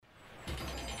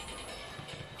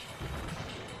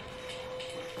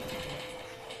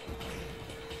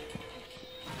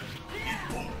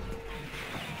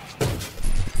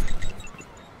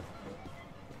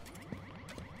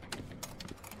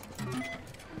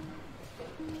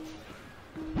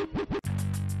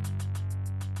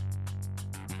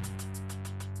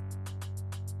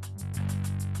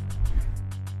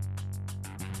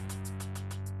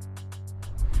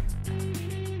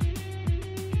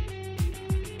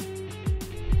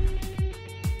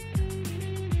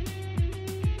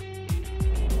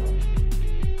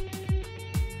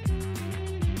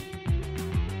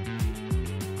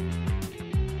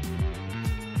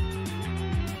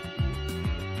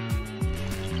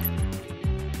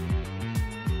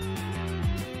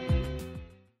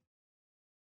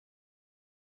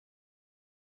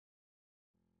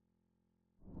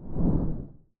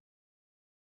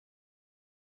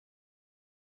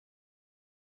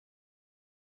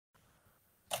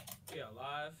We are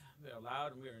live, we are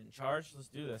loud, and we are in charge. Let's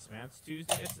do this, man. It's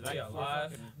Tuesday. It's tonight. We are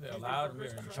live, we are loud, and we are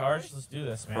in charge. Let's do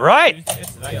this, man. Right.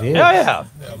 It's tonight. Hell yeah.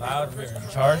 We are loud, and we are in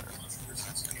charge.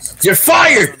 You're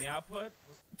fired!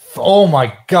 Oh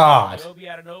my God.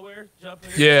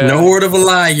 Yeah. No word of a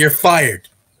lie, you're fired.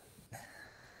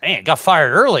 Man, got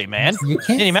fired early, man. You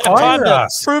can't Didn't even have fire time to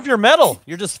us. prove your medal.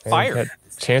 You're just fired.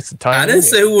 Chance of time. I didn't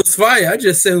say who was fired. I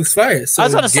just said who's fired. So I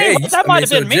was gonna say, Jay, that might have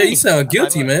been Jay, me. you sound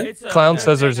guilty, man. Clown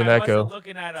says there's an echo.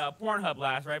 Looking at Pornhub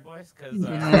last, right, boys?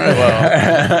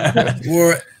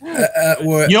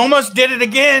 You almost did it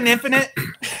again, Infinite.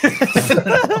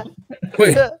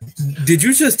 Wait, did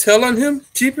you just tell on him,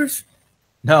 Cheapers?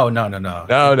 No. No.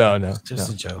 Just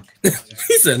a joke.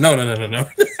 He said no.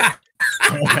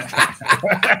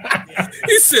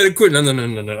 He said quit.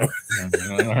 No.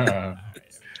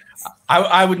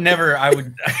 I would never. I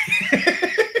would.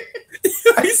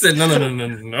 He said no.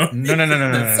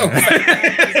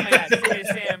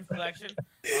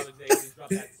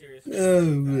 Oh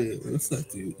man, let's not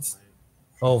do this.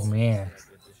 Oh man.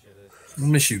 I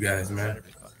miss you guys, man.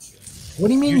 What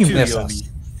do you mean you miss us?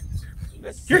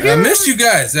 I miss you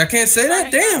guys. I can't say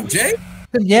that. Damn, Jay.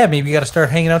 Yeah, maybe you got to start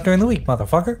hanging out during the week,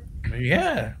 motherfucker.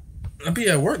 Yeah. I'll be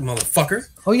at work, motherfucker.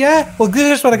 Oh yeah. Well,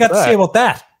 here's what I got to say about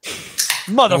that.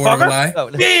 Motherfucker. No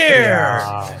Beer.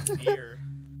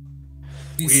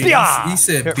 He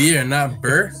said beer, not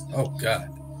burr. Oh God.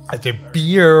 I said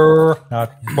beer,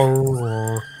 not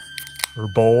burr. Or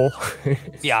bowl.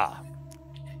 Yeah.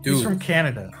 Dude, He's from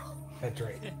Canada. That's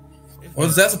right.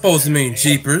 what's that supposed to mean,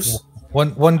 Jeepers?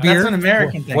 One beer. That's an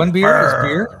American thing. One beer is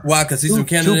beer. Why? Because he's from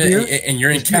Two Canada beers? and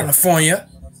you're in California.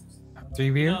 3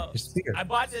 beer No, is beer. I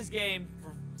bought this game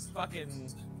for fucking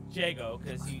Jago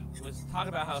because he was talking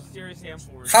about how Serious Sam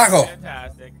 4 is Jago.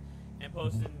 fantastic and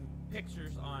posting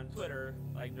pictures on Twitter.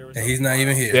 Like there was And he's not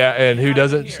even here. Yeah, and who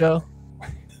doesn't show?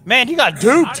 Man, you got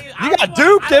duped. You got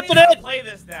duped, Infinite. Play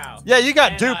this now. Yeah, you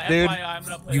got And, duped, dude. I'm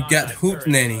gonna play You on got my hoop third,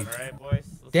 nanny. all right, boys?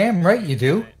 Let's Damn do right it. you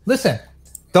do. Listen,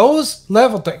 those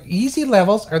levels, the easy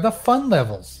levels are the fun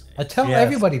levels. I tell Yes.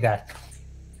 everybody that.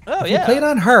 Oh If you play it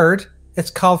yeah. on hard, it's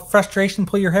called frustration.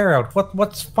 Pull your hair out.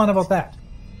 What's fun about that?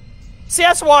 See,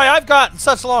 that's why I've got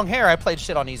such long hair. I played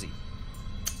shit on easy.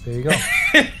 There you go.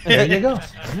 There you go.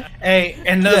 Hey,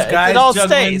 and those Yeah, guys it all juggling,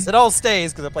 stays. It all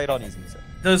stays because I played on easy. So.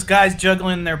 those guys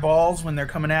juggling their balls when they're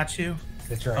coming at you.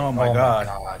 That's right. Oh my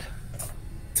God.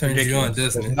 Turns you on,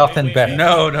 doesn't it? Nothing better.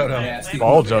 No.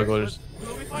 Ball jugglers.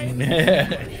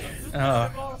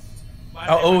 I'll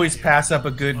always pass up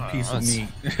a good piece of meat.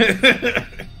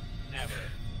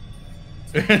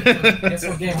 Guess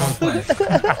what game I'm playing?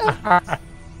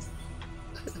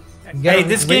 Hey,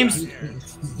 this game's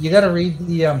You got to read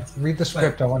the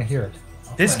script. I want to hear it.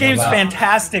 this game's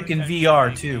fantastic in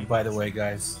VR too. By the way,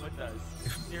 guys. What does?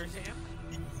 Serious Sam?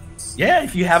 Yeah,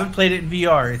 if you haven't played it in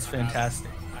VR, it's fantastic.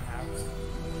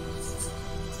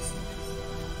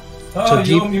 So you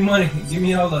Jeep- owe me money. Give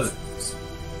me all of it.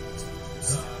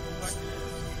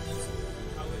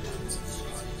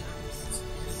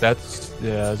 That's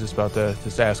I was just about to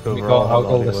just ask me overall go- how I'll the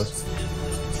go audio listen.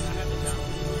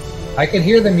 was. I can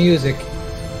hear the music.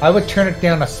 I would turn it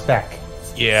down a speck.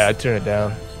 Yeah, I'd turn it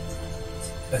down.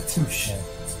 That's too shit.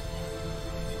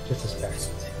 Just a speck.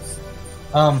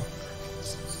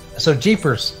 So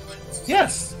Jeepers,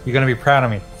 Yes. you're gonna be proud of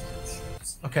me.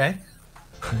 Okay.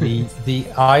 The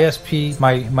ISP,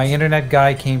 my internet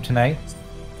guy came tonight.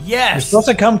 He was Yes. supposed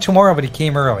to come tomorrow, but he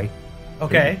came early,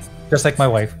 Okay. just like my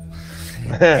wife.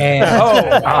 And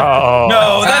Oh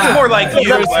No, that's more like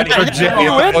you, For buddy. Jimmy, You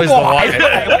always the wait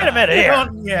lion. a minute here.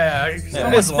 Yeah.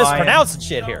 I'm mispronouncing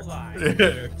shit here.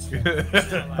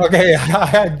 okay,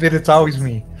 I admit it's always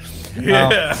me.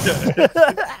 Yeah.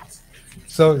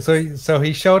 So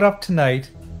he showed up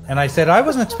tonight, and I said I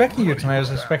wasn't expecting you tonight. I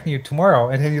was expecting you tomorrow.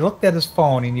 And then he looked at his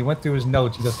phone and he went through his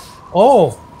notes. He goes,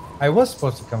 "Oh, I was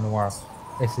supposed to come tomorrow."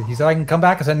 He said I can come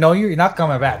back. I said, "No, you're not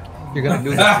coming back. You're gonna do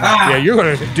this now. Yeah, you're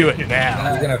gonna do it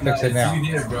now. You're gonna fix it now."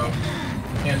 You did, bro.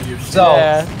 And your shit. So,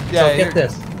 Yeah, get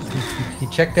this. He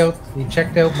checked out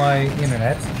my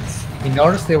internet. He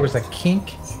noticed there was a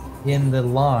kink in the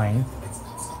line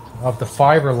of the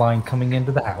fiber line coming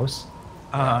into the house.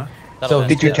 Uh-huh. So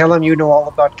Did you tell him you know all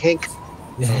about kink?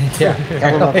 yeah,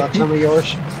 Tell him about some of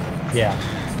yours? yeah.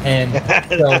 And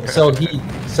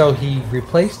so he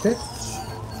replaced it,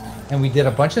 and we did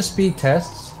a bunch of speed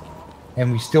tests,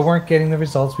 and we still weren't getting the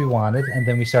results we wanted. And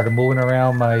then we started moving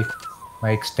around my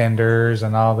extenders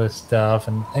and all this stuff.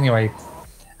 And anyway,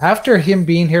 after him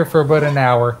being here for about an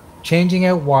hour, changing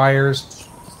out wires,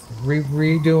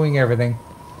 redoing everything,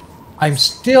 I'm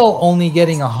still only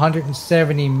getting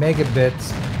 170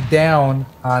 megabits down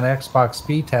on Xbox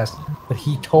speed test, but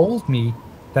he told me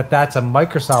that that's a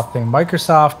Microsoft thing.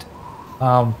 Microsoft,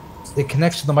 it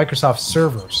connects to the Microsoft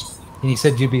servers, and he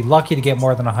said you'd be lucky to get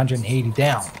more than 180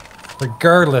 down,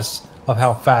 regardless of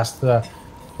how fast the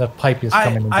pipe is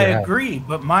coming into I your head. agree,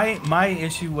 but my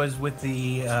issue was with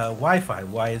the Wi-Fi.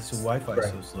 Why is the Wi-Fi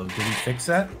so slow? Did he fix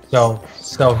that? So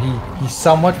he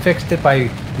somewhat fixed it by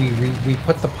we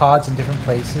put the pods in different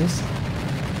places,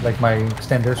 like my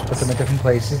extenders, put them in different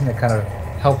places, and it kind of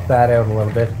helped that out a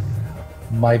little bit.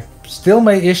 My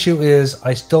issue is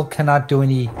I still cannot do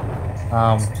any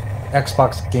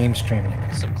Xbox game streaming.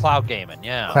 Some cloud gaming,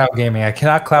 yeah. Cloud gaming. I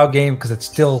cannot cloud game because it's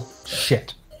still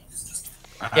shit.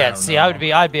 Yeah, see, I'd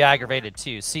be aggravated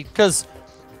too. See, because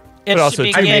But also,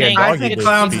 it's Timmy and beginning. I Doggy think did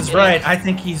Clowns speed is test. right. I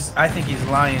think he's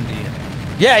lying to you.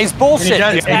 Yeah, he's And bullshit. he,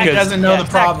 does, Yeah, he because- doesn't know the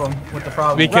exactly. problem. What the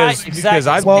problem? Because Right, because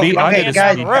I Well, beat I okay, did a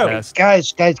guys, speed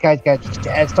test. guys.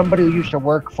 As somebody who used to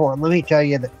work for him, let me tell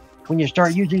you that when you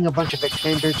start using a bunch of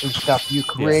extenders and stuff, you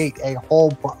create a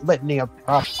whole litany of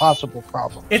possible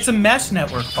problems. It's a mesh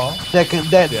network, Paul. Yeah.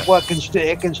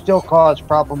 It can still cause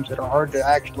problems that are hard to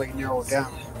actually narrow down.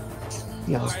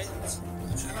 You know,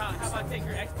 How about take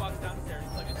your Xbox downstairs,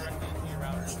 plug it directly into your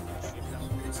router?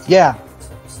 yeah.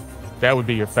 That would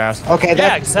be your fastest. Okay, Yeah,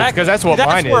 that's exactly. Because that's what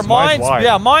mine where is. Mine's wired.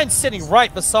 Yeah, mine's sitting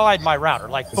right beside my router.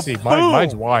 Like, See, boom.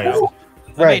 mine's wired.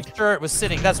 I right. made sure it was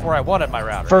sitting. That's where I wanted my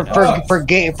router. For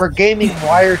gaming,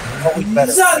 wired is always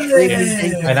better.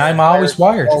 Streaming, And I'm always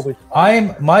wired. always-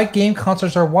 My game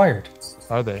consoles are wired,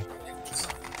 Are they?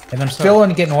 and I'm still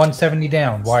only getting 170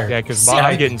 down wired. Yeah, because See, I-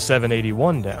 I'm getting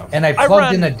 781 down. And I I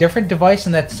plugged in run- a different device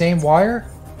in that same wire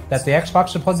that the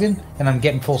Xbox is plugged in, and I'm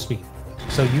getting full speed.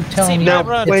 So you tell See, me now, it's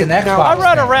run- an wait, Xbox. now- I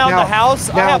run thing. around Now- the house.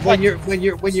 I Now, have when like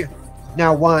you're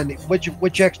now one, which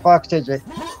Xbox is it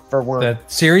for one? The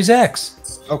Series X.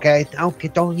 Okay,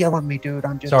 don't yell at me, dude.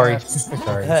 I'm just Sorry, asking.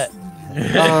 sorry.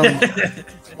 Um,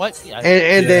 what? Yeah, and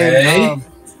Jay? then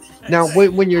now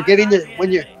when you're getting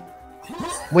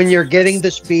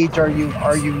the speeds, are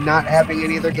you not having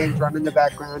any other games run in the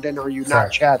background, and are you not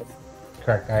Correct. chatting?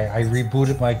 Correct. I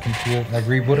rebooted my computer. I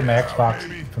rebooted my Xbox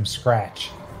from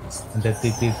scratch, and did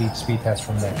the speed test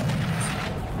from there.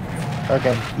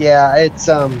 Okay, yeah, it's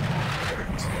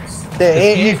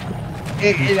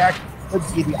it actually could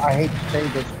be the, I hate to say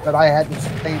this, but I had the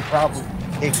same problem.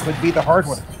 It could be the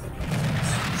hardware.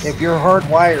 If you're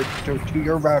hardwired to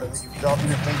your router, you're developing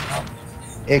the same problem.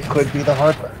 It could be the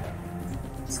hardware.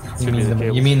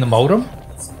 You mean the modem?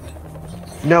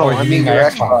 No, Or I you mean mean your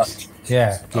the Xbox.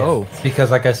 Yeah. Oh. Because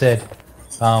like I said,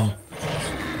 other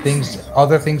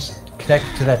things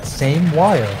connected to that same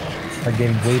wire are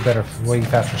getting way better, way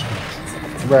faster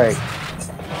speeds. Right.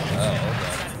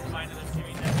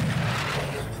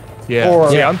 Yeah.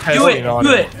 Or- Yeah, I'm Do testing it. on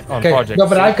Do it. on Okay. Project. No,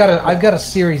 but C. I've got a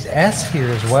Series S here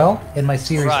as well, and my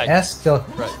Series Right. S still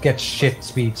gets shit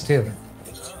speeds too.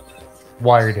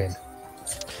 Wired in.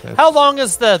 how long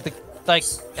is the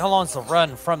how long is the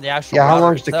run from the actual? Yeah, how router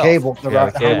long's the itself? cable? The Yeah,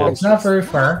 router, the how cable. long? It's not very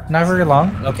far, not very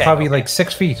long. Okay, Probably okay. like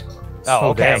 6 feet. Oh, Oh,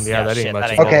 okay. damn, yeah, that ain't shit, much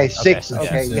ain't at all. Okay, bad. six. Okay.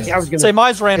 Okay, yeah, I was gonna. Say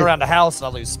mine's ran around the house and I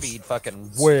lose speed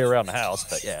fucking way around the house,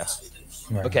 but yeah.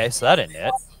 Right. Okay, so that ain't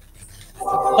it.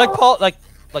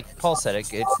 Like Paul said, I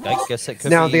guess it could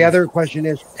Now be. the other question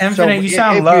is, Infinite, you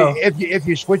sound low. If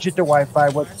you switch it to Wi-Fi,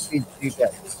 what speed do you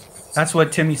get? That's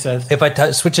what Timmy says. If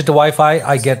I switch it to Wi-Fi,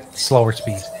 I get slower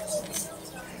speed.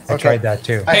 I Okay. tried that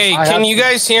too. Hey, I can have- you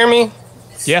guys hear me?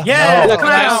 Yeah. Yeah, No,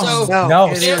 Clowns. So,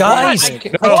 No, it is- guys, I- I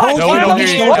told no, you we don't to hear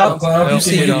shut you. up. No, You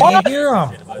see, you no. can't hear him.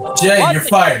 Jay, What? you're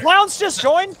fired. Clowns just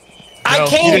joined. I No, you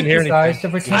didn't came hear anything. Guys, to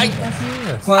pretend I- you can't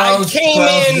hear us. Clowns, came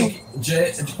in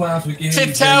Jay, Clowns, we can hear to you.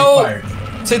 Jay, tell- you're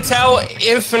fired. to tell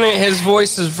Infinite his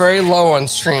voice is very low on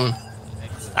stream.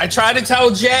 I tried to tell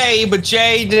Jay, but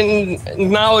Jay didn't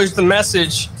acknowledge the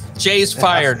message. Jay's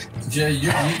fired. Jay,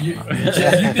 Jay, you've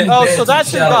been Oh, banned so from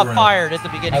that's who got Shadowrun. fired at the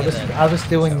beginning. I of was it.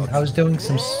 I was doing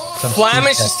some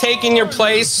Flamish speed is taking your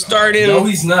place starting No,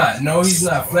 he's not. No, he's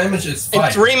not. Flemish is in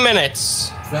fired. 3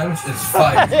 minutes. Flemish is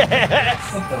fired. What the That's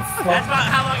fuck? about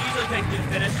how long it usually takes you to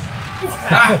finish.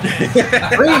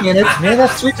 3 minutes, man.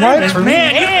 That's 3 times for me.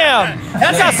 Man, Damn,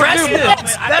 that's got some new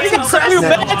minutes. That's You got some new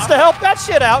impressive. minutes to help that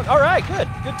shit out. All right,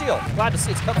 good deal. Glad to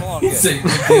see it's coming along He's good. a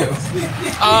good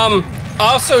deal.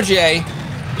 Also, Jay,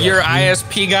 your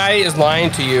ISP guy is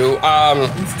lying to you.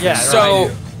 Yeah,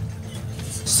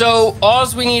 So all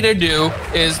we need to do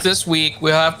is this week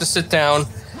we'll have to sit down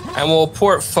and we'll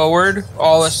port forward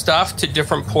all the stuff to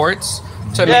different ports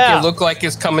to make Yeah. it look like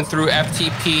it's coming through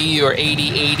FTP or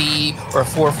 8080 or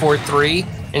 443,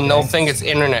 and they'll think it's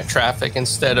internet traffic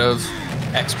instead of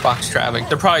Xbox traffic.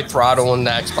 They're probably throttling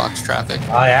the Xbox traffic.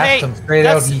 I asked him straight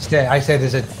out. that's- I said,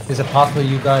 is it possible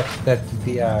you guys that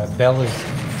the Bell is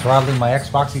throttling my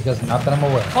Xbox? He goes, not that I'm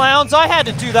aware. Clowns, I had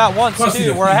to do that once Plus, too,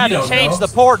 you where I had to don't change know. the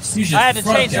ports. He's I just had to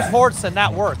front change the guy. ports, and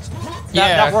that worked.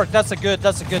 Yeah. That worked. That's a good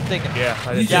thing. Yeah,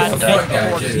 I He's did. Yeah, just a change front the guy,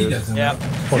 ports. Jay. He doesn't Yeah.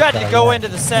 know. You had to guy, go yeah. into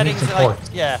the He settings, needs like, support.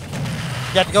 yeah.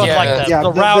 You had to go into Yeah. like Yeah,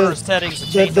 the the- router the- settings and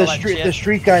The, change the all that street shit. the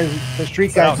street guys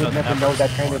don't would know never the know that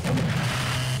kind of information.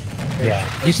 Yeah,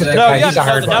 he's a, No, No, you he's have a to know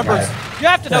hard the numbers. guy. You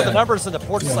have to know the Yeah. numbers of the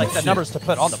ports, Yeah, like the shit. numbers to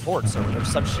put on the ports or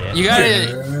some shit. You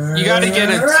gotta get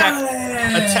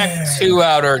a Tech 2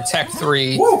 out or a Tech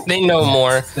 3. Woo. They know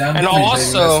more. Down And to 3, baby.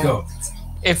 also, Let's go.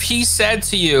 if he said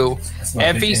to you, my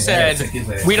if he big said, thing. Yeah, take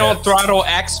it we there. don't throttle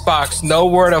Xbox, no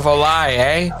word of a lie,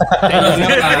 eh? Then you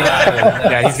know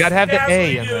Yeah, he's got to have the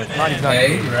A in there. He's not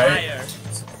Hey, right?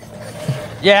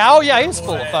 Yeah, oh yeah, he's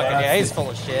full of fucking, yeah, he's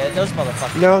full of shit. Those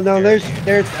motherfuckers. No,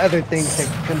 there's other things that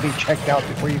can be checked out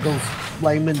before you go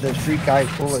blaming the street guy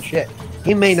full of shit.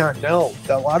 He may not know.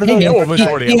 A lot of Hey, those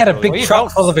majority he had a of big those.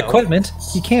 truck full of equipment.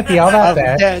 He can't be all that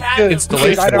bad. dude,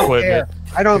 Installation I don't equipment.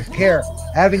 care. I don't care.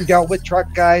 Having dealt with truck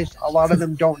guys, a lot of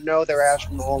them don't know their ass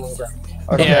from the hole in the ground.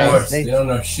 Okay, Yeah. Of course, they- they don't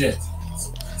know shit.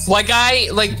 when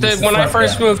I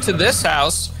first moved to this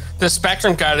house, the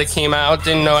Spectrum guy that came out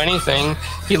didn't know anything.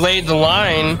 He laid the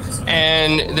line,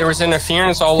 and there was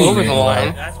interference all over the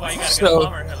line. That's why you gotta So- get a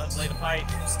plumber. Let's lay the pipe.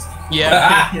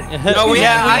 Yeah. No, we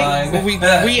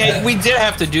Yeah, we did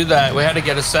have to do that. We had to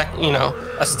get a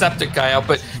septic guy out,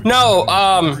 but no.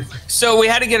 So we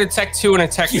had to get a Tech 2 and a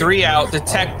Tech 3 out. The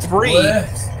Tech 3 What?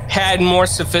 had more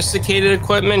sophisticated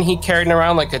equipment. He carried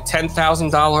around like a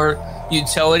 $10,000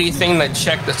 utility thing that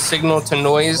checked the signal to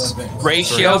noise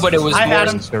ratio, but it was I more. had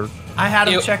him. I had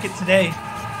him It- check it today.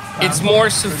 It's more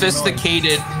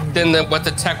sophisticated than what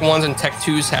the Tech 1s and Tech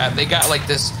 2s have. They got like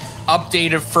this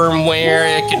updated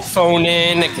firmware. It can phone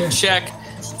in. It can check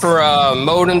for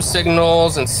modem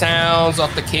signals and sounds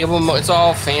off the cable. It's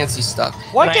all fancy stuff.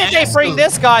 Why And I can't they asked bring them-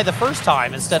 this guy the first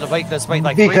time instead of like this? Wait,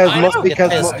 like because three most times? Get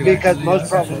pissed. because most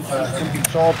problems can be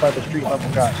solved by the street level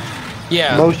guys.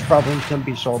 Yeah. Most problems can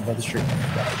be solved by the street level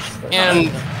guys. But-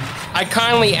 And I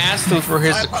kindly asked him for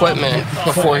his equipment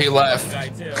before he left,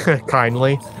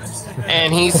 Kindly.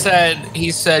 and he said, "Do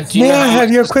you know how much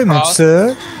this costs?"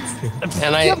 sir?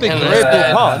 And I You're big and I red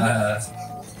said- bull,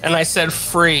 and I said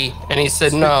free, and he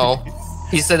said no.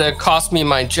 He said it cost me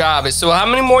my job. I said, well, how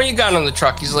many more you got on the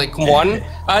truck? He's like, one.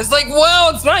 I was like,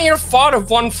 well, it's not your fault if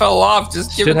one fell off.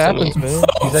 Just give Shit it to happens, me. man.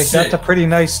 He's like, that's a pretty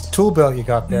nice tool belt you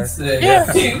got there.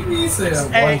 Yeah. He said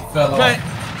Hey, one fell but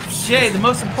off. Jay, the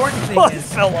most important thing One is,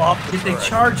 fell off. did they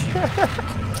charge you?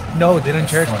 No, they didn't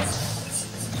charge me.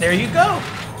 There you go.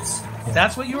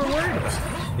 That's what you were worried about.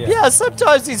 Yeah,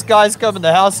 sometimes these guys come in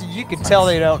the house and you can tell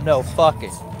they don't know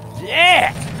fucking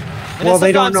jack. And well, then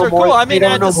they don't sometimes know they're more. cool. I They mean,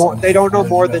 don't I know just- more. They don't know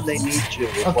more than they need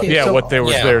to. Okay, Yeah, so, what they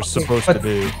were Yeah. they're supposed to but-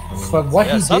 do. but what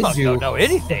Yeah, he some did of them do, don't know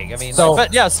anything. I mean, So-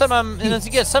 but yeah, some of them, and as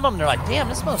you get some of them, they're like, damn,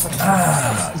 this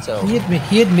motherfucker. So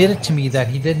he admitted to me that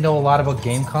he didn't know a lot about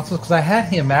game consoles because I had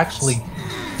him actually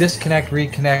disconnect,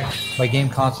 reconnect my game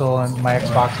console and my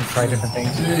Xbox and try different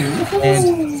things,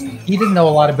 and he didn't know a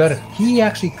lot about it. He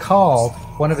actually called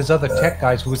one of his other tech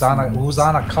guys who was on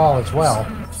a call as well,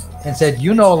 and said,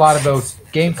 "You know a lot about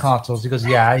game consoles." He goes,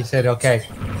 "Yeah." He said, "Okay,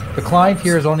 the client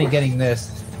here is only getting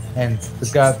this," and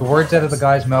the words out of the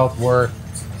guy's mouth were,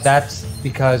 "That's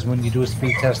because when you do a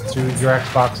speed test through your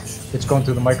Xbox, it's going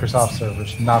through the Microsoft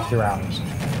servers, not through ours."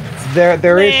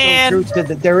 There is Man. some truth to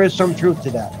that. There is some truth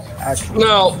to that. Actually,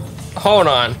 No, hold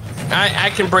on. I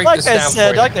can break like this I down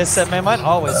said, for you. man, mine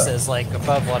always says like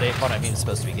above what I mean it's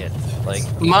supposed to be getting. Like,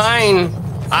 Mine,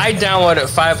 I download at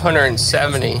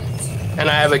 570, and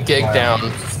I have a gig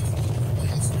down.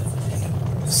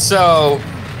 So,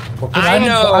 Well, I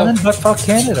know- I'm in Buttfuck,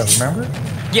 Canada. Remember?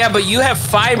 yeah, but you have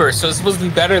fiber, so it's supposed to be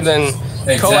better than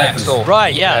Exactly. coaxial.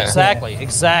 right? Yeah, exactly.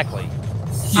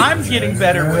 I'm getting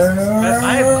better with. But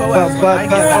I have coax. I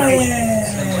get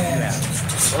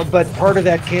but part of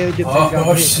that can depend Oh,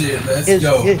 on shit, let's his,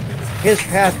 go. his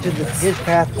path to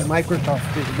Microsoft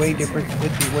is way different.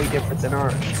 Would be way different than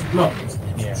ours.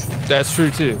 That's true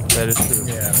too. That is true.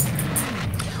 Yeah.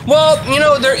 Well, you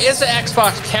know, there is an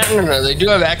Xbox Canada. They do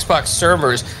have Xbox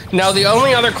servers. Now, the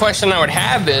only other question I would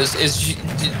have is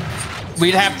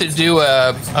we'd have to do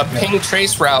a ping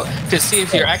trace route to see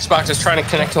if your Xbox is trying to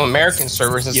connect to American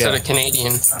servers instead of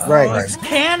Canadian. Right. It's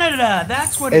Canada.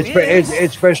 That's what it It's is.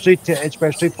 especially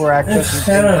for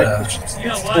accessing You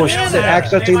know what? For They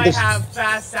accessing might this- have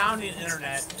fast sounding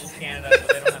internet in Canada, but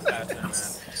they don't have fast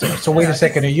internet. So wait a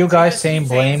second. Are you guys saying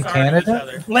blame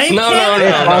Canada? Blame No, Canada.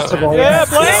 It's possible. Yeah,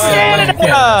 blame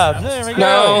Canada. There we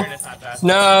go.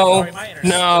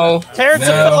 No. Terrence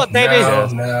and Philip, baby.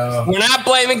 No. We're not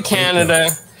blaming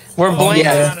Canada. We're blaming.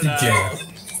 Yeah.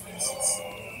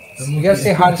 We gotta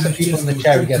say hi to some people in the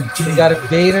chat. We got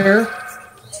Vader.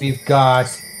 We've got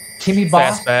Timmy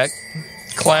Boss. Fastback.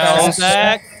 Clowns.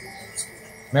 Back.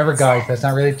 Remember, guys, that's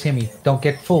not really Timmy. Don't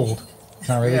get fooled. It's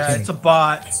not really Yeah, Timmy. it's a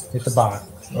bot. It's a bot.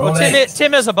 Well,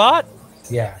 Tim is a bot?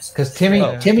 Yeah, because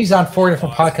Timmy's on 4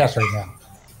 different podcasts right now.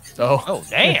 Oh,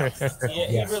 damn.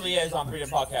 He really is on freedom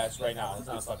podcast right now. It's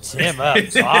not fucking Tim a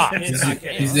bot.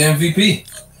 He's the MVP.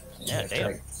 Yeah,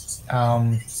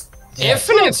 damn.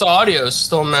 Infinite's audio is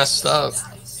still messed up.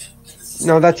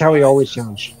 No, that's how he always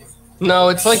sounds. No,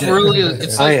 it's like really,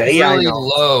 it's like I really know.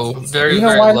 low, very You know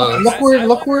very why? low.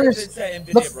 Look where his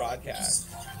NVIDIA broadcast.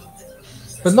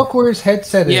 but look where his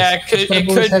headset is. Yeah, He's gonna it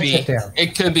move his could be. headset down.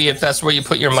 It could be if that's where you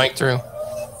put your mic through.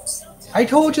 I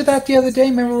told you that the other day.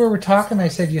 Remember we were talking? I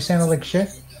said you sounded like shit.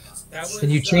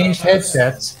 And you changed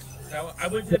headsets. I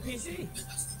went to the PC.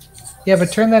 Yeah,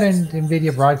 but turn that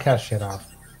NVIDIA broadcast shit off.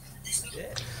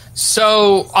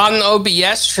 So on the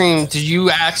OBS stream, did you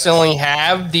accidentally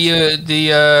have the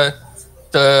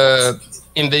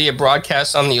NVIDIA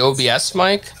broadcast on the OBS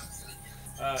mic?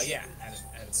 Yeah.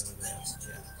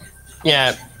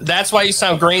 Yeah, that's why you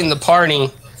sound great in the party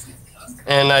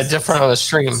and different on the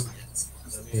stream.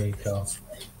 There you go.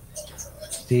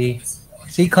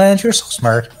 See, Clans, you're so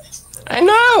smart. I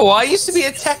know. I used to be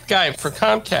a tech guy for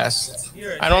Comcast.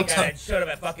 You're a I don't guy tell- that showed up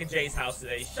at fucking Jay's house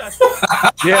today. Shut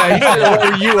up. Yeah, you said,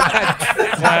 where were you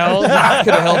at? Well, I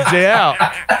could have helped Jay out.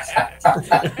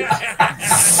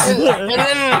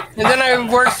 and then I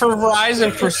worked for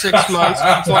Verizon for 6 months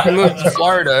before I moved to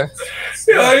Florida.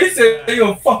 Yo, he said you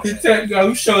a fucking tech guy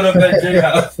who showed up at J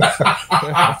House.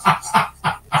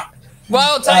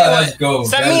 Well, I'll tell you Let's what. go.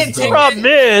 Send me a Let's go. ticket. Problem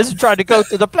is, trying to go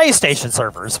through the PlayStation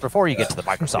servers before you get to the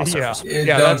Microsoft Yeah, servers.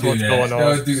 yeah, don't that's do what's that. going on.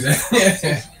 Don't do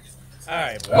that. All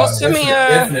right, bro. Well, send me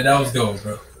Infinite, that was gold,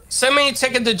 bro. send me a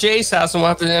ticket to Jay's house and we'll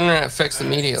have the internet fixed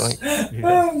immediately.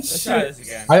 Oh, Let's try this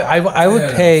again. I would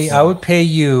Yeah. I would pay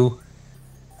you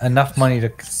enough money to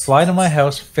fly to my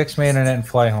house, fix my internet, and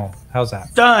fly home. How's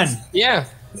that? Done. Yeah,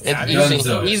 it's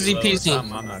Dunzo. easy peasy. I'm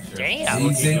not sure. Damn.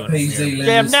 Easy peasy,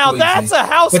 Damn, now that's a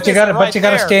house. But you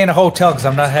gotta stay in a hotel because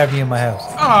I'm not having you in my house.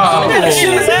 Oh,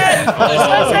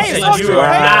 You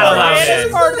are not allowed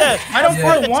in. I don't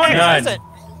Yeah. put one.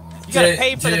 You gotta Jay-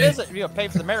 pay for the Jay- visit. You gotta pay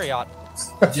for the Marriott.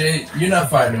 Jay, you're not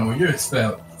fighting anymore. You're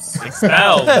expelled.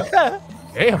 Expelled.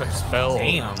 Damn, expelled.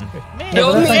 Damn. Man, No,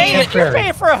 you're man, paying- temporary. you're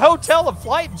paying for a hotel and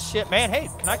flight and shit, man. Hey,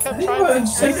 can I come try and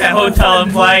That hotel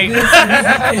and flight.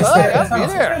 I'll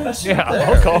be there. Yeah,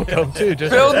 I'll come too.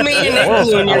 Just Build me an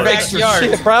igloo in your backyard.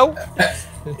 Shit, bro.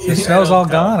 The snow's all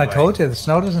gone. I told you the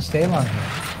snow doesn't stay long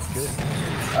here.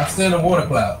 I still in a water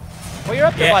cloud. Well, you're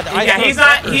up there by the Yeah, he's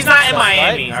not in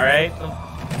Miami, all right?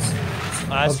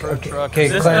 Nice road truck. Okay,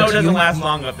 This snow Clarence, doesn't last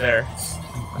long up there.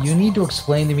 you need to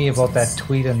explain to me about that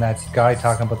tweet and that guy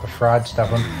talking about the fraud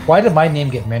stuff. And why did my name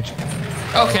get mentioned?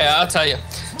 Okay, I'll tell you.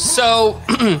 So,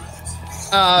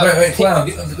 Wait, clown,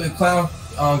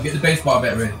 get the baseball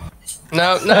bat ready.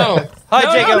 no. Hi,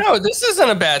 no, Jacob. no, this isn't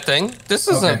a bad thing. This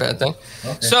isn't a Okay. bad thing.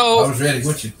 Okay. So- I was ready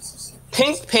with you.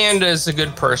 Pink Panda is a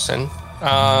good person.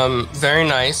 Very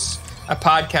nice. I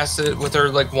podcasted with her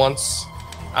like once.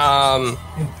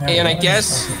 And I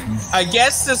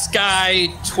guess this guy,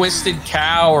 Twisted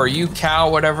Cow or You Cow,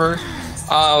 whatever,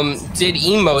 did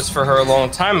emotes for her a long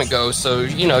time ago. So,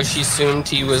 you know, she assumed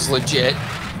he was legit.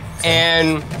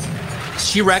 And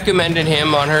she recommended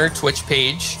him on her Twitch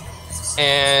page.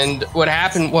 And what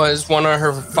happened was one of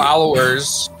her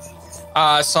followers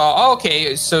saw, oh,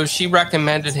 okay, so she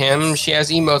recommended him. She has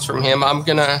emotes from him. I'm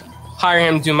going to hire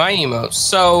him to do my emotes.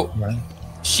 So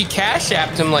she cash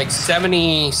apped him like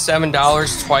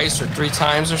 $77 twice or 3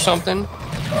 times or something.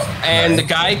 And the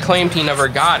guy claimed he never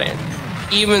got it,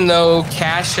 even though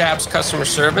Cash App's customer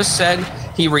service said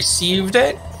he received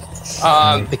it.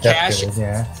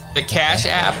 The Cash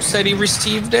App said he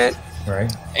received it.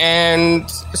 Right. And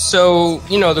so,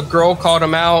 you know, the girl called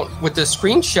him out with the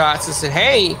screenshots and said,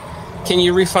 hey, can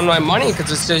you refund my money? Because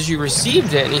it says you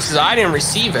received it. And he says, I didn't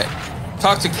receive it.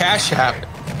 Talk to Cash App.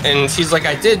 And she's like,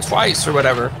 I did twice or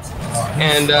whatever.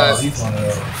 And he's one of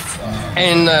those.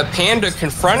 And Panda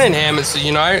confronted him and said,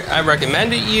 you know, I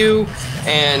recommended you,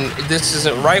 and this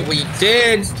isn't right what you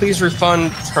did. Please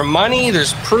refund her money.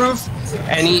 There's proof.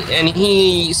 And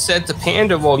he said to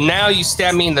Panda, well, now you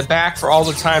stabbed me in the back for all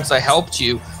the times I helped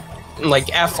you.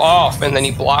 Like, F off. And then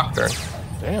he blocked her.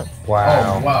 Damn.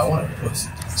 Wow. Oh, wow, what a pussy.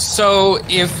 So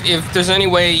if there's any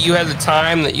way you had the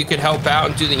time that you could help out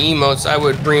and do the emotes, I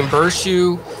would reimburse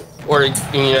you, or, you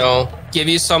know, give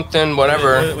you something,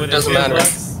 whatever. It doesn't matter.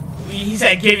 He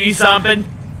said, "Give you something."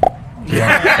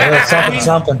 Yeah,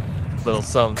 something. Little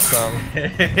something.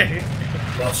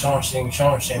 Well, something.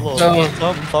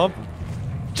 Something.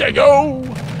 Jago.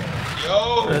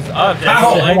 What's up,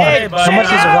 Ow. Hey, buddy. How much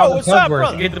is a Ow, Robin what's Tug up, worth?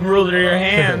 brother? Get the ruler in your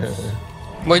hands.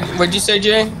 What'd you say,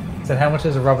 Jay? Said how much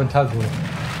is a rub and tug worth?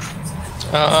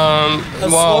 A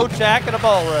Well, slow jack and a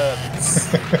ball rub.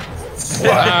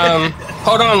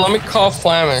 hold on, let me call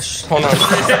Flamish. Hold on.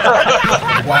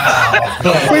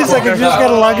 Wow. Wait a second, just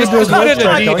gotta log into his Put it in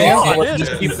website. the don't you? details.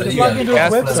 Just keep Just the log into his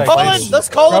gas website. price. Let's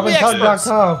call in the experts.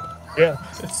 RobinTug.com. Yeah.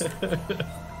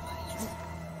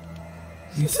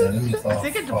 He said, let me I call.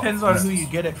 think it depends on who you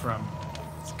get it from.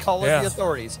 Call in Yeah. the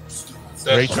authorities.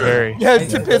 Rates vary. Yeah, it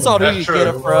depends on who you get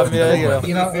it from. Yeah, you know.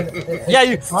 You know,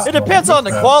 It depends on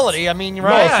the quality. I mean,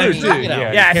 right? Yeah, I mean, true, you know.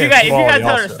 yeah. Yeah, if you can't guys tell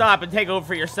her also. to stop and take over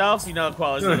for yourself, you know the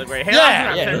quality's gonna look great. Hey,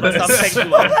 Yeah, I'm yeah. not gonna take too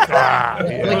long.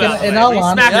 Like in all We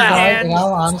honesty, smack her hand. in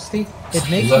all honesty, it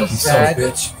makes me Lucky son of a sad.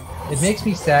 bitch. It makes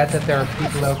me sad that there are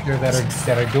people out there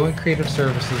that are doing creative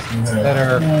services that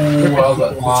are Ooh, ripping I was about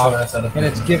to people put off, your ass out of and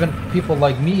it's given people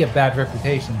like me a bad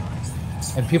reputation.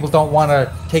 And people don't want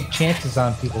to take chances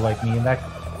on people like me, and that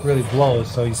really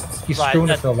blows. So he's Right, screwing it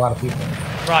that- for a lot of people.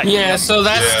 Right. Yeah, so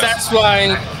that's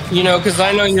why, you know, because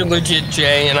I know you're legit,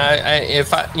 Jay, and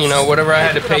if I, you know, whatever I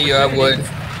had to pay you, I would,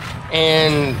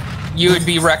 and you would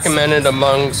be recommended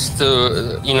amongst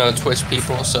the, you know, Twitch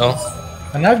people. So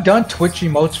And I've done Twitch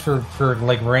emotes for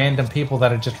like random people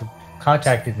that have just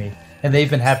contacted me, and they've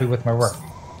been happy with my work.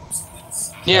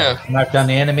 yeah, And I've done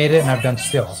animated, and I've done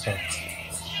still. So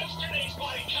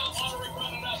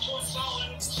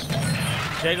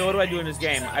Jago, what do I do in this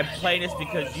game? I'm playing this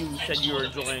because you said you were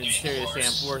enjoying Serious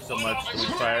Sam 4 so much the week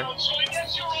prior.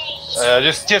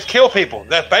 Just kill people.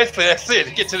 That's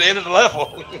it. Get to the end of the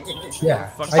level. yeah,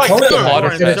 Fuck, I like told you Doom.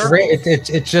 about it.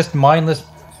 It's just mindless.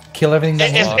 Kill everything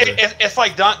that moves. It's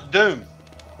like Doom,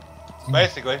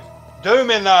 basically. Doom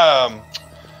and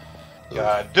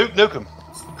Duke Nukem.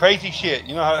 Crazy shit.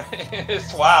 You know how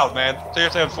it's wild, man.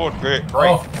 Serious Sam 4 is great.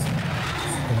 Oh,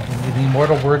 In the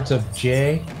immortal words of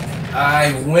Jay,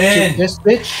 I shoot win. this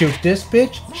bitch, shoot this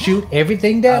bitch, shoot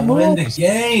everything I that win the moves.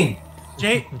 game.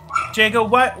 Jago,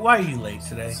 why are you late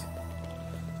today?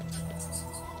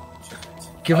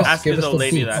 Give us, Ask give his us old the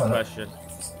lady beat. that question.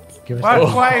 Give us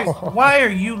Why are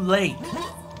you late?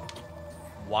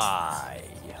 Why?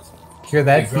 hear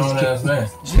that? Grown ass man.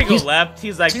 Jago left.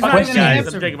 He's like, He's fuck not you gonna guys.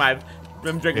 answer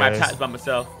I'm drinking my Yeah, pats by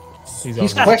myself.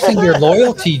 He's questioning your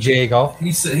loyalty, Jago.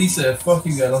 He said, fuck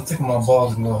you guys. I'm taking my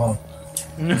balls and go home.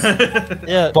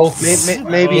 Yeah. Both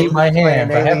Maybe in my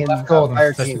hand. I have alien left gold fire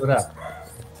and touch team. it up.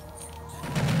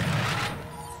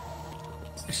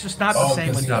 It's just not the Oh, same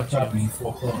because he got without you. property. He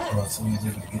foreclosed on us, so he was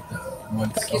able to get the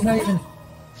money. He's not even.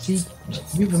 See,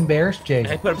 you've embarrassed He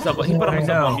Jago. put himself I on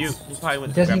know. mute. He probably He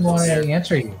went doesn't even grab want some to beer.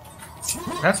 answer you.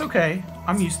 That's okay.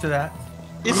 I'm used to that.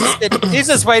 He's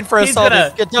just waiting for us He's all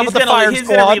gonna, to get done he's with the gonna, fire he's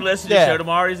squad. gonna re-listen to the Yeah. show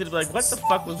tomorrow. He's gonna be like, "What the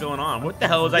fuck was going on? What the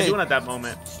hell was I doing at that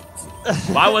moment?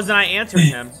 Why wasn't I answering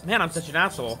him? Man, I'm such an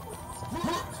asshole."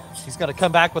 He's gonna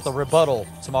come back with a rebuttal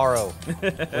tomorrow,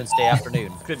 Wednesday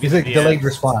afternoon. Could be He's a the delayed end.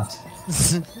 response.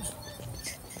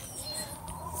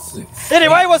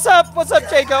 Anyway, what's up? What's up,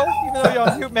 Jago? Even though you're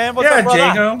on mute, man. What's up, brother?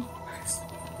 Jago.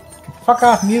 Fuck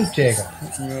off mute, Jago.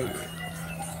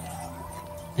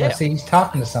 Yeah. See, he's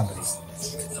talking to somebody.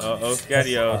 Oh,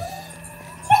 Scadios.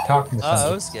 He's talking to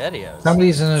Uh-oh, somebody. Scadios.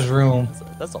 Somebody's in his room,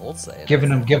 That's an old saying. giving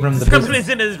him the business. Somebody's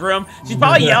in his room. She's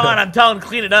probably yelling. I'm telling him,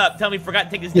 clean it up. Tell me he forgot to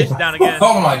take his dishes down again.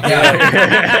 Oh my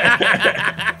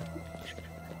god.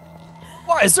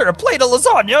 Why is there a plate of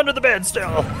lasagna under the bed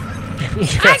still?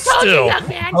 Still.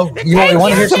 Oh, you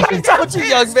want to hear I something? told you,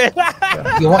 young man.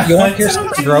 You want to hear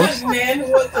something gross? Man,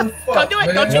 what the fuck? Don't do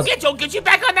it. man? Don't get you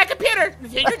back on that computer.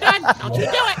 Until you're done. Don't you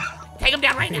do it. Take him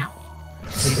down right now.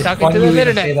 It's Talking funny to you them even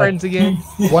internet say that. friends again.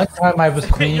 One time I was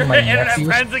cleaning Your my internet nephew's.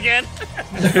 friends again.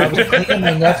 I was cleaning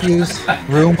my nephew's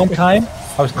room one time.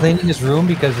 I was cleaning his room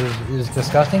because it was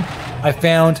disgusting. I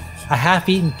found a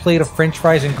half-eaten plate of French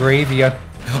fries and gravy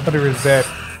under his bed.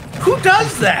 Who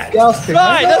does that? Disgusting.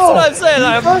 Right, I that's know. what I'm saying. Who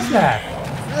I'm- does that?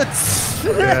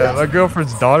 Yeah, my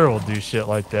girlfriend's daughter will do shit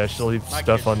like that. She'll leave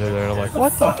stuff under there. I'm like,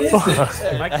 what the fuck?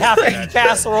 A half-eaten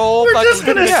casserole. We're fucking just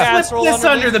gonna putting a slip casserole this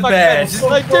underneath under the fucking- bed.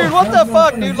 Like, dude, what the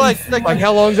fuck, dude? Like,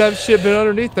 how long's that shit been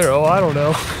underneath there? Oh, I don't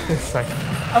know. It's like,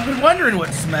 I've been wondering what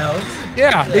smells.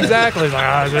 yeah, exactly. It's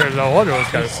like, there's no wonder it's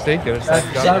kind of stinking. It's like,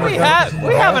 Shit, we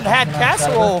haven't had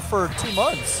casserole for 2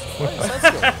 months. What is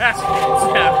that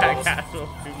still? Yeah, casserole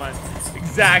for 2 months.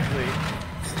 Exactly.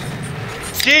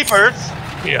 Jeepers.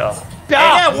 yeah.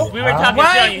 Yeah, We were talking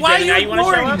to you, why Jay. Now you want to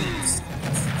show ignoring up? me?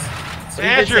 To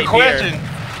answer your question,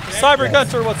 Cyber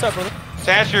Gunter, what's up, brother?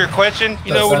 to answer your question,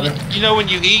 you know when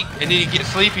you eat and then you get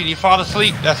sleepy and you fall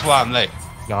asleep. That's why I'm late.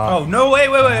 Oh no! Wait!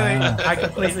 I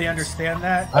completely understand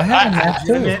that. I have a nap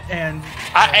too. And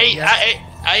I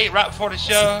ate right before the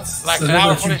show, like So an then hour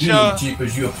what before you the do, show.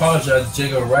 Jeepers, you apologize to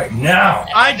Jago right now.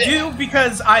 I do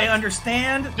because I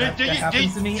understand that do you-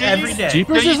 happens to me do you- every day.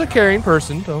 Jeepers is a caring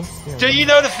person, though. Yeah. Do you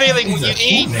know the feeling when He's you a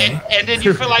eat food man. and then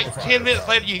you feel like 10 minutes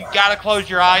later you gotta close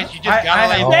your eyes? You just I gotta have-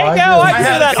 lay There you back. go. I I do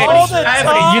have that a- all the I have a-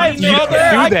 time, you brother. do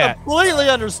I that. completely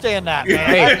understand that,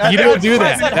 man. Hey, you don't do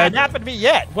that. That hasn't happened to me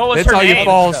yet. What was That's her how you name?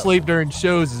 fall asleep during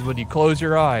shows is when you close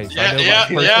your eyes. I know Yeah,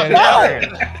 my yeah, first yeah.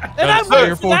 hand- And I'm three or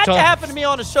waiting for four that to times. happen to me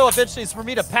on a show eventually. Is for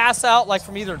me to pass out, like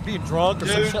from either being drunk or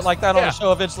some Dude. shit like that on Yeah. the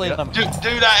show eventually. And I'm, Dude,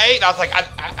 I ate. I was like,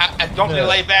 I don't need to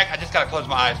lay back. I just gotta close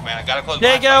my eyes, man. I gotta close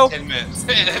There my you eyes go. for like 10 minutes. And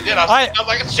then I was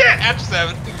like, shit, after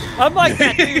 7. I'm like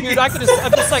that dude. I'm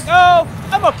just like, oh,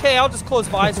 I'm okay. I'll just close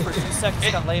my eyes for a few seconds,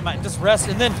 kind of lay my, and just rest.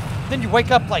 And then you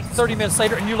wake up like 30 minutes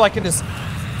later, and you're like in this.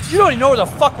 You don't even know where the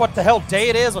fuck what the hell day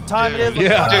it is, what time it is. What Yeah.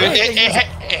 the fuck Dude, anything is. it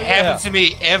happens to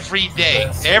me every day.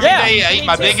 Every day I eat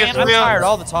my biggest I'm tired meal.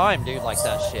 all the time, dude, like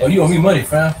that shit. Oh, you owe me money,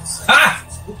 fam. Ah!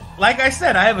 Like I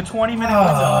said, I have a 20-minute window,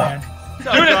 man.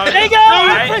 There you go.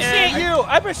 I appreciate you.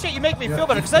 I appreciate you making me feel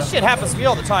better because that shit happens to me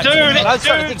all the time. Dude, too, man. I was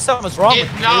trying to dude, think something was wrong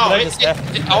with me. No, but I just,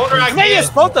 the older I maybe it's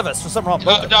get, both of us. There's something wrong with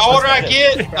both of the us. older I That's what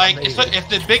it is. get, like if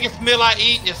the biggest meal I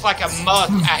eat, it's like a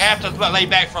must. I have to lay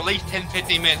back for at least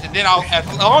 10-15 minutes, and then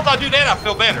as long as I do that, I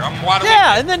feel better. I'm wide awake.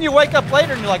 Yeah, and then you wake up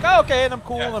later and you're like, oh, okay, and I'm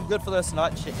cool, and I'm good for this and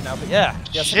that shit, you know. But yeah,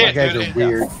 yes, Shit, You guys dude, are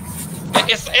weird.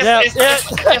 It's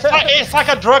like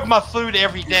I drug my food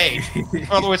every day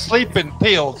with sleeping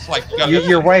pills. Like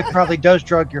Your wife probably does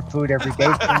drug your food every day.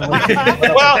 well,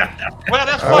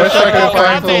 that's I wish I could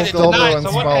find made Phil's it tonight, dildo and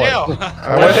so what the hell? smell it.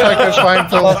 I wish I could find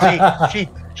Phil's. Well,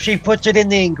 she puts it in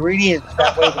the ingredients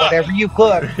that way. Whatever you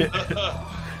cook,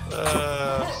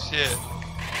 Shit.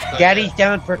 Daddy's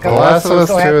down for a The couple Last of Us episodes,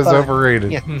 2 so is have fun.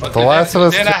 overrated. Yeah. The Last of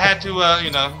Us 2. Then I had to,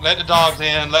 let the dogs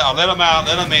in, let them out,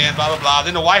 let them in, blah, blah, blah.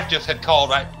 Then the wife just had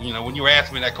called, right, when you were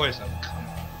asking me that question.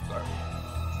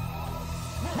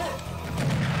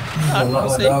 We'll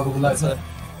see. That's a-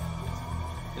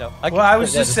 you know, Well, I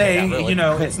was yeah, just saying, really. you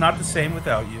know, it's not the same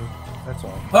without you. That's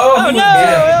all. Oh, Oh, he no, went to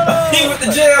jail. no. He went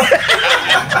to jail.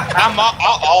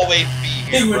 I'll always be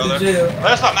He here, went to brother. jail.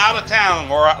 Unless I'm out of town,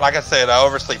 or like I said, I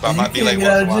oversleep. I might be late You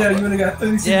can't once get in a out of jail. You while. only got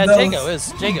 $36. Yeah, Jago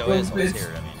is Bitch. always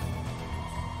here. I mean,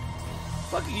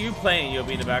 Fuck are you playing? You'll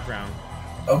be in the background.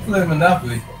 I'm playing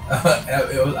Monopoly.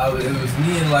 It was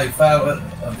me and like 5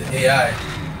 of the AI,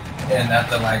 and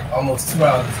after like almost 2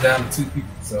 hours, it's down to 2 people.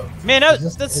 So man,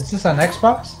 Is this on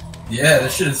Xbox? yeah,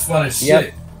 this shit is fun as Yep.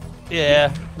 shit.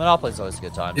 yeah, Monopoly's always a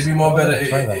good time. It'd be more better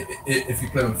Try that. if you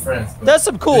play with friends. but There's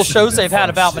some cool this shit has shows been they've had fun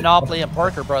as about shit. Monopoly and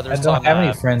Parker Brothers I don't on have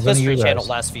any friends, only History you Channel guys.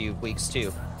 last few weeks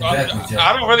too. Exactly, Jack.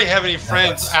 I don't really have any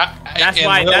friends. That's in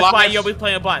why. real That's why life. you'll be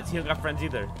playing bots. He don't got friends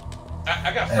either.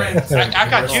 I got friends. I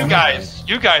got you guys.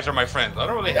 You guys are my friends. I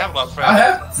don't really have a lot of friends. I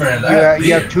have friends.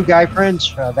 You have 2 guy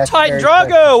friends. That's Titan very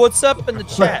Drago, what's up in the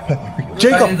chat?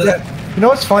 Jacob, you know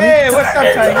what's funny? Hey, what's up,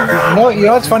 Tiger? You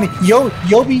know what's funny?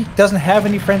 Yobi doesn't have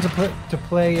any friends to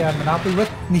play Monopoly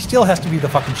with, and he still has to be the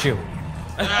fucking shoe.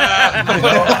 I'm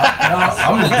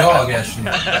the dog, actually.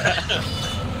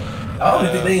 I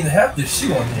don't think they even have this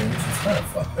shoe on here, which is kind of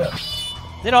fucked up.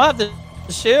 They don't have the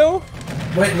shoe?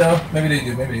 Wait, no. Maybe they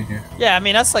do. Maybe they do. Yeah, I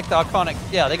mean that's like the iconic.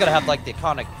 Yeah, they gotta have like the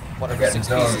iconic whatever got 6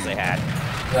 the dog. pieces they had.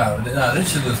 No,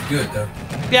 this shit looks good, though.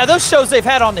 Yeah, those shows they've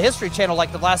had on the History Channel,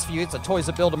 like the last few years, the Toys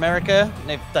That Build America, and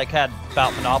they've like had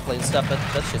about Monopoly and stuff. But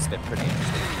that shit's been pretty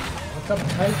interesting. What's up,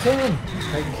 Titan?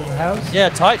 Titan's in the house. Yeah,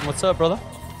 Titan, what's up, brother?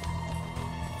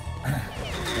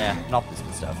 Yeah, Monopoly's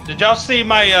good stuff. Did y'all see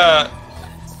my?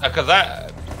 Because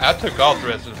I took off the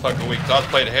rest of the fucking week. So I was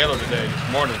playing Halo today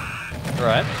this morning,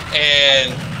 Right.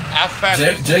 and I found.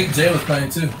 Jay was playing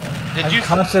too. Did you?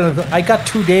 I got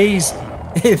 2 days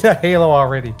in the Halo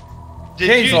already.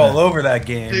 Jay's all over that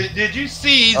game. Did you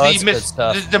see Oh, that's good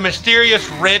stuff. the mysterious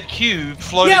red cube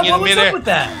floating Yeah, in what was midair? up with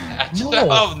that? No.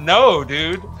 Oh no,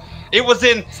 dude! It was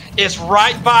in. It's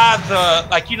right by the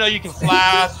like you can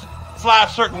fly a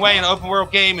certain way in an open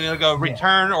world game, and it'll go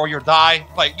return or you'll die.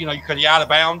 Like you're out of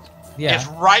bounds. Yeah. It's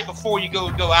right before you go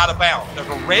out of bounds. There's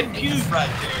a red cube right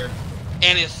there,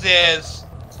 and it says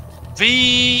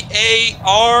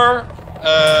VAR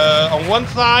on one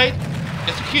side.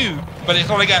 It's a cube, but it's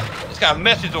got a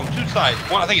message on two sides.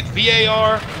 One, I think it's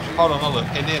VAR. Hold on, I'll look.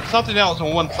 And then something else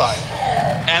on one side.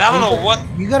 And I don't know what.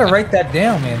 You gotta write that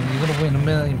down, man. You're gonna win $1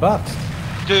 million.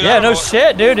 Dude, Yeah, no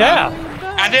shit, dude. Yeah.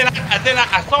 And then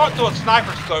I saw it through a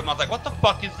sniper scope, and I was like, "What the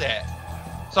fuck is that?"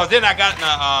 So then I got in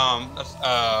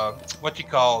what you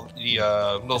call the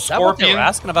little Is that what they scorpion. were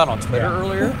asking about on Twitter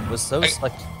earlier? Was those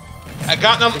like? I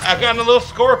got in a little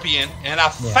scorpion, and I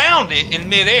found it in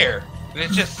midair, and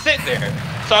it's just sitting there.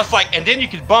 So I was like, and then you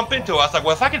could bump into it. I was like,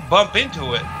 well, if I could bump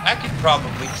into it, I could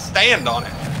probably stand on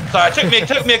it. So it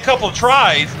took me a couple of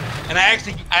tries, and I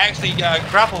actually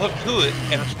grapple hooked to it,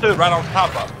 and it stood right on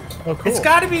top of it. Oh, cool. It's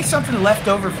got to be something left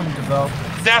over from development.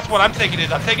 That's what I'm thinking.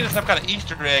 I'm thinking it's some kind of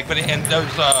Easter egg, and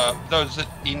those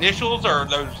initials or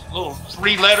those little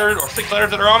 3 letters or 6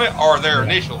 letters that are on it are their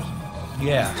initials.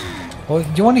 Yeah. Well,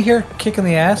 do you want to hear kick in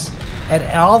the ass?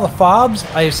 At all the fobs,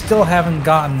 I still haven't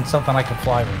gotten something I can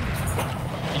fly with.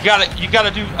 You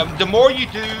gotta do. The more you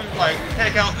do, like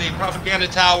take out the propaganda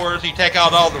towers, you take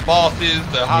out all the bosses,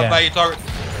 the high value targets.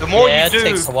 The more you do, it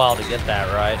takes a while to get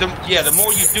that right. The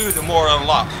more you do, the more it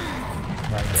unlocks.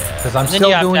 Because I'm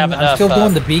still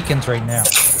doing the beacons right now.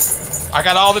 I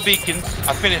got all the beacons.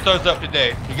 I finished those up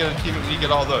today. You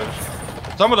get all those.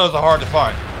 Some of those are hard to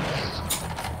find.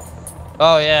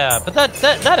 Oh yeah, but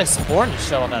that exploring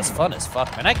shuttle, that's fun as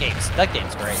fuck, man. That game's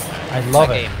great. Man. I love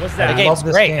it. What's that? The game's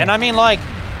great, and I mean like,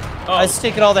 I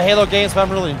stick at all the Halo games, but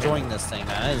I'm really enjoying this thing,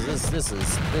 man. This is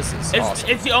awesome.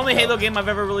 It's the only Halo game I've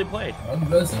ever really played.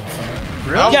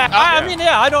 Really? Yeah, I mean,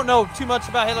 I don't know too much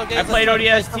about Halo games. I played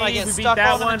ODST. I We beat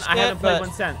that one. I haven't played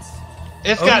one since.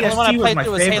 It's got. The one I played my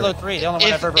through was favorite. Halo 3. The only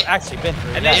one I've ever actually been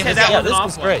through. And they said that was this an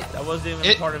was off great. one. That wasn't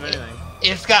even part of anything.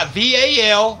 It's got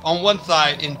VAL on one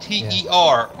side and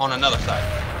TER on another side.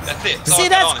 That's it. See,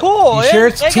 that's cool. You sure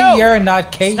it's TER and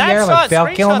not KER like Val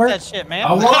Kilmer? That shit, man.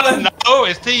 I want to know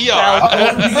it's TER.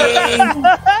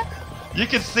 You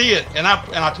can see it, and I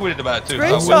tweeted about it too.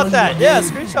 Screenshot that. Yeah,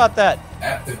 screenshot that.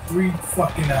 After 3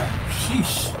 fucking hours.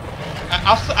 Sheesh.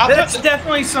 That's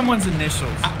definitely someone's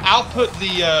initials. I'll put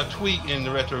the tweet in the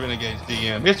Retro Renegades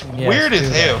DM. It's weird as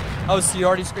hell. Oh, so you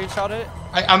already screenshot it?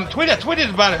 I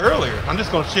tweeted about it earlier. I'm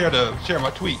just gonna share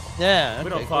my tweet. Yeah. We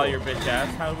don't follow your bitch ass.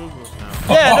 How do we now?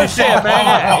 Yeah, no shit, man.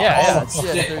 Yeah.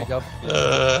 There you go.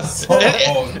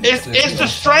 It's the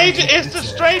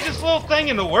strangest little thing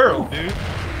in the world, dude.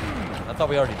 I thought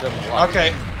we already did one.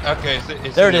 Okay.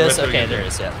 There it is. Okay, there it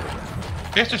is. Yeah.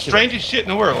 It's the strangest shit in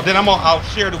the world. Then I'll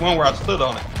share the one where I stood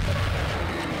on it.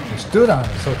 You stood on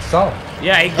it, so it's solid.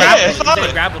 Yeah, he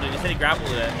grappled it. He said he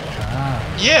grappled it.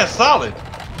 Yeah, solid.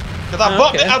 Because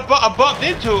I bumped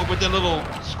into it with the little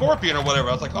scorpion or whatever.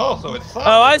 I was like, oh, so it's solid.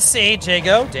 Oh, I see,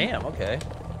 Jago. Damn. Okay.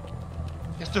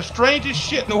 It's the strangest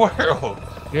shit in the world.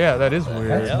 Yeah, that is weird.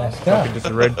 That's messed up. Fucking just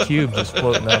a red cube just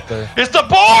floating out there. It's the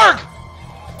Borg!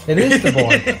 It is the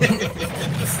Borg.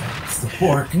 It's the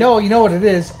Borg. No, you know what it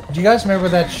is? Do you guys remember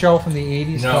that show from the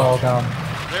 80s called,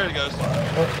 There it goes.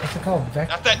 what's it called?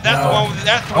 That's the one.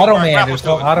 That's the one where I Automan. It grappled was to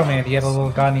called it. Automan. He had a little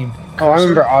guy named Oh, I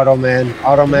remember Automan.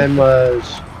 Automan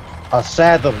was a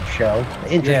sad little show.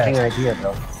 Interesting idea,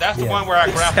 though. That's the one where I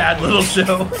grappled. Sad little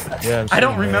show. Yeah, I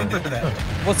don't remember that.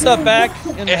 What's up, back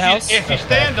in the house? If you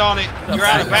stand on it, you're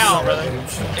out of bounds, brother.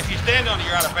 If you stand on it,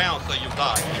 you're out of bounds, so you'll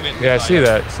die. Yeah, I see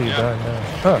that. See that. Yeah.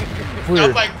 Huh. I Weird.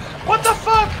 was like, what the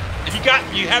fuck? If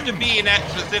you have to be in that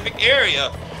specific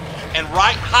area and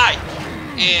right height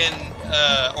and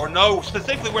or know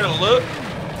specifically where to look.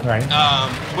 Right.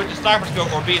 With the sniper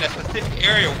scope, or be in a specific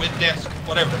area with that,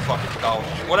 whatever the fuck it's called,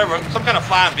 whatever, some kind of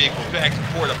flying vehicle to actually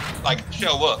for to like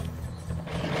show up.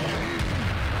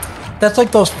 That's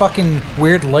like those fucking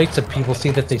weird lights that people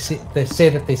see that they say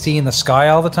that they see in the sky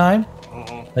all the time.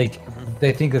 Like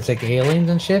they think it's like aliens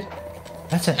and shit.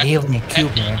 That's an alien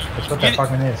cube, man. That's what that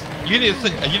fucking is. You didn't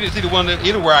see the one that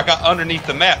either where I got underneath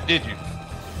the map, did you?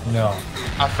 No.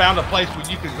 I found a place where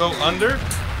you could go under.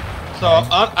 So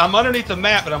I'm underneath the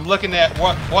map, and I'm looking at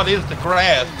what is the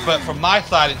grass, but from my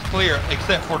side it's clear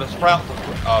except for the sprouts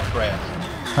of grass.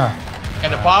 Huh.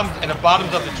 And the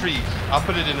bottoms of the trees. I'll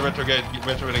put it in the Retro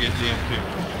Renegade DM too.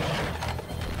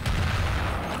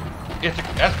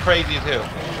 That's crazy as hell.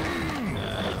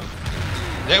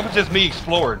 That was just me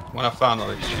exploring when I found all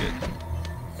this shit.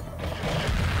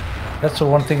 That's the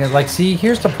one thing that, like, see,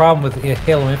 here's the problem with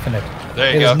Halo Infinite.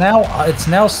 There you go. It's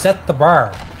now set the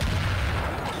bar.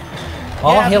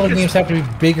 All Yeah, Halo because- games have to be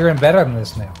bigger and better than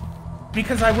this now.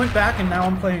 Because I went back and now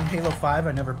I'm playing Halo 5.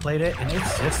 I never played it, and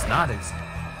it's just not as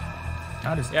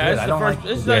Yeah, good. this is I the don't first. like.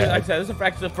 This is Yeah. like I said. This is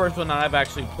actually the first one that I've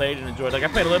actually played and enjoyed. Like I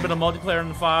played a little bit of multiplayer on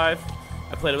the 5.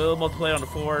 I played a little multiplayer on the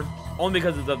 4. Only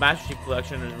because of the Master Chief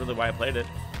Collection is really why I played it.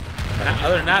 And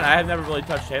other than that, I have never really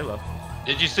touched Halo.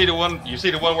 Did you see the one? You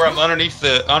see the one where I'm underneath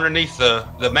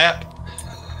the map?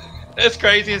 It's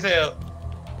crazy as hell.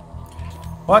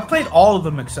 Well, I played all of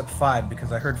them except 5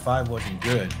 because I heard 5 wasn't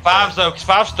good.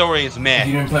 Five story is meh.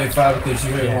 You didn't play 5 because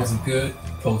you heard Yeah. it wasn't good.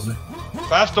 Poser.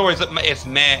 5 stories it's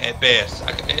meh at best.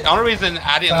 The only reason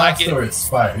I didn't 5 like it. story is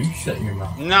fire. You shut your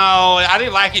mouth. No, I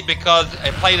didn't like it because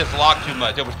it played as lock too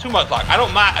much. There was too much lock.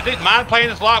 I didn't mind playing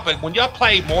as lock, but when y'all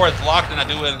play more as lock than I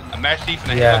do in a Master Chief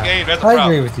and a Halo game, that's a I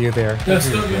problem. agree with you there. I That's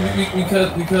agree still, with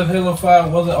you. because Halo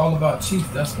 5 wasn't all about Chief.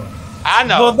 That's why. I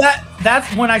know. Well,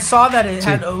 that's when I saw that it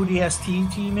had ODST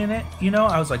team in it. You know,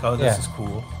 I was like, oh, this Yeah. is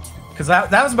cool. Because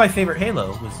that was my favorite Halo.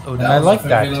 Was ODST. And I was like my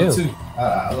that, favorite Halo too.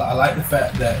 I like the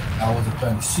fact that I wasn't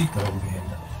playing the Chief the whole game.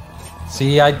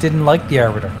 See, I didn't like the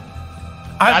Arbiter.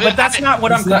 But that's not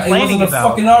what I'm It's not- complaining It wasn't about. a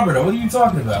fucking Arbiter. What are you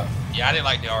talking about? Yeah, I didn't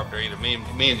like the Arbiter either. Me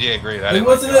and Jay agreed. I It didn't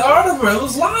wasn't like an Arbiter. It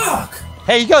was Locke.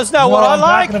 Hey, you guys know what No, I I'm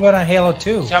like? talking about on Halo 2.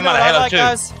 Talking You know about what I Halo like, 2.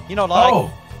 guys? You know what I like?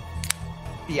 Oh,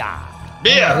 Yeah.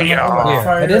 Yeah, Yeah,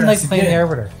 I didn't like playing the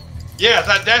Arbiter. yeah.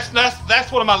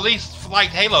 That's one of my least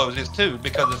liked Halos is too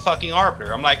because of fucking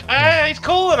Arbiter. I'm like, he's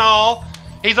cool and all.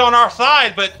 He's on our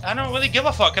side, but I don't really give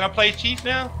a fuck. Can I play Chief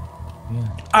now?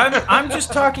 I'm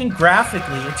just talking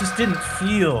graphically. It just didn't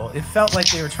feel. It felt like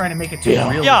they were trying to make it too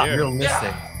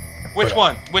realistic. Which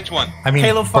one? Which one? I mean,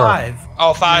 Halo Burr. 5.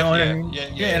 Oh, 5. You know what yeah, I mean?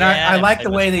 yeah. And Yeah, I I like the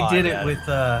played way with they 5, did yeah.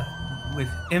 it with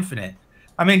Infinite.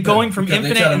 I mean, going from Because they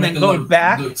Infinite try to and make then it going look-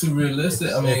 back. Look too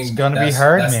realistic. I mean, It's gonna be that's-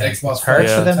 hard, that's man. Xbox It's hard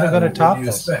first for them to time. go to What top do you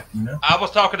this. expect, you know? I was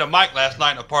talking to Mike last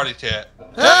night in a party chat,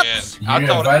 and You I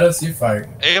didn't told invite us. You're fired.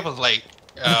 it was late.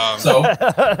 So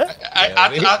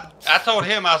I told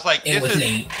him I was like, It was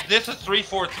late. this is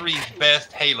 343's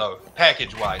best Halo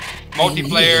package wise,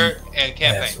 multiplayer and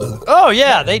campaign. Oh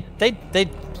yeah, they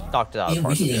knocked it out of the park.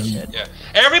 with Yeah. this shit. Yeah,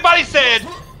 everybody said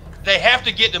they have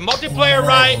to get the multiplayer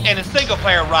right and the single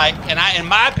player right, and in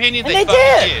my opinion, And they they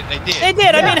fucking did. did. They did. They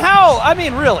did. I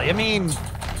mean, really. I mean,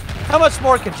 how much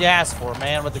more could you ask for,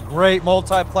 man? With a great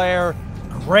multiplayer,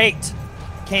 great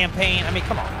campaign. I mean,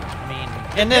 come on. I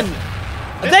mean, and then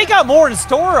they got more in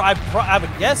store. I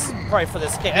would guess probably for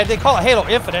this game. And they call it Halo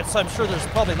Infinite, so I'm sure there's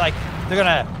probably like they're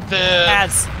gonna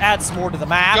add some more to the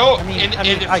map. Go I mean, in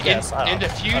I guess. I in don't the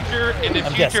know. future,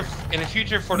 I'm guessing. in the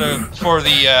future for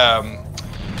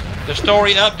the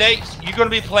story updates, you're going to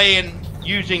be playing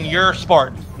using your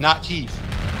Spartan, not Chief.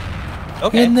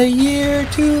 Okay. In the year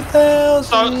 2000.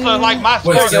 So like my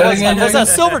Wait, Spartan. say that again, Was that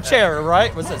Jason? Silverchair,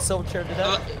 right? Was that Silverchair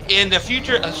today? In the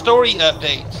future story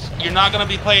updates, you're not going to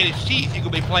be playing as Chief. You're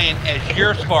going to be playing as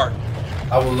your Spartan.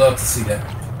 I would love to see that.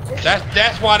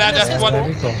 That's what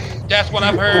That'd be cool. that's what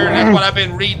I've heard. That's what I've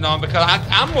been reading on because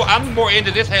I'm more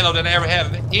into this Halo than I ever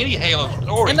have any Halo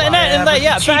story. And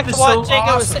yeah, Chief back to is what so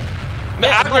Jacob was awesome. saying.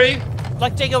 I agree.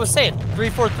 Like Jacob was saying,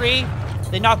 343,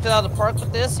 they knocked it out of the park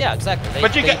with this. Yeah, exactly.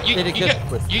 But you got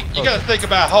to think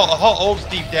about how old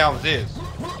Steve Downs is.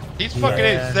 He's fucking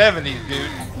in his 70s, dude.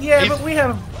 Yeah, He's- but we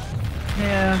have.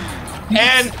 Yeah.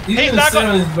 And He's he's in not the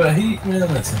going. 70s, but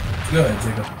man, listen. Go ahead,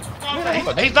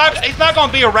 Jacob. He's not going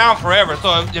to be around forever.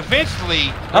 So eventually,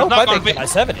 I hope I going make it in my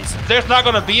 70s. there's not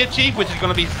going to be a Chief, which is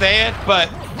going to be sad. But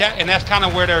that's kind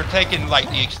of where they're taking like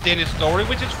the extended story,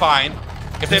 which is fine.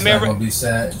 If they It's not never. gonna be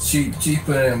sad. Chief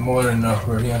put in more than enough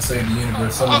for he gonna save the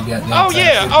universe. Somebody got Oh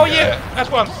yeah,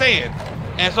 that's what I'm saying.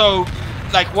 And so,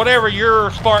 like whatever your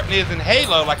Spartan is in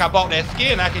Halo, like I bought that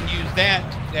skin, I can use that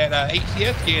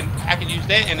HCS skin. I can use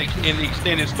that in the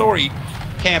extended story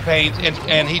campaigns,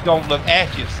 and he don't look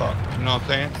ashy as fuck. You know what I'm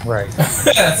saying? Right.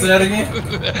 Say that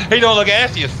again. He don't look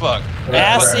ashy as fuck.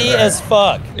 Assy as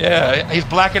fuck. Yeah, he's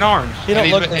black and orange. You don't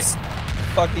And look he's- this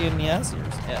fucky in the ass ears.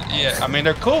 Yeah. Yeah, I mean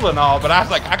they're cool and all, but I was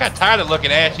like, I got tired of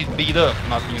looking ashy and beat up.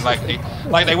 I mean, like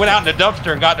they went out in the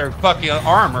dumpster and got their fucking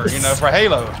armor, you know, for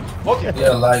Halo. Yeah,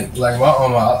 like my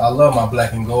armor. I love my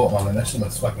black and gold armor. That shit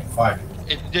looks fucking fire.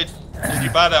 Did you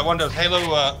buy that one of those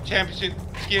Halo championship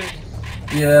skins?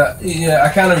 Yeah.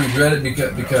 I kind of regret it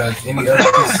because any other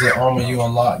pieces of armor you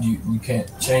unlock, you can't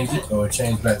change it or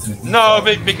change back to the default.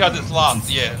 No, because it's locked.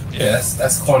 Yeah. Yeah,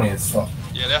 that's corny as fuck.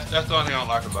 Yeah, that's the only thing I don't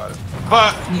like about it.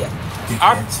 But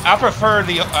Dickheads. I prefer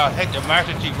the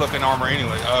Master Chief looking armor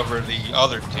anyway over the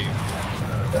other two.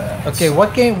 Okay,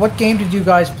 what game did you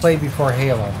guys play before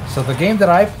Halo? So the game that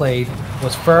I played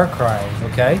was Far Cry,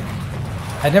 okay?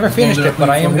 I never finished it, but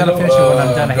I am gonna finish it when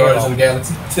I'm done Guardians of Halo. the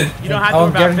Galaxy. You don't have to Oh, worry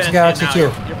about Guardians of the finishing it Galaxy now. 2.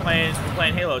 You're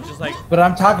playing Halo, just like But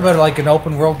I'm talking about like an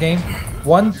open world game.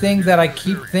 One thing that I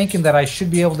keep thinking that I should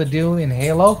be able to do in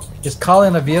Halo is call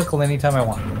in a vehicle anytime I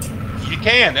want. You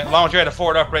can, as long as you're at a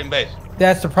forward operating base.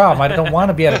 That's the problem. I don't want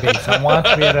to be at a base. I want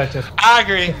to be at a just. I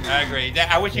agree.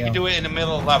 I wish you could do it in the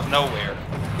middle of nowhere.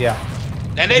 Yeah.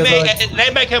 And they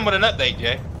may come with an update,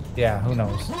 Jay. Yeah. Who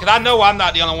knows? Because I know I'm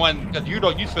not the only one. Because you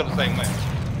feel the same way.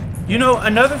 You know,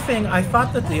 another thing, I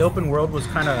thought that the open world was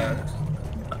kind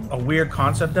of a weird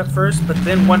concept at first, but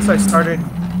then once I started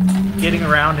getting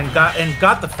around and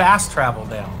got the fast travel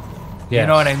down, you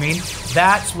know what I mean?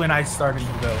 That's when I started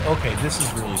to go, okay, this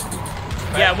is really cool.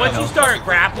 yeah. Once you start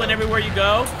grappling everywhere you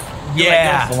go.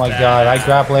 Yeah. Oh my God! I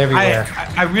grapple everywhere.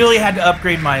 I really had to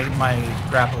upgrade my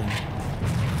grappling,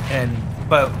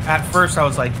 but at first I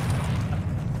was like,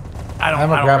 I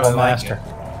I'm a don't grapple really like master.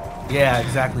 it. Yeah,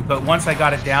 exactly. But once I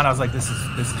got it down, I was like, this is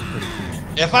pretty cool.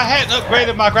 If I hadn't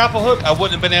upgraded my grapple hook, I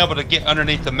wouldn't have been able to get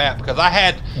underneath the map. Because I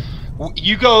had,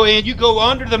 you go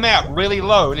under the map really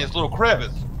low in this little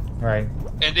crevice. Right.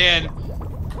 And then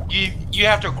you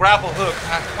have to grapple hook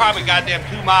probably goddamn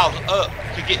 2 miles up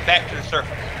to get back to the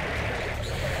surface.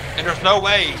 And there's no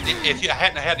way if you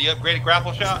hadn't had the upgraded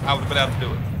grapple shot, I would have been able to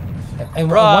do it.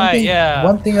 And Right,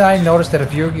 one thing that I noticed that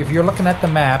if you're looking at the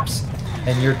maps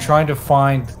and you're trying to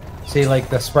find, say, like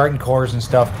the Spartan cores and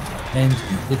stuff, and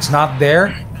it's not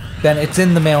there, then it's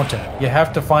in the mountain. You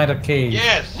have to find a cave.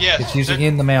 Yes. It's usually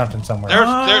in the mountain somewhere.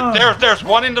 There's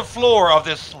one in the floor of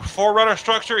this Forerunner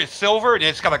structure. It's silver and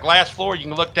it's got a glass floor. You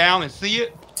can look down and see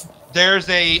it. There's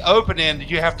a opening that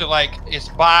you have to it's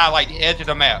by like the edge of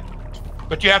the map,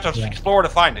 but you have to explore to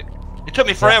find it. It took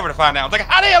me forever to find out. I was like,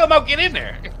 how the hell am I get in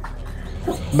there?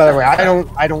 By the way,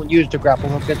 I don't use the grapple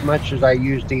hook as much as I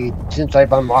use since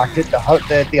I've unlocked it, the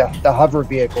hover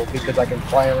vehicle, because I can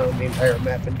fly around the entire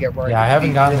map and get where Yeah, I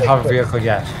haven't gotten the hover vehicle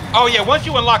yet. Oh yeah, once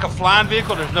you unlock a flying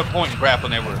vehicle, there's no point in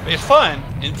grappling everywhere. It's fun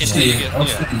until you get.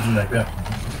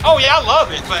 Oh yeah, I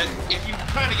love it, but if you're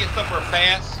trying to get somewhere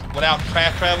fast without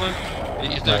fast traveling,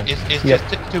 it's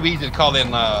just too easy to call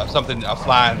in a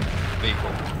flying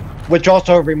vehicle. Which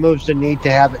also removes the need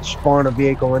to have it spawn a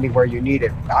vehicle anywhere you need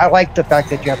it. I like the fact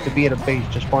that you have to be at a base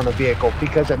to spawn a vehicle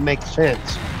because it makes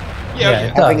sense. Yeah,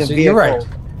 it does. You're right.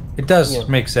 It does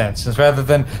make sense. It's rather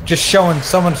than just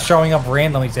someone showing up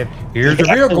randomly saying, "Here's your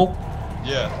vehicle."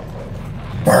 Yeah.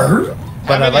 Bird.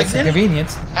 But I like the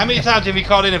convenience. How many times have you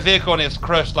called in a vehicle and it's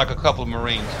crushed like a couple of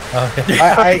Marines? Okay.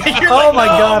 Oh my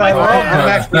God!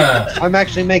 I'm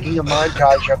actually making a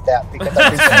montage of that because I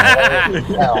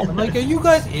think I'm like, are you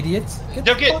guys idiots?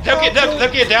 They'll get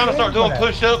down and start doing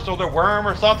push-ups or they're worm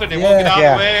or something. They won't get out of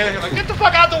the way. They're like, get the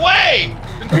fuck out the way!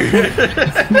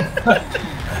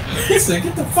 He said,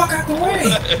 get the fuck out the way!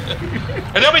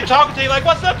 And they'll be talking to you like,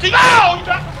 what's up, T? Oh, you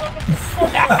dropped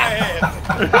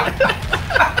the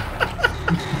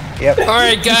Yep. All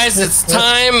right, guys, it's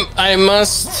time. I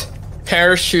must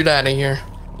parachute out of here.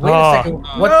 Wait a second.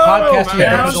 What podcast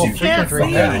are you can't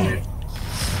right now?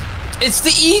 It's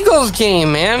the Eagles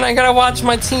game, man. I gotta watch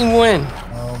my team win.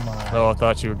 Oh, I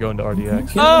thought you were going to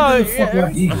RDX. Oh, you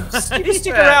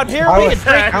stick around here. We can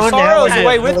drink the sorrows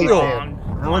away with you.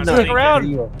 Stick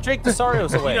around. Drink the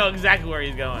sorrows away. You know exactly where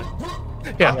he's going.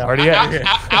 Yeah, RDX.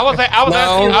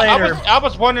 I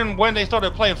was wondering when they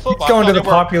started playing football. Going to the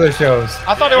popular shows.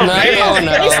 I thought they were banned.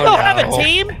 They still have a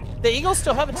team? The Eagles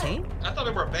still have a team? I thought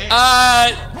they were banned.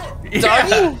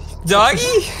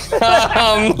 Doggy?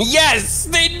 Yes,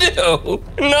 they do.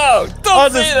 No,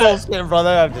 don't say that. Bullshit,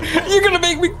 brother. You're gonna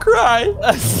make me cry.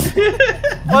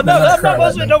 Oh, no, I'm not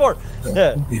bullshit no more.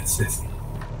 Yeah.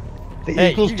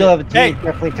 The Eagles still have a team.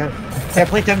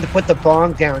 Definitely time to put the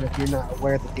bong down if you're not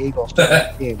aware that the Eagles still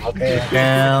have a team. Okay.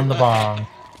 Down the bong.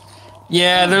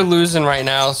 Yeah, they're losing right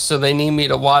now, so they need me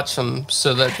to watch them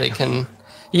so that they can.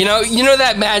 You know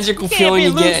that magical feeling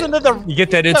you get. You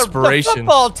get that inspiration. The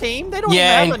football team, they don't even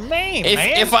have a name,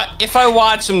 man. If I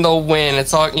watch them, they'll win.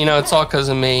 It's all it's all because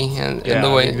of me and the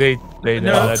way they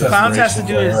know No, that Clowns has to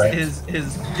do inspiration.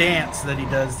 his dance that he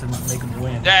does to make him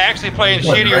win. They're actually playing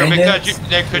shittier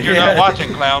because you're not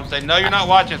watching, Clowns. They know you're not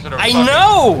watching, so they're I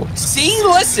know. See,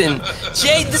 listen,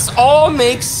 Jay, this all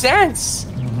makes sense.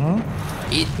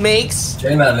 It makes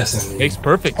Makes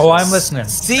perfect. Oh, I'm listening.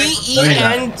 CENTS.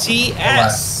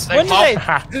 When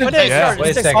did they start?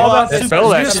 Wait a second. all about Did spell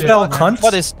that you shit. spell cunt?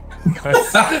 What is?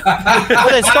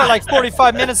 What they start like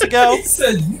 45 minutes ago? He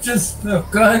said, you just spell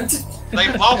cunt. They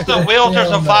lost the will to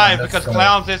survive because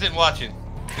Clowns isn't watching.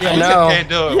 I know. Can't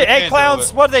do it. Yeah, hey, Can't do Clowns,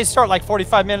 it. what did they start like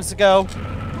 45 minutes ago?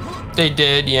 They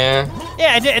did, yeah.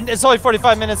 Yeah, and it's only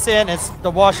 45 minutes in. It's the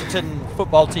Washington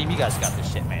football team. You guys got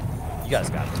this shit, man. You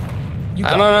guys got it. You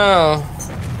I got don't know.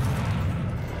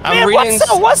 Man,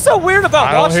 what's so weird about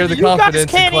I don't hear Washington? the You guys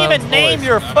confidence in can't even Clown's name voice.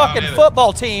 your fucking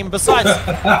football team besides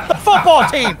the football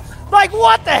team. Like,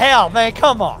 what the hell, man?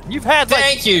 Come on. You've had like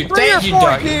Thank you, 3 thank or you, 4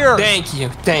 Doug. years. Thank you.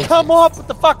 Come up with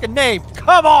the fucking name.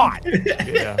 Come on.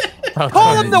 Yeah.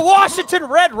 Call them the Washington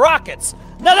Red Rockets.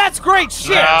 Now that's great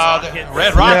shit.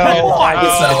 Red Rocket. Come on. It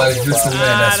sounds like just a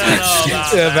man that's shit.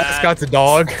 Yeah, mascot's a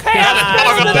dog. Hey, that's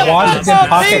better than the Washington football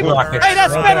Pocket team. Rockets. Hey,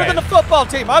 that's Right. better than the football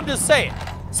team. I'm just saying.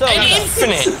 So And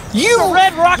Infinite, the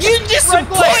Red Rockets. you Red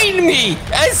disappoint me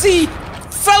as a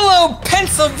fellow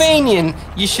Pennsylvanian.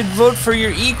 You should vote for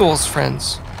your Eagles,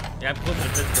 friends. Yeah, I'm closer to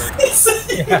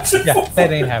Pittsburgh. Yeah,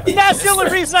 that ain't happening. That's the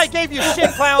only reason I gave you shit,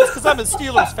 Clowns, because I'm a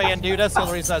Steelers fan, dude. That's the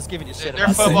only reason I was giving you shit. Their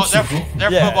about football, it.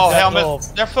 their Yeah, football that helmet. little-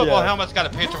 Their football yeah. helmet's got a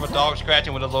picture of a dog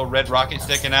scratching with a little red rocket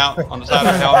sticking out on the side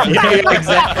of the helmet. Yeah,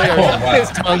 exactly. Or Oh, wow. his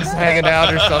tongue's hanging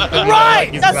out or something. you know, Right,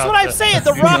 like he's that's about what I'm to- saying.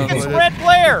 The Rockets' red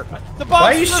glare. The Why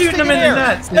are you bombs shooting them in the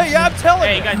nuts? Yeah, I'm telling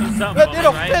Hey, you. you gotta do something. But on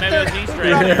it'll them, right? fit Maybe their- it was an Easter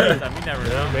egg this time. You never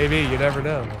know. Maybe, you never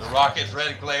know. The rocket's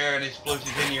red glare and explosives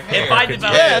in your hair. If I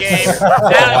develop Yeah, a game, it's- that'll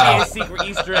be Wow. a secret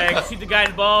Easter egg. Shoot the guy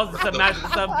in the balls and some magical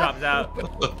stuff drops out. All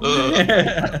of a sudden,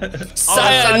 the spring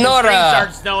Sayonara.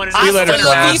 starts snowing and See you later, Hasta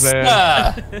la Clowns, vista.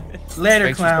 Later,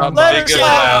 Thanks for clown. stopping by. Later, Big good Clowns.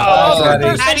 Clowns. Oh, Alrighty.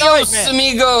 Thursday night, Adios, man.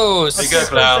 amigos. Be good,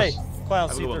 Clowns. Thursday. Clowns, Have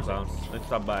a see good you one, Thursday. clowns. Let's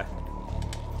stop by.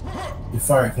 You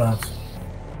fired, clowns.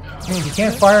 Man, you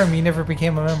can't fire him. You never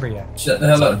became a member yet. Shut the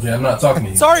hell up, Jay. I'm not talking to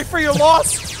you. Sorry for your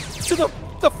loss to the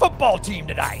football team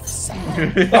tonight.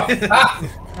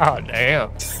 Oh,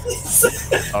 damn.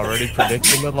 Already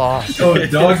predicting the loss. Oh,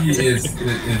 doggy is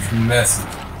messy.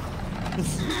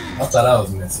 I thought I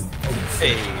was messy.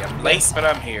 Hey, I'm late, but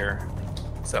I'm here.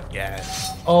 What's up, guys?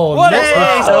 Oh, What let's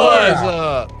is- go. What's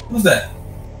up? Who's that?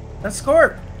 That's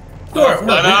Scorp. Scorp.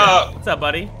 What up? What's up,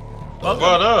 buddy? Welcome.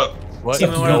 What up? What's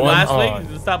Even going when it was last on? week,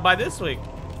 you just stopped by this week.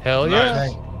 Hell yeah.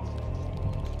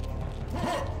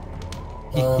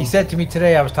 Nice. He said to me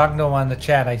today, I was talking to him on the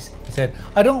chat, he said,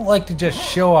 I don't like to just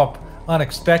show up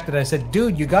unexpected. I said,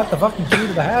 dude, you got the fucking key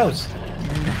to the house.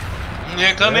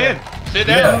 Yeah, come in. Sit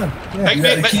Yeah. down. Yeah. Make You me,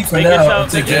 got the key make, for make now yourself-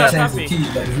 until make Jay yourself changes the coffee.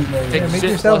 key. Like, who knows? Yeah, make Sit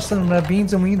yourself plus- some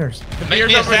beans and wieners. make Beers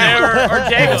me a over there sandwich. or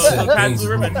Jago. That's it. Sometimes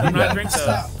Blue Ribbon. I'm not drinking those.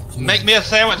 Stop. Make me a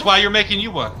sandwich while you're making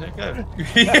you one. There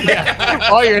you go.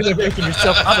 While you're in there making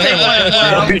yourself a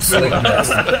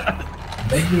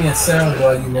Make me a sound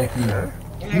while you make you.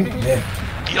 Yeah.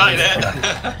 You like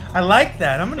that? I like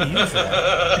that. I'm gonna use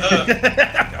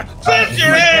that. Since you're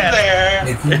in there.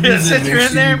 If you use it, Since you're make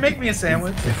in there, sure make me a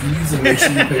sandwich. if you use it, make sure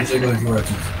you pay Jiggles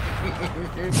royalties.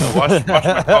 Watch my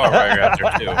car while you're out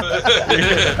there, too.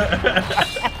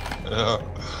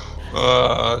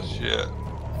 Oh, shit.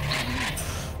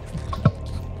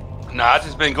 No, I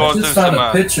just been I going just through found some.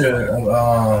 a picture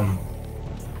of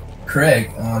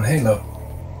Craig on Halo.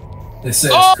 It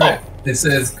says Oh! Craig. It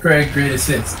says Craig greatest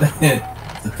hits.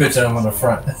 The picture I'm on the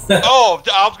front. Oh,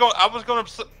 I was going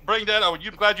to bring that up.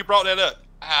 I'm glad you brought that up.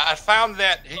 I found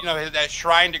that that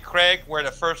shrine to Craig where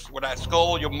that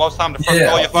skull. Most time the first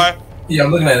skull you find. Yeah,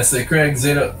 I'm looking at it. It says Craig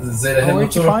Zeta Oh, Halo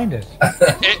where'd you Tour. find it?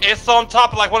 It's on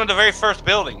top of like one of the very first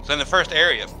buildings in the first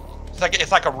area.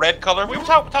 It's like a red color. We were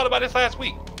talking about this last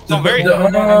week. So very. I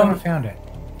never found it.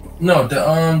 No,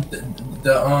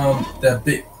 that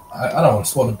big. I don't want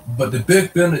to spoil it, but the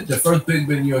big building, the first big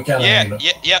building you encounter. Yep.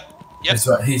 It's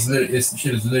right. He's literally. It's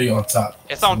shit is literally on top.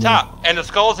 It's on top, and the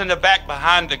skull's in the back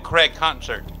behind the Craig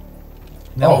concert.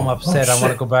 Now I'm upset. I want to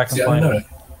shit. go back and See, I find know it.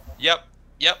 Yep.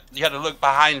 You had to look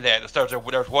behind that.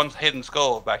 There's one hidden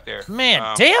skull back there.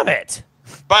 Man, damn it.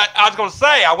 But I was gonna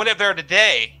say, I went up there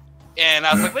today, and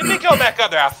I was like, let me go back up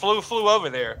there. I flew over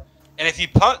there, and if you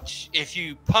punch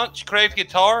Craig's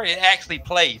guitar, it actually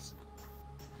plays.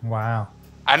 Wow.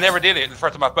 I never did it the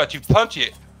first time, but you punch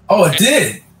it. Oh, it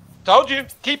did. Told you.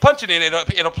 Keep punching it.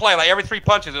 It'll play like every 3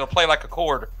 punches. It'll play like a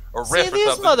chord or riff See, or these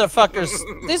something.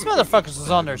 motherfuckers was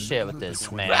on their shit with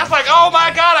this, man. I was like, oh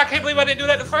my god! I can't believe I didn't do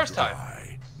that the first time.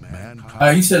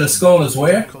 You said the skull is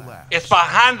where? It's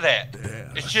behind that.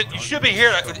 You should be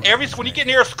hearing when you get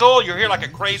near a skull, you hear like a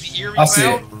crazy eerie I see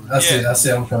it. sound. I see it. I see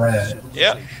it. I'm coming right at it.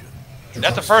 Yep.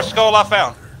 That's the first skull I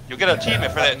found. You'll get an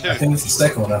achievement for that I too. think it's the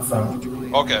second one I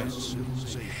found. Okay.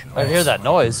 I hear that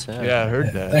noise. Yeah, I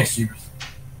heard that. Thanks, Jeepers.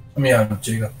 I mean,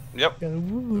 Jacob. Yep.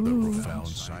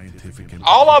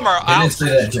 All of them are They didn't out.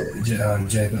 say that,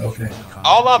 Jacob. Okay.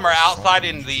 All of them are outside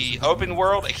in the open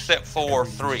world except for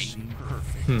 3.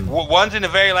 One's in the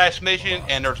very last mission,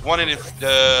 and there's one in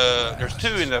there's 2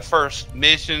 in the first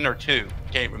mission or 2.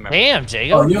 Can't remember. Damn,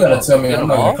 Jacob. Oh, you gotta tell me. Get I'm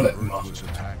them not all? gonna collect them all.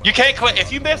 You can't collect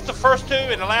if you miss the first 2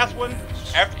 and the last one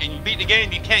and you beat the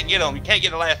game. You can't get them. You can't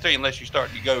get the last 3 unless you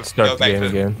go Start go the back game to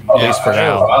again. Oh, At least for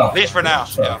now. At least for now.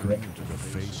 Yeah.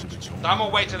 So I'm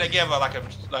gonna wait till they give a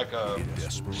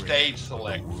stage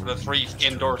select for the 3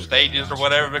 indoor stages or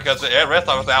whatever, because the rest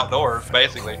of it's outdoors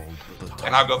basically,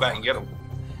 and I'll go back and get them.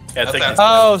 Yeah, I think it's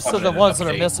Oh, so coming the in ones that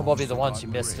are update. missing will be the ones you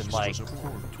missed in like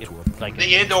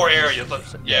The indoor areas.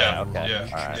 Yeah. Okay. Yeah.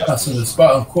 All right. Oh, so the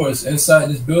Spartan core is inside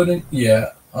this building? Yeah.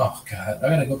 Oh, God. I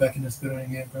gotta go back in this building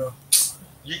again, bro.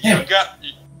 You got.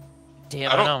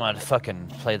 Damn, I know I'm gonna fucking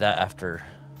play that after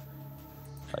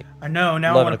I know.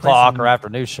 Now 11 o'clock or after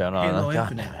news show. No, Halo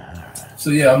God. Infinite. So,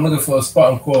 yeah, I'm looking for a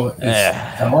Spartan core.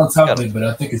 I'm on top of Gotta- it, but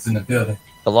I think it's in the building.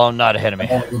 The long night ahead of I me.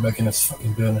 want to go back in this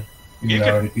fucking building. You Even though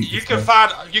I already can beat you this can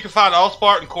guy. find all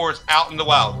Spartan cores out in the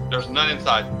wild. There's none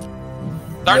inside.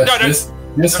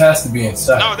 This has to be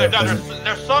inside. No,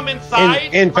 there's some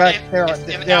inside. In but fact, it's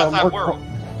in the outside world.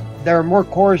 there are more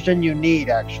cores than you need,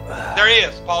 actually. There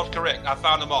is. Paul's correct. I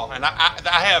found them all, and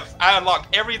I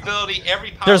unlocked every ability,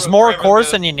 every power. There's more every cores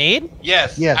ability. than you need?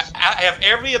 Yes. Yes. I have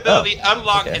every ability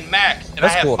unlocked okay. and maxed, and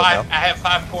That's I have cool to five. know. I have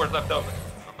 5 cores left over.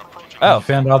 Oh, You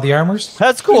found all the armors?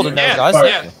 that's cool to know, Yes, guys.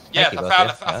 yes. Thank you, I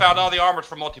both, found yeah. all the armors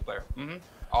for multiplayer.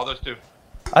 All those 2.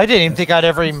 I didn't even think I'd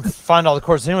ever even find all the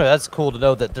cores anyway. That's cool to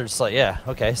know that there's like, yeah,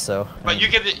 okay, so. But you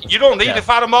don't need to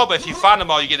find them all. But if you find them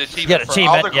all, you get an You achievement get for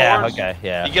all achievement, the yeah, cores. okay,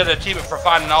 yeah. You get an achievement for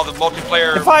finding all the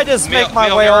multiplayer. If I just make my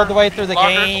meal way all mirror the way through the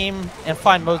lockers. game and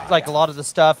find like a lot of the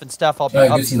stuff, I'll be,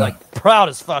 Alright, I'll good be to know. like proud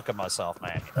as fuck of myself,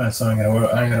 man. Alright, so I ain't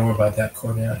gotta worry about that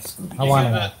core now. I want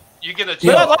to. You get a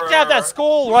But I'd like for- to have that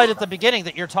school right at the beginning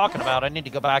that you're talking about. I need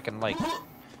to go back and like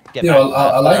get Yeah, back. well,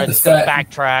 I like the just gotta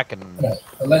fact- backtrack and. Yeah,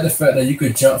 I like the fact that you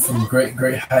could jump from great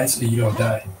heights and you don't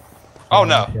die. Oh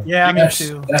no. Yeah, me That's-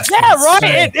 too. that's Yeah, right.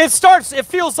 insane. It starts. It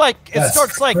feels like That's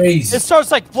crazy. it starts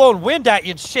like blowing wind at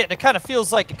you and shit. And it kind of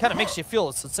feels like it kind of makes you feel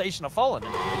a sensation of falling.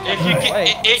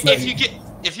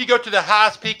 If you go to the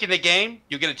highest peak in the game,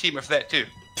 you get an achievement for that too.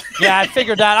 Yeah, I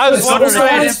figured that. I was Wait, so wondering. what's the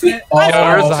highest peak?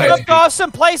 I've gone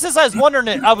some places. I was wondering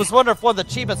if one of the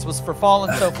achievements was for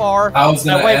falling so far. I was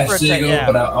gonna wait ask for it to- Jago,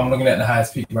 yeah. but I'm looking at the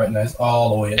highest peak right now. It's all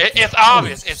the way up. It's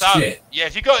obvious. It's obvious. Shit. Yeah,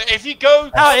 if you go.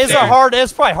 How is it hard?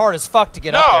 It's probably hard as fuck to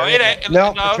get up No, there. it isn't ain't.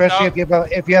 No, No, especially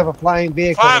if you have a flying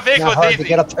vehicle. Flying it's vehicle not is hard to easy.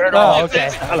 get up there. Oh, okay.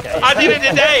 I did it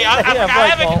today.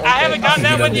 I haven't gotten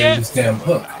that one yet. This damn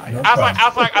hook. No I was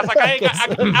problem. like,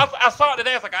 I saw it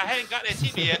today. I was like, I hadn't got that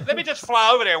achievement yet. Let me just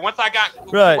fly over there. Once I got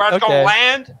Right, where I was okay. gonna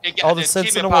land, All the sense in the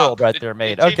achievement world popped. right there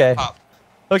made. The achievement Okay. popped.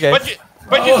 Okay.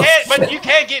 But you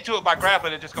can't get to it by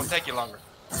grappling. It's just gonna take you longer.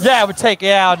 Yeah, it would take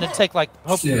and it'd take like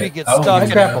hopefully Shit, we get I was stuck gonna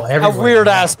in grapple a everywhere. weird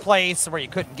ass place where you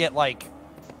couldn't get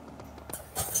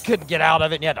out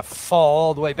of it and you had to fall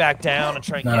all the way back down and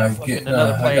try and get fucking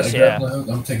another I got place. the Yeah. grappling hook.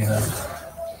 I'm taking that.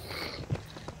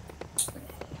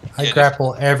 I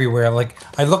grapple everywhere. Like,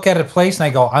 I look at a place and I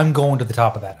go, I'm going to the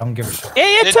top of that. I don't give a shit.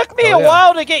 It took me a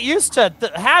while to get used to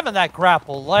having that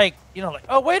grapple. Like,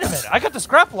 oh wait a minute, I got this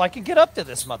grapple. I can get up to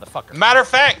this motherfucker. Matter of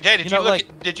fact, Jay, did You know,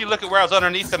 did you look at where I was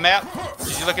underneath the map?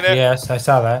 Did you look at that? Yes, I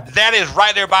saw that. That is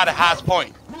right there by the highest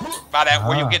point. By that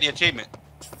where you Ah. get the achievement.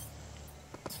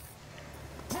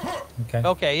 Okay.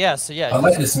 Okay, yeah, so yeah. I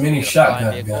like this mini get a flying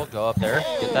shotgun vehicle, gun. go up there,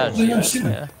 get that Look at him achievement.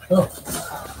 shooting. Yeah.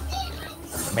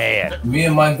 Oh, Man. me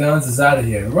and my guns is out of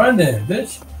here. Run then,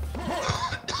 bitch.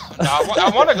 No,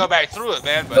 I want to go back through it,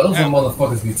 man. But Those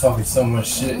motherfuckers be talking so much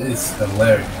shit. It's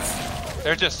hilarious.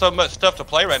 there's just so much stuff to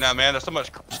play right now, man. There's so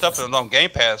much stuff on Game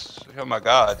Pass. Oh my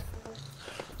god.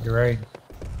 You're right.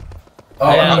 Oh,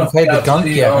 I I'm haven't gonna played the play gunk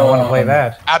yet. I want to play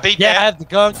that. I beat Yeah, I that. have the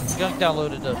gunk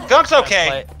downloaded. Gunk's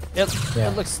okay.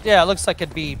 It looks like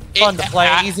it'd be fun to play.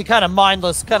 Easy, kind of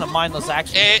mindless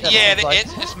action.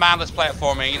 It's mindless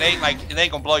platforming. It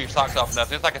ain't gonna blow your socks off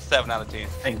nothing. It's like a 7 out of 10.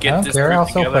 And I get don't this care, group I'll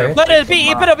still together. play it.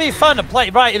 But it'll be fun to play,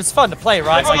 right? It's fun to play,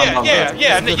 right? Oh, It's yeah, like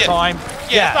yeah. it's a good time.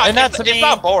 Yeah, and that's it's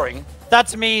not boring. That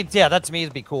to me,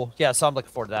 it'd be cool. Yeah, so I'm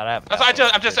looking forward to that.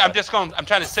 I'm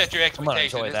trying to set your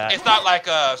expectations. enjoy that. It's not like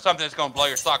something that's gonna blow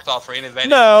your socks off for any advantage.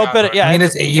 No, but yeah. I mean,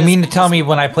 you mean to tell me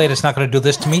when I play it, it's not going to do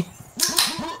this to me?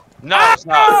 No, it's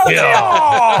not.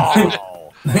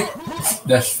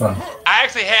 That's fun. I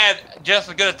actually had just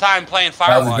as good a time playing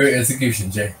That was a Firewatch. great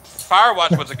execution, Jay.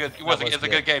 Firewatch was a good was a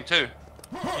good game too.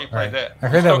 You played Right. that. I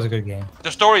heard that was a good game.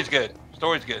 The story's good.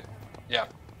 Story's good. Yeah.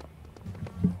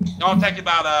 It'll take you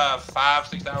about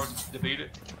 5-6 hours to beat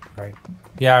it. Right.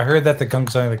 Yeah, I heard that the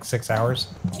gunk's only like 6 hours.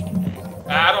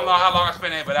 I don't know how long I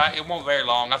spent in it, but it won't very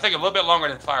long. I think a little bit longer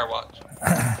than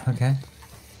Firewatch. Okay.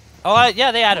 Oh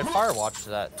yeah, they added Firewatch to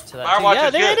that. Firewatch yeah,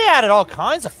 is good. they added all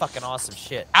kinds of fucking awesome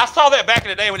shit. I saw that back in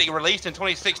the day when it released in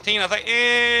 2016. I was like,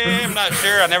 I'm not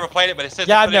sure. I never played it, but it says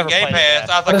Yeah, they I've put it in never Game played it, Pass.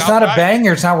 yeah. I was But like, it's not a alright.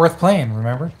 banger. It's not worth playing.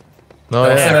 Remember? No,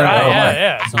 Don't say yeah. that around Yeah, Mike.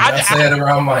 yeah. Don't say that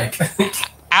around Mike.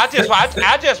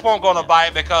 I just won't gonna buy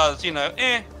it because you know,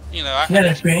 Not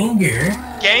a banger.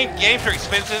 games are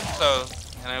expensive, so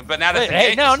but now that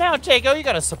Hey, now, Jago, you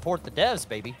gotta support the devs,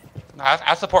 baby.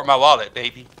 I support my wallet,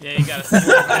 baby. Yeah, you gotta support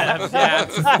the devs. Yeah.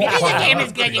 Because the game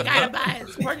is good, you gotta buy it.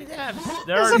 Support the devs.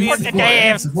 They're Support being, the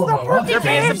devs. they're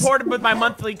being supported with my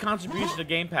monthly contribution to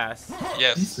Game Pass.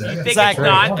 Yes. You think Exactly.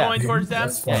 it's not Yeah. going towards them?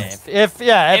 If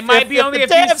might be only the a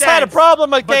few devs had a cents,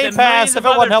 problem with but Game the Pass, millions if of it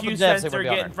wasn't other helping few devs, they cents would they're be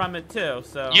on getting it. from it too.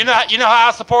 So You know how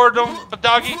I supported them,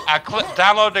 Doggy? I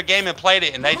downloaded the game and played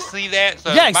it, and they see that.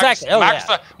 So Yeah, exactly. Oh,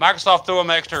 yeah. Microsoft threw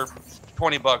them extra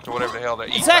 $20 or whatever the hell they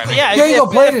eat. Exactly. right Yeah. Yeah, you go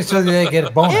play it so they get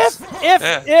a bonus.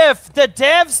 If the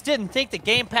devs didn't think that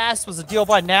Game Pass was a deal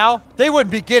by now, they wouldn't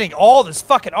be getting all this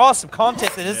fucking awesome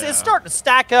content that is it's starting to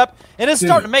stack up, and it's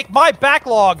starting to make my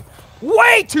backlog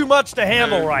way too much to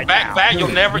handle right now. You'll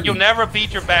never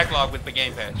beat your backlog with the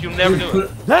Game Pass. You'll never do Put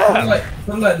it.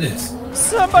 it like this.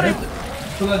 Somebody.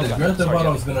 Put it like this. Grand Theft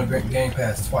Auto has been on Game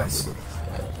Pass twice.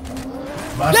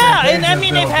 Yeah, and I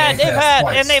mean they've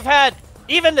had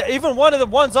even one of the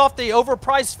ones off the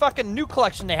overpriced fucking new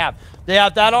collection they have. They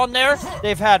have that on there.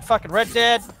 They've had fucking Red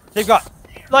Dead. They've got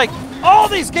like all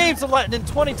these games in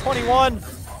 2021.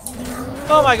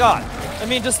 Oh my god. I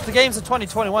mean, just the games in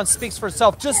 2021 speaks for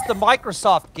itself. Just the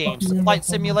Microsoft games, the Flight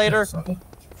Simulator,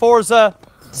 Forza,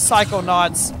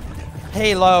 Psychonauts,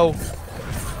 Halo,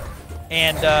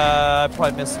 and I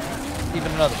probably missed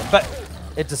even another one, but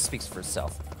it just speaks for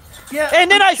itself. Yeah,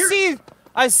 and then I'm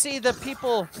I see that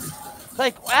people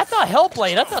like I thought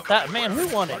Hellblade. I thought that man who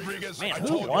won it? Man,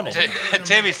 who won it?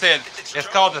 Timmy said it's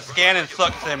called the Scan and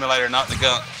Suck Simulator, not the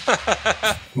gun.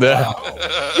 Yeah.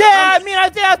 Yeah, I mean,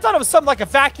 I thought it was something like a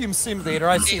vacuum simulator.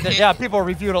 I see that. Yeah, people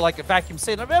reviewed it like a vacuum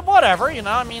simulator. I mean, whatever, you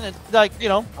know. I mean, it, like you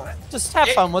know, just have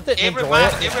fun with it and enjoy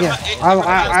it. Yeah,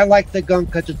 I like the gun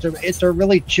because it's a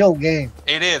really chill game.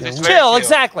 It is. It's very chill,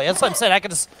 exactly. That's what I'm saying. I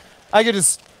could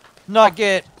just not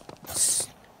get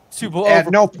too At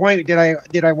no point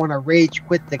did I want to rage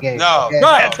quit the game. No, okay?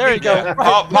 Right, there you go.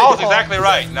 Paul's exactly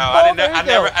right. No, I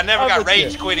never I'm got with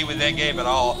rage you. quitting with that game at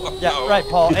all. Yeah, No. right,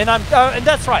 Paul. And and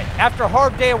that's right. After a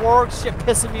hard day of work, shit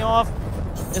pissing me off,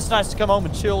 it's nice to come home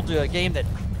and chill to a game that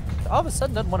all of a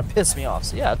sudden doesn't want to piss me off.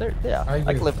 So yeah, I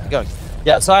can live with it going.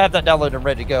 Yeah, so I have that downloaded and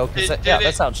ready to go.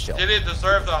 That sounds chill. Did it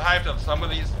deserve the hype of some of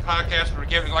these podcasts were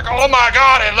giving? Like, oh my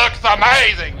god, it looks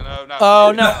amazing. No, no.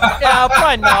 Oh no, yeah,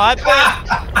 probably not.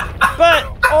 But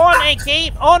on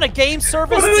a game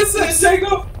service. What did it say,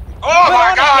 Jacob? Oh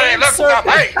my god, it looks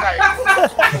amazing.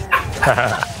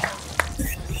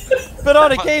 But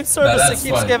on a game service that that's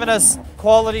keeps funny. giving us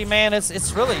quality, man,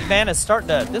 it's really, man, it's starting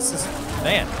to. This is,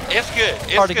 man. It's good.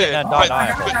 It's hard to good. get that But,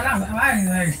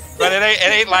 But it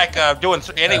ain't like doing.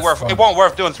 It ain't worth. It won't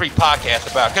worth doing 3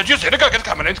 podcasts about. Cause you see the gun is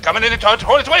coming in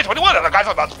 2021, and the guys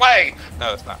are about to play.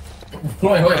 No, it's not.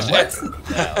 Wait, what? It's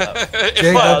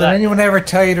Jacob, fun. did anyone ever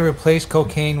tell you to replace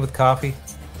cocaine with coffee?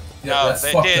 No, that's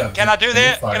they fucked did. up, Can I dude. do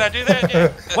that? You're Can I fired. do that?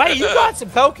 Yeah. Wait, you got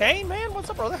some cocaine, man? What's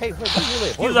up, brother? Hey, where do you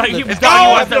live? He's like, you It's thought gone.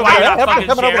 you wasn't aware Coming of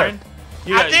fucking over. Sharon.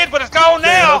 You I did, but it's gone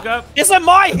now. hook up? It's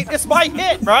my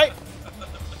hit, right?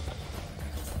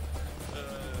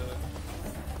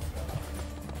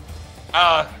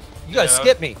 You guys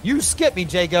skip me. You skip me,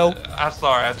 Jago. I'm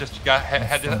sorry. I just got.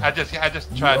 I just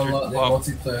tried to. Well,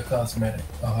 Multiplayer cosmetic.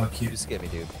 Oh, how cute. You skip me,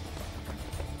 dude.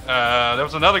 there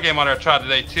was another game on there I tried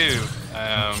today too.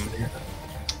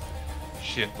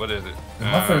 Shit, what is it?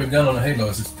 My favorite gun on the Halo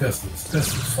is his pistol. His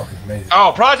pistol is fucking amazing.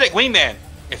 Oh, Project Wingman.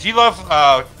 If you love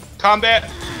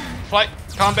flight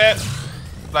combat,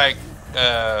 like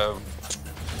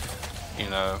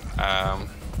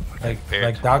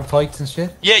Like dog fights and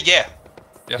shit? yeah.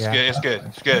 That's Yeah. good. It's good.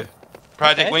 It's good.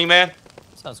 Project Okay. Wingman.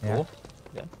 Sounds cool.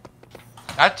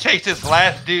 I chased this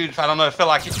last dude. I don't know. It felt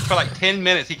like 10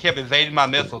 minutes. He kept evading my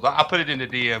missiles. I put it in the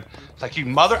DM. It's like, you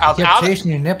mother. I was Kept out.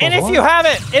 chasing your nipples.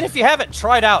 And if you haven't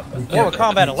tried out Mortal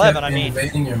Kombat 11, I mean,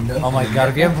 Oh my god,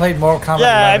 if you haven't played Mortal Kombat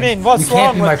yeah, 11, I mean, what's you can't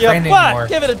wrong be my with you? friend But anymore.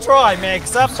 give it a try, man,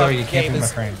 because that Sorry, you fucking can't game be my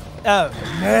is friend.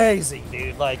 amazing,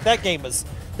 dude. Like that game was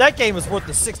worth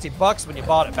the $60 when you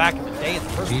bought it back in the day. In the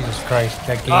first Jesus place. Christ,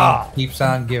 that game Ah. keeps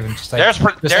on giving. Just like, There's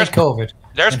like COVID.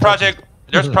 There's Project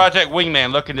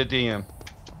Wingman. Look in the DM.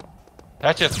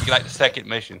 That's just like the second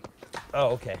mission.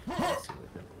 Oh, okay.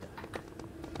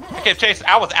 I kept chasing.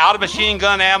 I was out of machine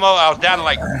gun ammo. I was down to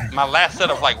like my last set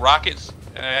of like rockets.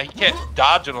 He kept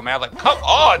dodging them. I was like, come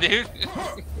on, dude.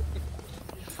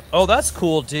 Oh, that's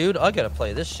cool, dude. I gotta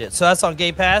play this shit. So that's on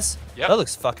Game Pass? Yep. That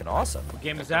looks fucking awesome. What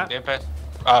game is that? Game Pass.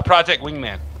 Project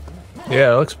Wingman.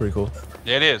 Yeah, it looks pretty cool.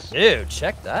 Yeah, it is. Dude,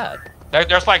 check that.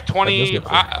 There's like 20. Do you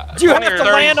 20 have or to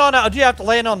 30 land on a? Do you have to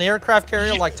land on the aircraft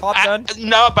carrier like Top Gun?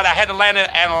 No, but I had to land it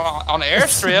on the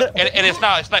airstrip, and it's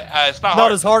not Not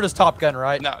hard. as hard as Top Gun,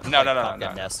 right? No. Top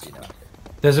Gun Nest, you know.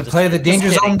 Does it play the Danger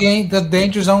Zone game? The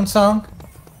Danger Zone song?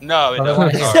 No, it Oh,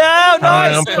 doesn't. Yeah,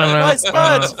 nice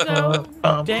touch.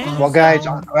 Well, guys,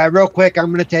 real quick, I'm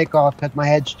gonna take off because my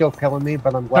head's still killing me.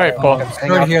 But I'm glad. All right, Paul. I'm gonna hang Sorry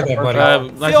to out hear for that, the buddy.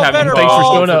 first Nice Feel having better, you, Paul. Paul. Thanks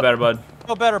for showing Feel up. better, bud.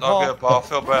 Feel better, All Paul. good, Paul.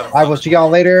 Feel better. I will see y'all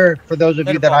later. For those of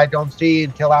Later, you that Paul. I don't see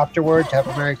until afterwards, have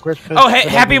a Merry Christmas. Oh, hey,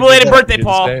 happy belated birthday, Do the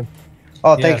Paul. same.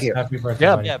 Oh, thank Yes, you. Happy birthday,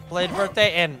 Yeah. buddy. Yeah, belated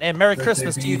birthday and Merry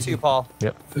Christmas to you too, Paul.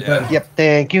 Yep,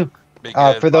 thank you. Be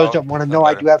For good, those Paul. that want to know,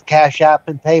 I do have Cash App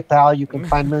and PayPal. You can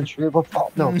find me on Cerebral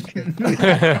Fault. No, I'm kidding. And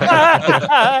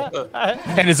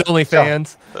his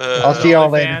OnlyFans. I'll see y'all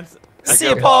later. Fans. See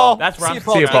you, Paul. That's See right. you,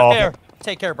 Paul. See you, Take Paul. care.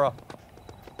 Take care, bro.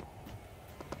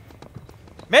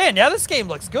 Man, yeah, this game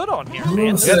looks good on here,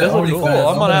 man. This Yeah, is this looks cool. cool.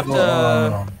 I'm gonna have to.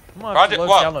 I'm gonna have to Project load-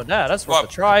 what? download that. That's worth What?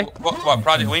 a try. What?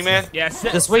 Project Wingman? Yeah,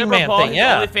 This wingman Paul, thing, his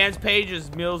yeah. OnlyFans page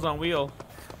is Meals on Wheel.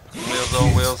 Wheels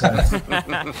on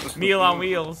wheels. Meal on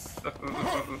wheels.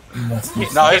 No, it's Get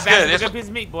good. back It's, to a piece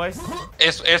of meat, boys.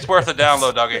 it's worth a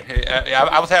download, doggy. Yeah,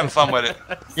 I was having fun with it.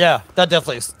 Yeah, that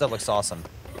looks awesome.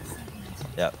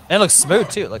 Yeah, and it looks smooth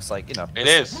too. It looks like, you know. It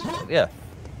is. Yeah.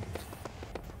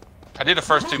 I did the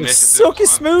first 2 missions. Silky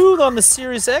smooth on the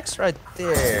Series X right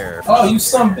there. Oh, you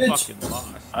some bitch.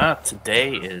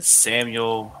 Today is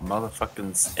Samuel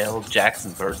motherfucking L.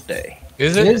 Jackson's birthday.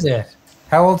 Is Is it?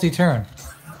 How old's he turn?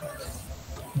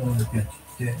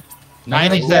 Yeah.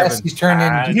 97. He's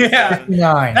turning Yeah.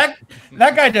 59.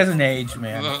 That guy doesn't age,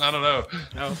 man. I don't know.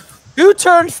 No. Who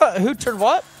turned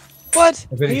what? What?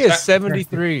 He is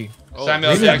 73.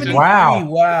 Samuel Jackson. Wow.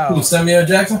 Wow. Who, Samuel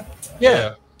Jackson?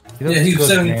 Yeah. Yeah, he was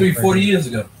 73 40 years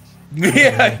ago.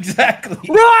 Yeah, exactly.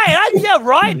 Right.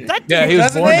 Right. That Yeah, dude he was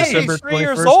doesn't born age. December 3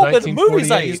 years 21st, old in the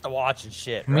movies I 1948. used to watch and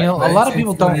shit. I mean, a lot of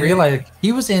people don't realize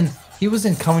he was in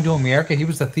Coming to America. He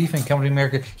was the thief in Coming to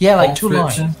America. Yeah, like 2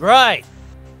 lines. Right.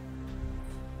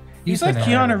 He's like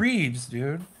Keanu Reeves,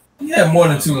 dude. He had more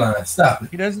than 2 lines. Stop it.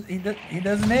 He doesn't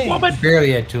age. Well, but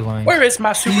Barely had 2 lines. where is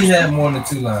my super? He had more than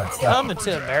 2 lines. Stop Coming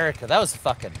to America. That was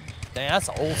fucking. Dang, that's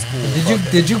old school.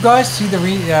 Did you guys see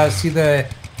the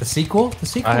sequel? The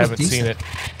sequel I was haven't decent. seen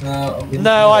it.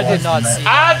 No, I did not see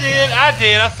I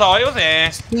did. I saw it. It was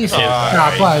Decent. Alright,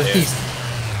 Nah, come on, it was decent.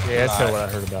 Yeah, that's not what I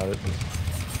heard about it.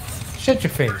 Shut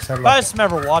your face. I I love just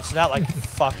remember watching that like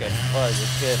fucking when I was a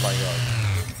kid, like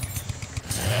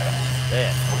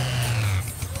man.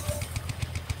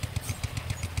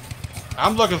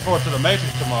 I'm looking forward to the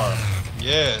Matrix tomorrow.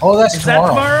 Yeah. Oh, that's Is that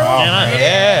tomorrow. tomorrow?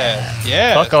 Yeah.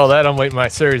 Yeah. Fuck all that. I'm waiting my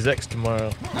Series X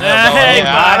tomorrow. Hey,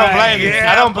 I don't blame you.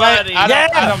 Yeah, I don't blame. buddy.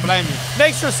 I don't blame you.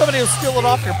 Make sure somebody will steal it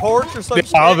off your porch or something.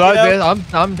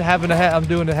 I'm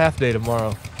doing a half day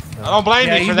tomorrow. I don't blame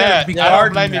Yeah, you for you better that. be I don't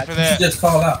guarding blame you that. for You that. just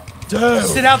call out.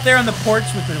 Sit out there on the porch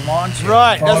with the lawn chair.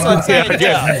 Right, that's what I'm saying. Hey,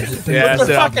 Yeah. just- Yeah, With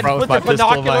the so I'm fucking with with my the pistol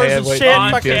in my binoculars hand, and waiting shit, for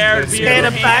fucking GPS.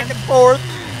 scanning back and forth.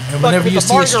 And whenever Fuck you with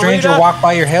see the a stranger margarita. walk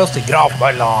by your house, they get off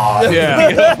my lawn.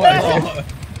 Yeah.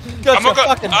 Got I'm your gonna go-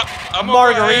 fucking I'm gonna go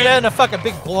margarita ahead. and a fucking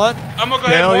big blunt. I'm gonna go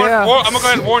ahead Hell and yeah. I'm gonna go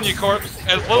ahead and warn you, Corpse.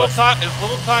 As little time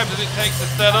as it takes to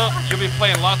set up, you'll be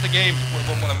playing lots of games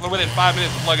within 5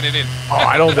 minutes of plugging it in. Oh,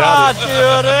 I don't Ah, doubt it.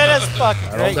 dude, it is fucking I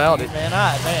don't great, doubt it. man.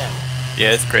 Man.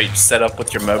 Yeah, it's great. Set up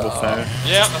with your mobile phone.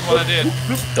 Yeah, that's what I did.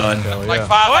 Done. Hell Like yeah.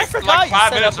 five, Oh, I like, forgot like you 5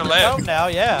 set minutes up or your less. phone now.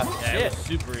 Yeah. Yeah, it Shit. was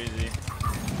super easy.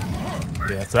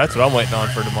 Yeah, so that's what I'm waiting on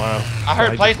for tomorrow. I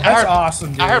heard That's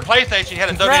awesome, dude. I heard PlayStation had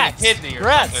a donated Congrats. kidney or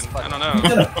Congrats. something. I don't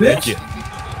know. Thank you.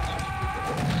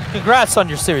 Congrats on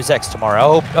your Series X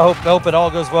tomorrow. I hope it all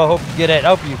goes well. Hope you get it.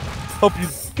 Hope you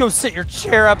go sit your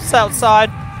chair up outside,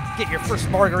 get your first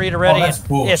margarita ready, that's and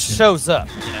bullshit. it shows up.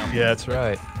 You know, Yeah, that's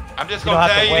right. I'm just you don't gonna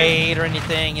have tell to you. wait or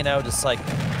anything. You know, just like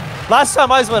last time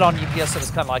I went on UPS, it was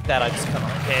kind of like that. I just kind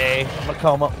of okay, I'm gonna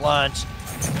come up lunch.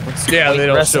 Yeah, wait they the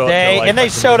don't rest show of up the day, till, like, and they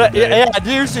fucking showed up. midday.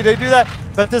 Yeah, usually they do that,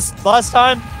 but this last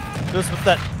time, this with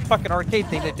that fucking arcade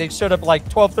thing, they showed up like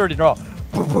 12:30. They're all,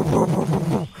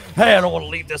 hey, I don't want to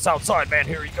leave this outside, man.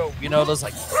 Here you go. You know, it's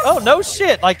like, oh no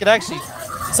shit. Like it actually.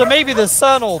 So maybe the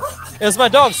sun will, as my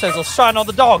dog says, will shine on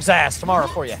the dog's ass tomorrow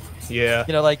for you. Yeah.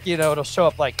 You know, like it'll show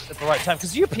up like at the right time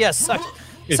because UPS sucks.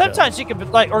 It Sometimes you can be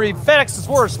like, or FedEx is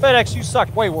worse. FedEx, you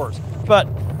suck way worse. But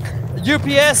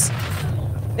UPS,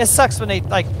 it sucks when they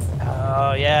like.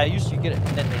 Oh yeah, usually you get it,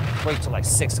 and then they wait till like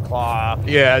 6 o'clock.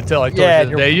 Yeah, until like towards Yeah,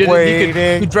 the end of the day.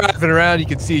 you're You're driving around, you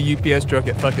can see a UPS truck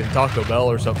at fucking Taco Bell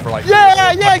or something for like Yeah,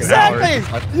 fucking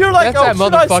exactly. hours. You're like, That's oh, that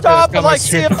should I motherfucker stop that's and got like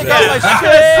see if they got my shit?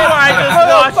 So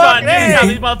I just watched on news how Hey.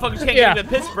 these motherfuckers can't get a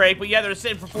piss break, but yeah, they're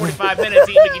sitting for 45 minutes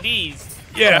eating Mickey D's.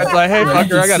 Yeah, it's like, hey,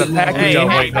 fucker, I got a package I'm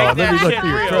waiting on. Let me look through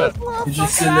your truck. You're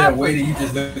just sitting there waiting. You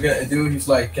just look at the dude. He's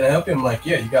like, "Can I help you?" I'm like,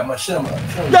 "Yeah, you got my shit on my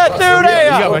truck." That dude, Yeah, hey, You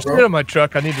got my bro. shit on my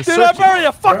truck. I need to Dude, search I'm ready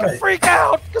to fucking Right. freak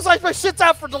out because like my shit's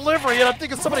out for delivery and I'm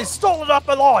thinking somebody stole it off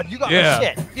my lawn. You got Yeah. my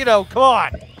shit. You know, come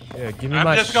on. Yeah, give me I'm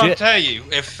my just gonna shit. tell you,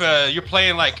 if you're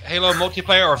playing like Halo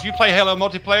multiplayer, or if you play Halo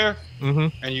multiplayer,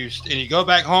 and you go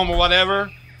back home or whatever,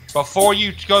 before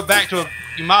you go back to it,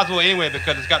 you might as well anyway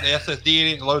because it's got the SSD in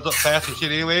it, it loads up fast and shit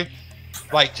anyway.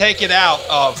 Like take it out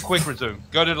of quick resume.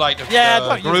 Go to like the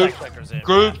Don't use, group, like, quick resume.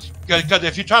 groups, because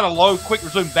if you try to load quick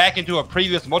resume back into a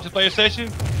previous multiplayer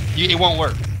session, it won't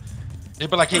work.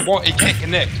 It'd be like it can't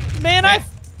connect. Man, I've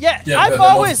but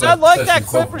always I most like that sessions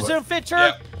quick don't work. resume feature,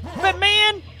 Yeah. but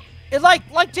man, it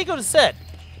like Tico just said,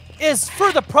 is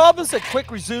for the problems that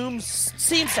quick resume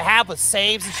seems to have with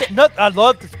saves and shit. No, I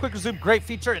love the quick resume, great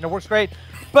feature and it works great,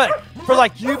 but for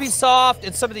like Ubisoft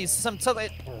and some of these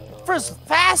for as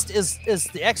fast as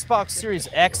the Xbox Series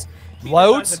X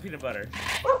loads. Peanut butter.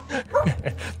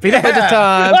 Peanut butter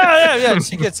time. Oh, yeah,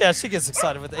 she gets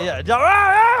excited with it.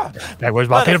 Yeah. Hey, where's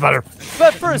my peanut butter?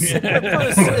 But for as quick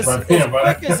as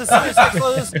the Series X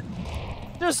loads,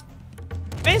 there's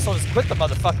basically just quit the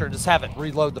motherfucker and just have it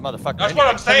reload the motherfucker. That's what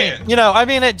I'm saying. I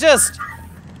mean, it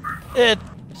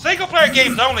Single player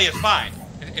games only is fine.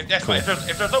 If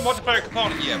there's no multiplayer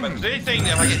component, yeah. But if there's anything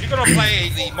that, like, if you're gonna play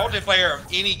the multiplayer of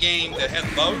any game that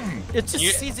has loads, it's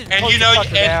just easy to and close you the know,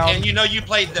 fucker down. and you know you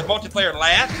played the multiplayer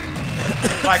last,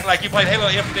 like you played Halo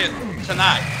Infinite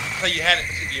tonight. So you had it,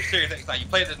 your Series X tonight. You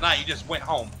played it tonight. You just went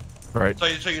home. Right. So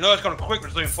you know it's gonna quick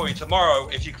resume for you tomorrow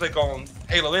if you click on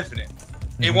Halo Infinite.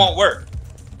 It won't work.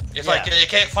 It's like it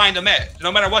can't find a match,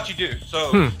 no matter what you do.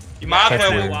 So you might as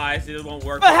well. Wise, it won't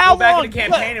work. But how Go back long- in the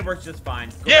campaign, it works just fine.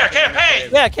 Go Yeah, back in the campaign.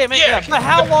 Yeah, campaign. Yeah, but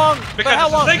how long? Because but how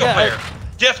it's a long? single yeah, player.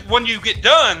 Just when you get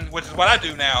done, which is what I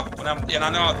do now, when I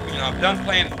know I'm done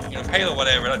playing Halo,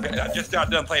 whatever. I just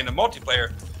got done playing the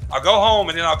multiplayer. I'll go home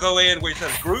and then I'll go in where it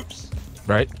says groups,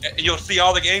 Right. and you'll see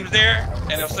all the games there,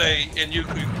 and it'll say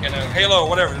Halo or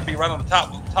whatever, it'll be right on the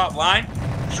top line.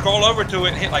 Scroll over to it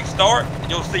and hit like start, and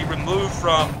you'll see remove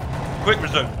from quick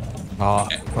resume. Oh,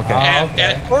 okay.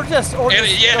 And Or just then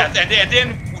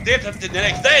the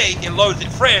next day it loads it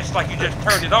fresh like you just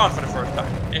turned it on for the first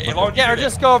time. It loads yeah, you or there.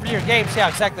 just go over to your games. Yeah,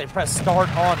 exactly. Press start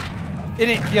on.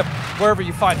 Wherever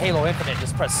you find Halo Infinite,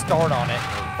 just press start on it,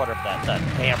 or whatever that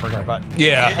hamburger button.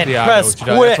 Yeah, and yeah, I know press what you're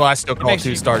quit. doing. That's why I still It call makes two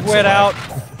you starts. Quit out.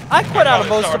 I quit out of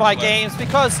call it most of my start games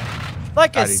because,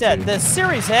 like I do said, too. the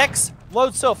Series X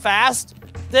loads so fast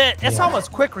that it's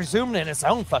almost quick resuming in its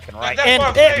own fucking right, That's and what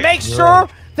I'm it saying. makes sure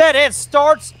that it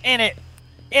starts and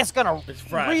it's gonna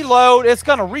fresh. reload, it's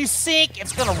gonna resync,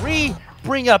 it's gonna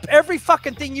bring up every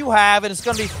fucking thing you have, and it's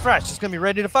gonna be fresh. It's gonna be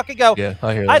ready to fucking go. Yeah,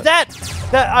 I hear that.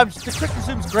 The quick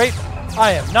resume's great.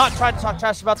 I am not trying to talk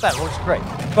trash about that. It works great,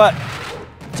 but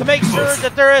to make sure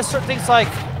that there is certain things like,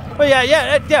 but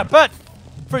yeah. But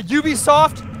for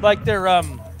Ubisoft, like their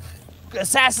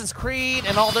Assassin's Creed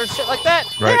and all their shit like that,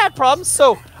 they Right. had problems.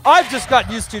 So I've just got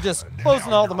used to just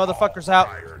closing all the motherfuckers out,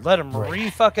 let them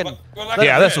re-fucking.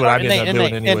 Yeah, that's what I've been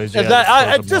doing anyways.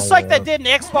 Yeah, just like they did in the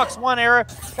Xbox One era.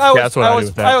 I that's what I do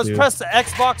with that, I always too. press the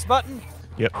Xbox button,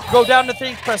 Yep. go down the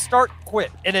thing, press start,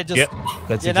 quit, and it just. Yep.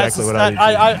 That's Yeah, exactly what just-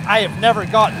 I do. I have never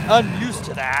gotten unused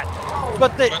to that,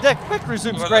 but the quick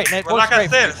resume's great, and it Well, works like I great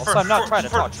for said, people, so I'm not trying to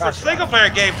talk for trash. single player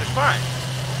games, it's fine.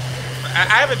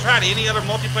 I haven't tried any other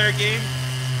multiplayer game,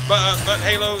 but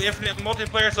Halo Infinite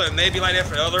multiplayer, so it may be like that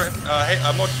for other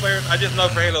multiplayers. I just know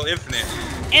for Halo Infinite,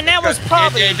 And that was because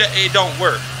probably it don't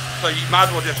work, so you might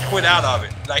as well just quit out of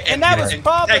it. Like, And that was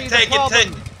probably the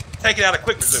problem. take it out of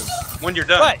quick resume when you're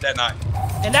done Right. that night.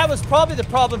 And that was probably the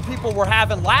problem people were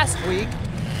having last week,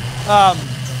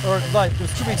 or like it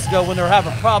was 2 weeks ago when they were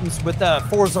having problems with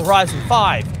Forza Horizon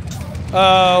 5.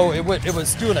 Oh, it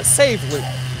was doing a save loop.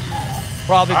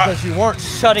 Probably because you weren't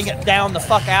shutting it down the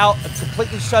fuck out and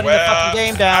completely shutting the fucking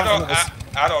game down.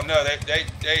 I don't know. They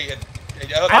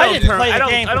I didn't play I the don't-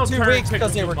 game I for don't 2 turn weeks quick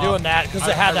because they resume were doing off. that because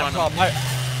they had that run problem.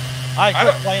 I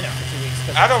quit playing it for 2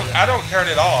 weeks. I don't turn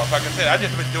it off. Like I said, I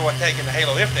just been taking the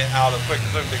Halo Infinite out of quick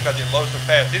resume because it loads so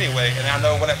fast anyway, and I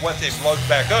know once it loads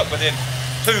back up within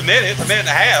 2 minutes, a minute and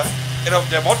a half,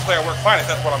 the multiplayer work fine. If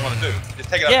that's what I'm going to do, just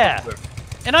take it out. Yeah. Of quick resume.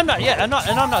 And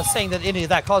I'm not saying that any of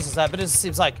that causes that, but it just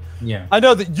seems like Yeah. I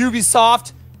know that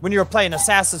Ubisoft when you were playing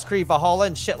Assassin's Creed Valhalla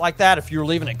and shit like that, if you were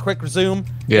leaving it quick resume,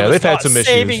 Yeah, it was they've had not some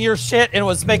saving issues. your shit and it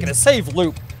was making a save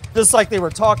loop, just like they were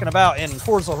talking about in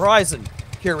Forza Horizon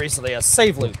here recently, a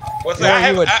save loop. Well, see,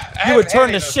 Where you would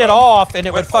turn the shit off and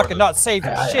it would fucking not save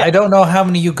your shit. I don't know how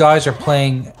many of you guys are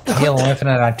playing Halo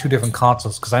Infinite on 2 different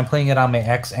consoles, because I'm playing it on my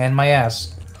X and my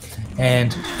S.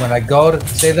 And when I go to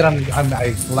say that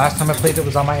last time I played it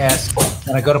was on my S,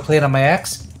 and I go to play it on my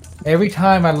X, every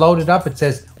time I load it up, it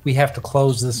says we have to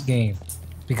close this game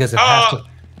because it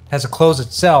has to close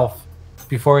itself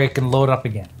before it can load up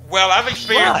again. Well, I've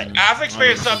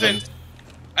experienced something.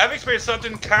 I've experienced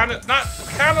something kind of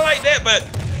like that, but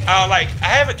like I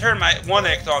haven't turned my One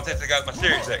X on since I got my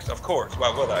Series X. Of course, why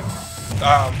would I?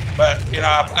 But you know,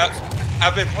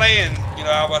 I've been playing. You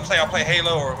know, I'll play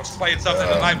Halo or was playing something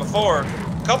the night before.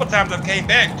 A couple times I've came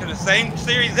back to the same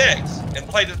Series X and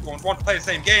want to play the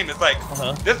same game. It's like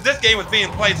this game was being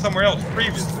played somewhere else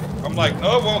previously. I'm like,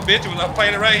 no, it won't, bitch. I'm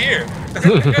playing it right here.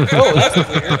 Oh, that's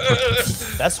weird.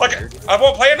 That's like, weird. I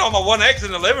won't play it on my One X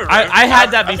in the living room. I had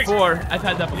that before. I've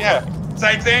had that before. Yeah,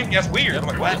 same thing. That's weird. I'm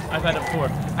like, what? I've had it before.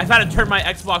 I've had to turn my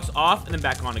Xbox off and then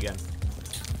back on again.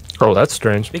 Oh, that's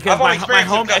strange. Because my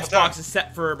home Xbox is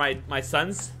set for my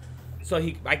son's, so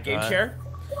I game share,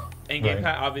 and Game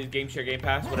Pass, obviously Game Share, Game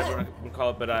Pass, whatever we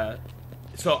call it. But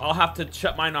so I'll have to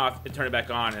shut mine off and turn it back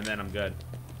on, and then I'm good.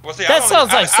 Well, see, that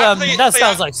sounds like something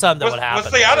that would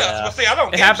happen. I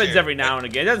don't. It happens every now and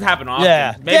again. It doesn't happen often.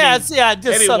 Yeah, maybe, just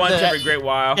maybe once every great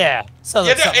while. Yeah,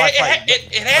 it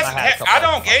has. I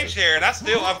don't game share, and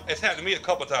it's happened to me a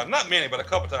couple times. Not many, but a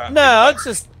couple times. No, it's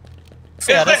just.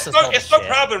 Yeah, it's no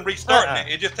problem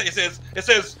restarting it. It says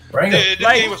this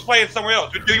game was playing somewhere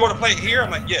else. Do you want to play it here? I'm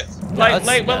like, yes. Like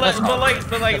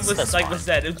was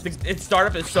said, its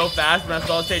startup is so fast when I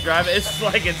saw State Drive. It's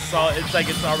like it's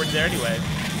already there anyway.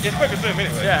 It's quick as anyway.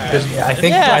 Yeah. I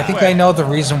think I know the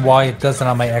reason why it does it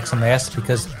on my X and my S,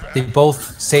 because they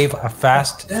both save a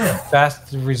fast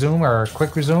resume or a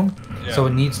quick resume, so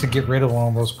it needs to get rid of one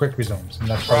of those quick resumes, and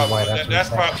that's probably why that's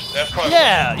probably.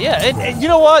 Yeah. And you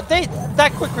know what?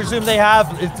 That quick resume they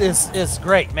have is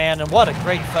great, man. And what a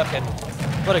great.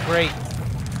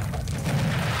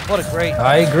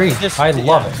 I agree. I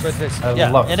love it. I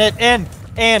love it.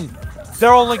 And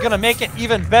they're only gonna make it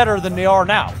even better than they are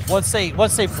now. Once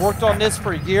they've worked on this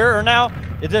for a year or now,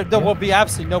 there will be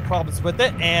absolutely no problems with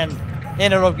it, and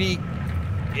it'll be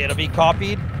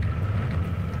copied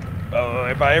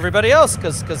by everybody else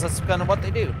because that's kind of what they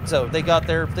do. So they've got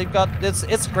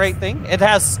it's a great thing. It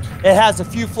has a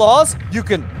few flaws. You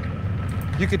could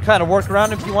kind of work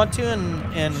around if you want to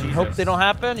and hope they don't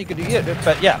happen. You could do it,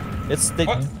 but yeah, What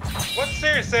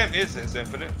Serious Sam is this,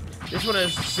 Infinite? This one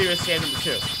is Serious Sam number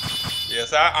 2.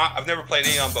 Yes, I've never played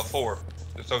any on but 4.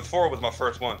 So 4 was my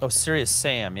first one. Oh, Serious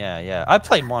Sam, yeah. I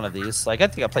played one of these. Like I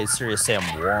think I played Serious Sam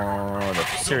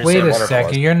 1. Wait a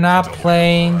second, you're not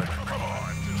playing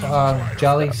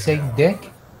Jolly Saint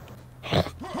Dick?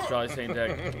 Jolly Saint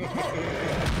Dick.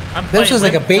 This was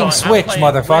like a bait and switch,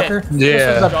 motherfucker. Yeah.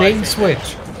 This was a bait and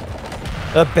switch.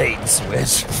 A bait and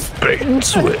switch. Bait and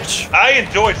switch. I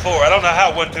enjoyed 4. I don't know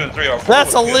how 1, 2, and 3 are. 4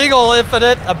 That's illegal,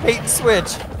 Infinite. A bait and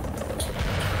switch.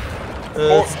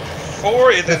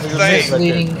 4 is insane.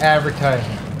 Misleading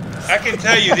advertising. I can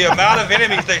tell you the amount of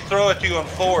enemies they throw at you on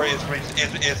 4 is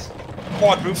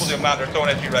quadruple the amount they're throwing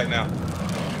at you right now.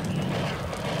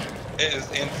 It is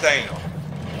insane.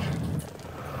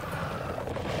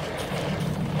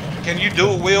 Can you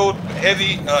dual wield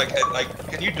heavy?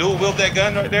 Can you dual wield that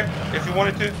gun right there if you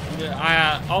wanted to?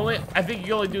 Yeah, I think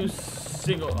you only do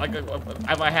single. Like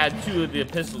if I had 2 of the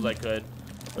pistols, I could,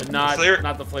 but not the flamethrower.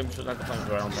 Not the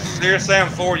flamethrower. I don't think. Serious Sam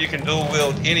 4, you can dual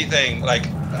wield anything like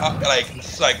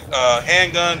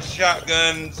handguns,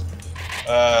 shotguns,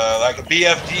 like a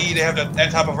BFG. They have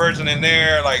that type of version in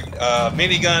there, like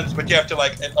miniguns, but you have to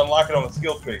like unlock it on the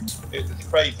skill tree. It's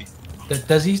crazy.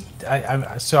 Does he?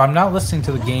 So I'm not listening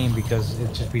to the game because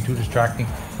it'd just be too distracting.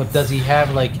 But does he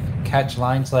have like catch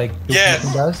lines like Duke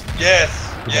Nukem does?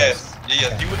 Yes.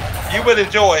 You would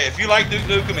enjoy it. If you like Duke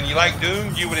Nukem and you like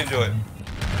Doom, you would enjoy it.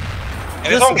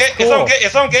 And it's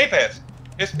on Game Pass.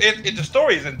 The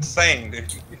story is insane.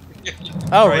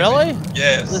 Oh really?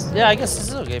 Yes. I guess this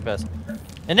is on Game Pass.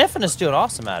 And Infinite's doing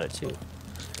awesome at it too.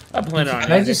 I'm playing it on.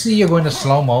 Can I just see you going to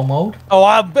slow-mo mode? Oh,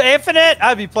 Infinite!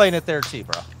 I'd be playing it there too,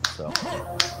 bro. So.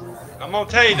 I'm gonna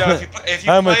tell you though,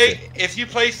 if you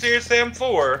play Serious Sam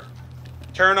 4,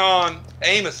 turn on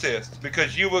aim assist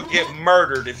because you will get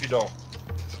murdered if you don't.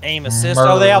 Aim assist?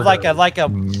 Oh, they have like a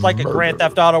Grand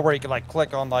Theft Auto where you can like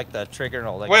click on like the trigger and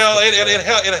all that. Well,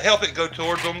 it'll help it go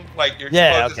towards them, like your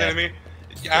closest enemy.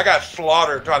 I got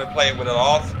slaughtered trying to play it with it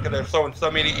all because there's throwing so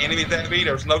many enemies at me.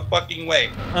 There's no fucking way.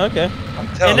 Okay. I'm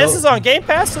telling And this you. is on Game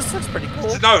Pass. This looks pretty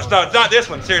cool. No, it's not this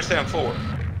one. Serious Sam 4.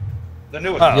 The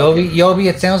newest one. Yobi,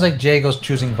 it sounds like Jago's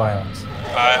choosing violence.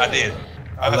 I did.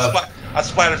 I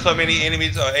splattered so many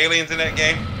enemies, aliens in that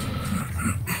game.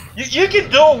 You can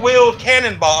dual wield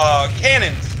cannons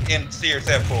in Serious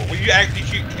Sam 4 where you actually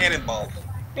shoot cannonballs.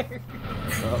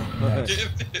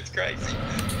 It's crazy.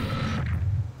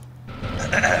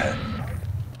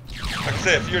 Like I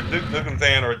said, if you're a Duke Nukem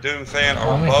fan or a Doom fan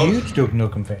or I'm a both, huge Duke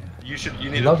Nukem fan. you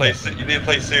need to play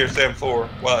Serious Sam 4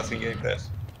 while it's in Game Pass.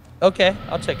 Okay,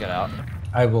 I'll check it out.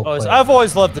 I will. I've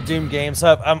always loved the Doom games.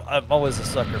 I'm always a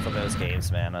sucker for those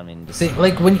games, man. I mean, See,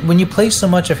 like when you play so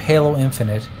much of Halo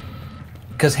Infinite,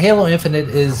 because Halo Infinite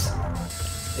is,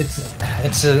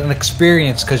 it's an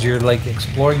experience because you're like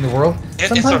exploring the world.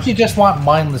 Sometimes you just want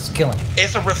mindless killing.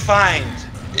 It's a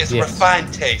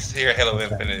refined taste here. Halo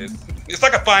Infinite is. It's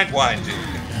like a fine wine, dude.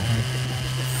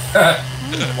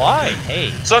 Why?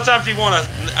 Hey. Sometimes you want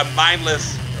a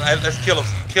mindless, let's kill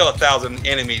 1,000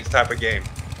 enemies type of game,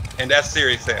 and that's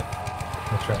Serious Sam.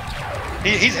 That's right.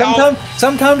 He's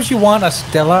sometimes you want a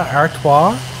Stella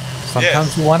Artois.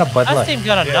 Sometimes you want a Bud I've Light. seen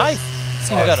got a knife.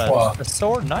 Seen got a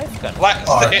sword knife gun. Like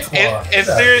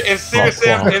in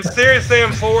Serious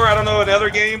Sam 4, I don't know in other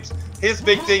games. His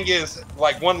big thing is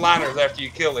like one-liners after you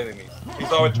kill enemies.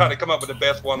 He's always trying to come up with the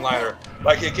best one-liner.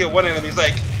 Like he killed one enemy, he's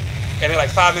like, and then like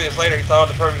 5 minutes later he thought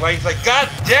of the perfect line. He's like, God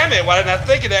damn it! Why didn't I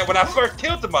think of that when I first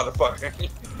killed the motherfucker?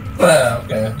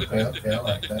 Okay, I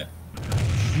like that.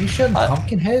 You shouldn't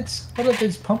Pumpkinheads? What are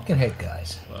these Pumpkinhead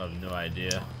guys? I have no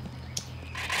idea.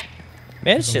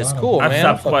 Man, this shit's cool, I man.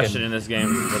 stopped questioning this game a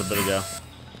little bit ago.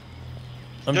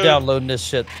 I'm downloading this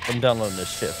shit. I'm downloading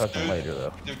this shit fucking later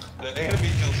though. The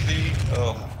enemies you'll see,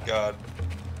 oh my god.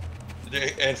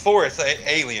 And 4 it's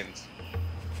aliens.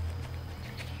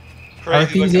 Are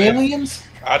these aliens?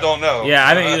 I don't know. Yeah,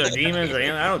 I think either demons or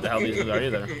aliens. I don't know what the hell these things are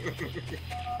either.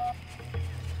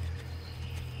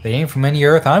 They ain't from any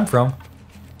Earth I'm from.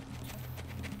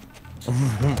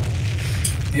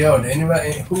 Yo, did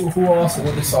anybody who also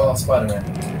really saw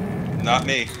Spider-Man? Not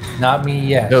me. Not me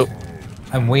yet. Nope.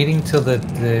 I'm waiting till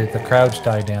the crowds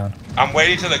die down. I'm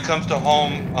waiting till it comes to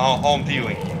home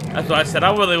viewing. That's what I said.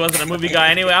 I really wasn't a movie guy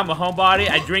anyway. I'm a homebody.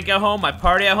 I drink at home. I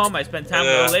party at home. I spend time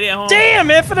with a lady at home.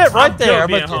 Damn, Infinite, right there. I'm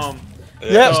being home.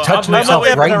 Yeah, So touch I'm myself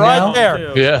waiting right for now.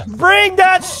 there. Yeah. Bring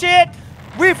that shit.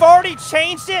 We've already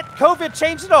changed it. COVID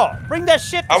changed it all. Bring that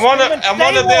shit. To I want to be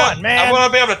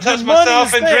able to touch The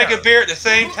myself money's and drink there. a beer at the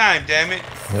same time. Damn it!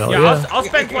 Yeah, I'll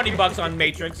spend $20 on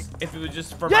Matrix if it was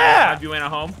just for my viewing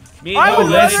at home. Me and I would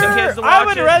the kids to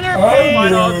watch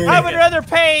it. I would rather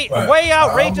pay way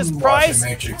outrageous I'm price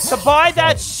watching Matrix. to buy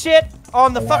that shit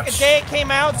on the fucking day it came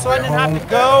out, so I didn't have to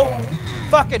go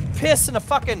fucking piss in a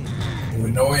fucking.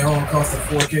 When No Way Home comes to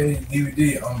 4K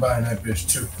DVD, I'm buying that bitch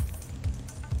too.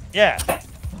 Yeah.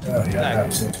 Oh, yeah,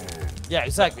 absolutely. Yeah,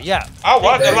 exactly. Yeah. I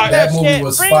watched it like that movie shit.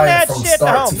 was Bring fire that from shit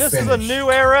start home. to This is a finish. new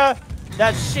era.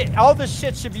 That shit, all this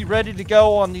shit should be ready to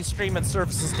go on these streaming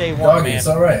services day one, Doggy, man. it's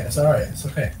alright. It's alright. It's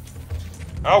okay.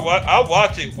 I'll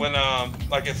watch it when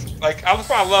like it's like I was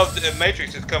probably love the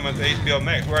Matrix is coming to HBO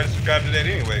Max. We're already subscribed to that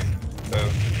anyway. So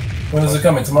When is it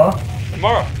coming? Tomorrow?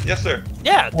 tomorrow, yes sir.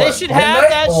 Yeah, they What, should have midnight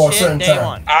that or a shit certain day time?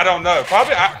 one. I don't know.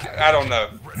 Probably I don't know.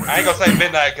 I ain't gonna say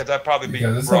midnight because I'd probably be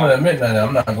Because it's wrong. coming at midnight.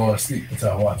 I'm not going to sleep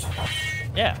until I watch it.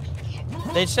 Yeah.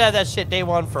 They should have that shit day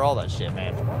one for all that shit,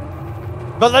 man.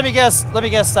 But let me guess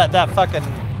that fucking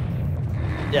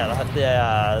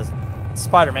the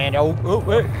Spider-Man.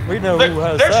 Wait, we know who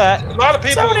has There's that. a lot of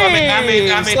people. Sony! I mean,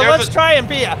 So there's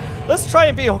let's try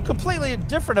and be completely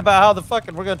different about how the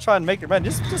fucking we're gonna try and make it, man.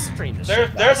 Just stream this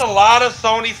shit. there's a lot of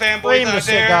Sony fanboys Stream out this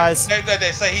shit, there guys.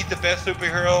 They say he's the best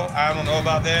superhero. I don't know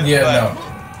about that. Yeah,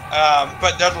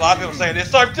 but there's a lot of people saying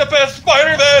it's like the best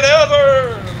Spider-Man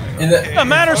ever. No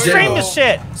matter, stream the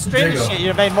shit. Stream the Jago. shit.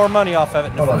 You made more money off of it.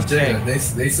 in the Hold on, first Jay. game. They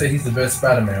say he's the best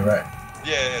Spider-Man, right?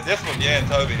 Yeah, this one, yeah, and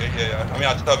Toby, yeah. I mean,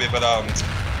 not Toby, but the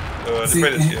See,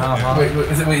 British. Yeah.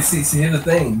 wait. See, here's the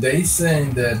thing. They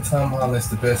saying that Tom Holland's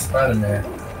the best Spider-Man,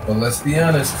 but let's be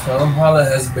honest. Tom Holland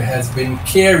has been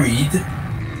carried.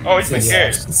 Oh, he's been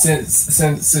carried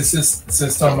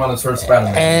since Tom Holland's first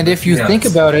Spider-Man. And if you think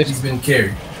about it, he's been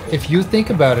carried. If you think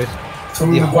about it,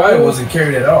 Tobey Maguire wasn't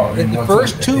carried at all. In the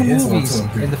first two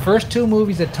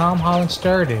movies that Tom Holland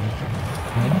starred in,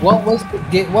 what was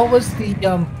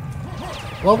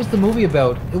the movie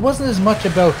about? It wasn't as much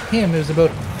about him. It was about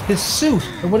his suit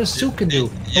and what his suit can do.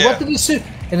 And what did his suit?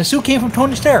 And the suit came from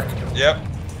Tony Stark. Yep.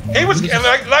 He was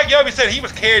like Yobi said. He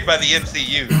was carried by the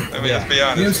MCU. I mean, let's be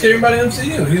honest. He was carried by the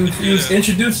MCU. He was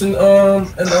introduced in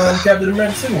Captain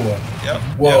America: Civil War. Yep.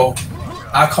 Well,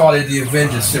 I call it the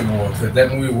Avengers Civil War because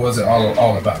that movie wasn't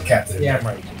all about Captain America.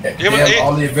 right.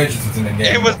 All the Avengers was in the game.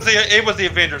 It was the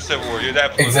Avengers Civil War. You're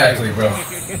absolutely Exactly, bro.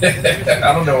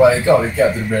 I don't know why they call it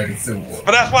Captain America Civil War.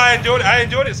 But that's why I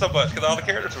enjoyed it so much because all the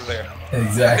characters were there.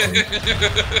 Exactly.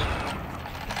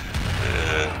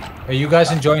 Are you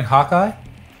guys enjoying Hawkeye?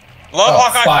 Love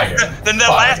Hawkeye. Fire. The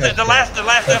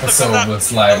last episode comes out.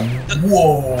 Was like,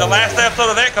 whoa. The last episode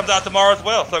of that comes out tomorrow as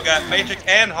well. So I got Matrix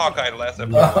and Hawkeye the last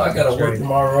episode. I gotta work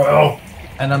tomorrow.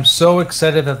 And I'm so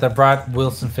excited that they brought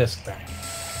Wilson Fisk back.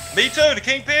 Me too. The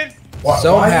Kingpin. Why are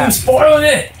you happy. spoiling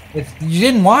it? You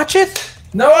didn't watch it?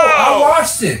 No, I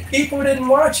watched it. People didn't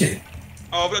watch it.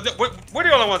 Oh, but we're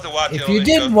the only ones that watch it. If you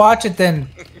didn't watch it, then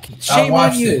shame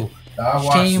on you.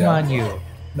 Shame on you.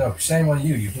 No, shame on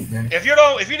you, you hoot man. If you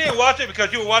didn't watch it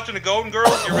because you were watching the Golden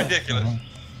Girls, you're ridiculous.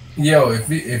 Yo, if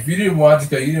you didn't watch it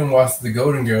because you didn't watch the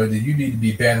Golden Girl, then you need to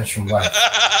be banished from life.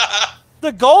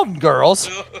 The Golden Girls.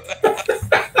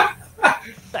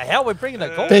 The hell we bringing the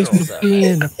Golden Thanks Girls for up?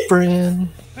 being a friend.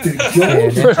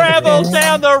 Travel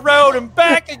down the road and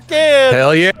back again.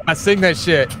 Hell yeah, I sing that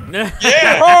shit. Your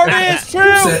heart is true.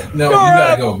 No, you You're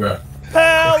gotta a go, bro.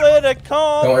 pal in a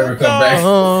con. Don't ever come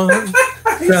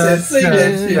back. He said, sing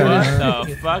that shit. What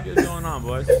the fuck is going on,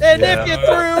 boys? And if you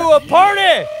threw a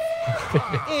party,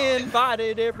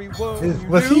 invited everyone.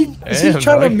 Was he? Is he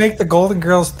trying to make the Golden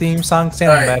Girls theme song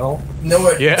sound metal?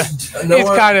 No, Yeah,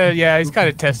 he's kind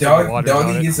of testing the water.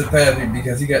 Doggy gets a pass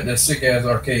because he got that sick ass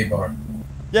arcade bar.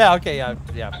 Yeah, okay, yeah.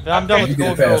 I'm done with the You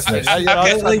get a Golden Girls. pass,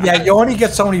 man. Yeah, you only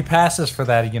get so many passes for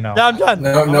that, you know. No, I'm done.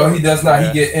 No, he does not.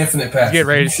 He get infinite passes. Get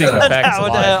ready to sing Shut the up. facts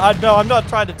alive. No, I'm not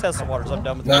trying to test the waters. I'm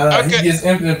done with No, that. he gets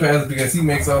infinite passes because he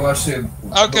makes all that shit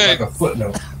look like a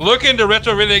footnote. Look into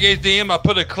Retro Renegades DM. I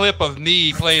put a clip of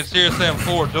me playing Serious Sam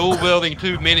 4, dual wielding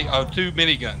two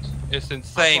miniguns. It's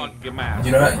insane. You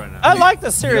know what? I like the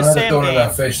You Serious don't have to Sam throw it in our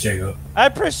game. face, Jacob. I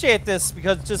appreciate this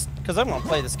because I'm gonna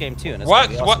play this game too. And it's Watch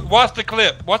gonna be awesome. the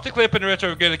clip. Watch the clip in the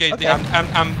Retro Renegades Okay.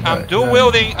 DM. I'm dual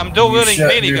wielding. I'm dual wielding You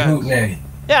shut your hoot miniguns. nanny.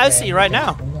 Yeah, I see you right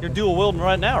now. You're dual wielding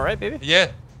right now, right, baby? Yeah.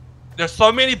 There's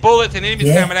so many bullets and enemies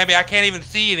Yeah. coming at me. I can't even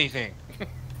see anything.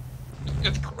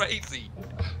 It's crazy.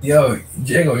 Yo,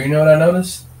 Jacob, you know what I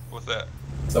noticed? What's that?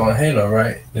 So on Halo,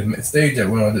 right? The stage that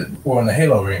we're on the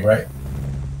Halo ring, right?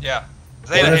 Yeah.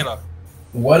 Zeta What if- Halo.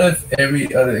 What if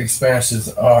every other expansions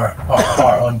are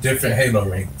on different Halo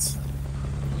rings?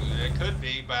 It could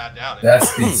be, but I doubt it.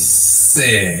 That's be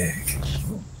sick.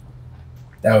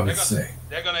 That would be sick.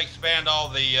 They're gonna expand all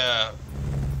the.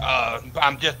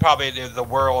 I'm just probably the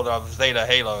world of Zeta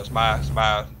Halo is my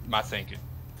thinking.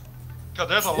 Because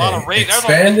there's a lot of rings.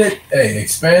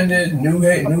 Expanded, new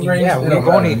rings. Yeah,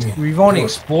 we've only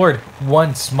explored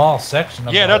one small section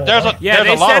of Yeah, the there's whole- a Yeah,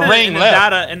 they lot said of it ring in the left.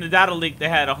 data. In the data leak, they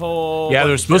had a whole. Yeah, bunch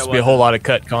there's of supposed shit to be a whole lot of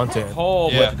cut content.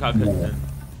 Whole bunch of content.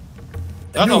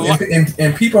 That's a Dude, lot.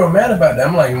 and people are mad about that.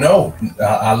 I'm like, no,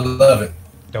 I love it.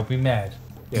 Don't be mad.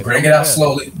 Yeah, Bring don't it out be mad.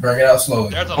 slowly. Bring it out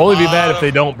slowly. There's a Only be lot mad if of-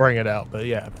 they don't bring it out, but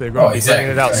yeah, if they're going to be exactly,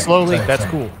 bringing it out exactly, slowly, exactly. that's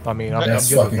cool. I mean, I'm That's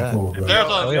good with fucking that. cool, bro. There's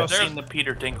Oh, a, yeah. there's, Seen the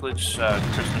Peter Dinklage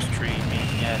Christmas tree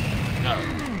meme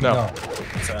yet? No.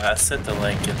 So I sent the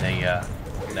link in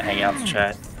the Hangouts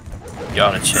chat.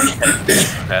 Y'all to check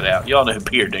that out. Y'all know who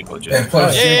Peter Dinklage is. And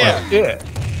plus, Yeah.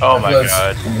 Oh my plus,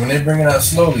 god. when they bring it out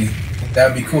slowly,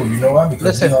 that'd be cool. You know why? Because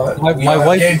Listen, we all, my we all have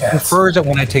wife Game Pass. prefers it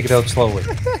when I take it out slowly.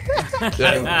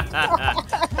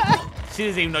 She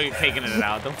doesn't even know you're taking it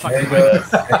out. Don't fucking.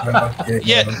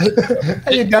 Yeah.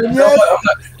 Are you done You know what?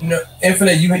 I'm not,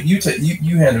 Infinite, you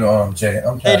handle Jay.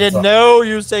 I'm They didn't know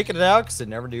you was taking it out because they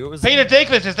never knew it was. Peter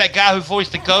Dinklage is that guy who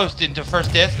voiced the Ghost into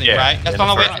First Destiny, Yeah, right? That's in the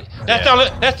only the way.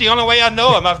 first- That's the only way I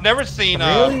know him. I've never seen.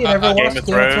 Really? You never Game watched of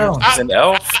Thrones. I- He's an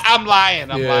elf. I'm lying.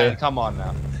 I'm Yeah. lying. Come on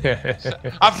now.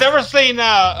 I've never seen.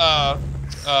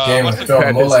 Game what's of it-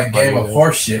 Thrones, more like Game of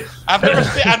Horse shit. I've never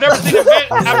seen. I've never seen.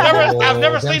 I've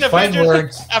never them seen fine Avengers.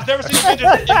 words. I've never seen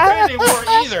Avengers Infinity War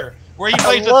either. Where he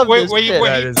plays the love where, this where, he, shit.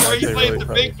 where, That he, is where he actually plays really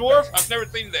the big dwarf. I've never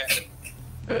seen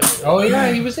that. Oh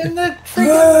yeah, he was in the.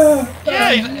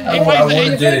 Yeah, he I plays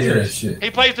wanted the Jay to hear that shit.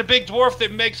 he plays the big dwarf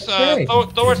that makes right.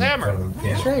 Thor's hammer.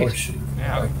 Game of Horse shit.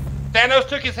 Yeah. Thanos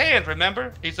took his hand.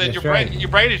 Remember? He said, That's "Your right.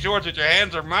 brain is yours, but your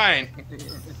hands are mine."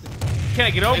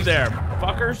 Can't get over there,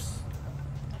 fuckers.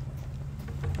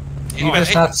 You're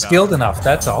just not skilled enough.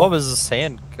 That's all. What was his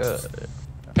hand good?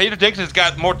 Peter Dixon's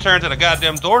got more turns than a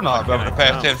goddamn doorknob over the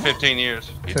past 10, 15 years.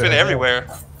 He's been everywhere.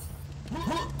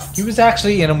 He was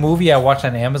actually in a movie I watched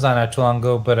on Amazon not too long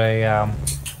ago, but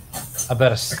I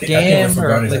about a scam or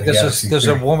Guardians like of the Galaxy there's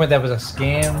a 3. woman that was a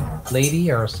scam lady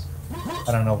or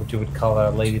I don't know what you would call a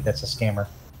lady that's a scammer.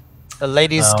 A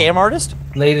lady scam artist?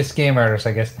 Lady scam artist,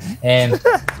 I guess. And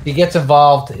he gets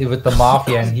involved with the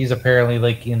mafia, and he's apparently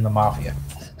like in the mafia,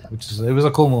 it was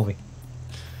a cool movie.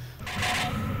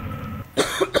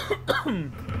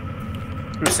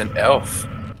 He was an elf.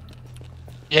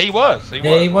 Yeah, he was.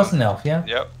 He was an elf. Yeah.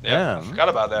 Yep. I forgot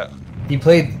about that.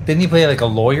 Didn't he play like a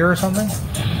lawyer or something?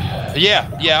 Yeah.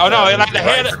 Oh no, like the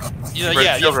head. You know,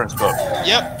 yeah. Children's book.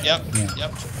 Yep.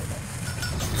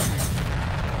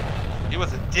 He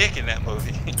was a dick in that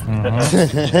movie.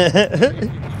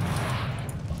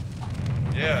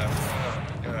 Yeah.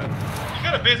 You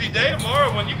got a busy day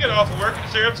tomorrow when you get off of work and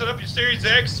set up your Series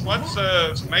X. What's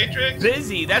Matrix?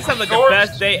 Busy. That sounds like the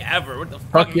best day ever. What the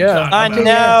fuck? Fuck yeah. I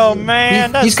know,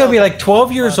 man. He's gonna be like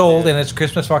 12 years old, and it's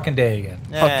Christmas fucking day again.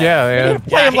 Fuck yeah, man.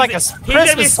 Play him like a He's gonna be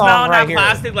Christmas song smelling right that here.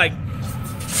 plastic like.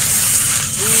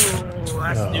 Ooh,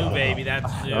 that's new, baby.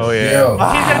 That's new. Oh yeah. Yo, He's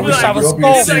gonna be wish I like, was you open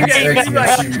your gold. Series He's X, gonna be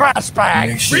like, make Trash bag.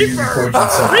 Make sure you record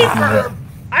yourself opening it up.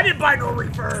 I didn't buy no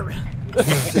reverb.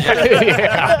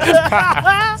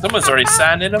 Someone's already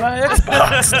signed into my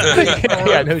Xbox.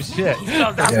 Yeah, no shit.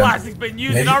 That Yeah. plastic's been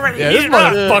used and already. Yeah, this heated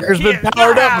up. motherfucker's been Kids,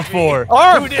 powered not up happy. before.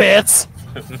 Armpits.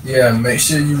 Yeah, make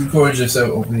sure you record yourself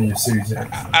opening your Series X.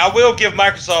 I will give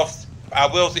Microsoft. I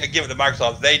will give it to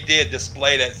Microsoft. They did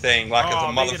display that thing like it's a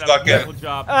Oh, they did a motherfucker. beautiful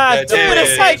job. Yeah, Dude,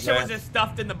 it's like, Shit was just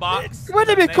stuffed in the box.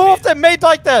 wouldn't it be cool if they made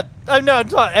like that? I know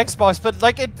it's not Xbox, but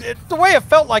like the way it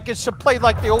felt like it should play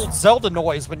like the old Zelda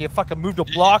noise when you fucking moved a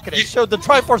block and it showed the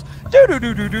Triforce.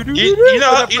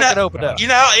 You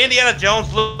know how Indiana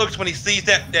Jones looks when he sees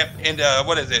that and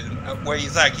what is it? Where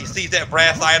he's like he sees that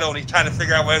brass idol and he's trying to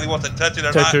figure out whether he wants to touch it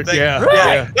or not.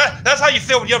 Yeah. That's how you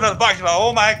feel when you open the box. You're like,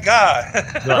 oh my god.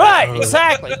 Right,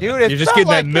 exactly, dude. You're just getting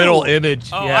that middle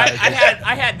image. Oh, Yeah.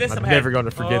 I had this. I'm never going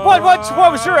to forget What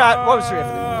was your at? What was your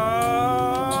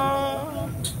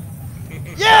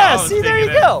Yeah, Oh, see, there you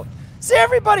thinking go. See,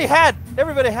 everybody had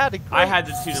a I had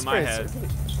the tune in my head.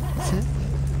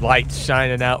 Lights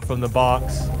shining out from the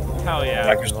box. Hell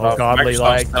yeah. All godly Microsoft's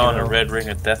like. selling a Red Ring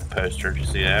of Death poster. Did you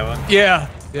see that one? Yeah.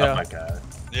 Oh my god.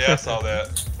 Yeah, I saw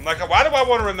that. I'm like, why do I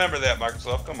want to remember that,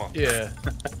 Microsoft? Come on. Yeah.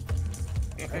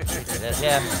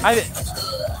 Yeah,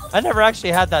 I never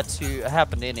actually had that to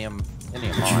happen to any of mine.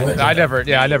 I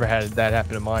never had that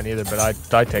happen to mine either. But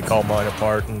I take all mine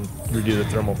apart and redo the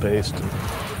thermal paste. And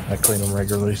I clean them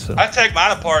regularly. So I take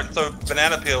mine apart and throw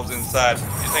banana peels inside.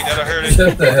 You think that'll hurt it?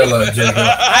 Shut the hell up, Jacob.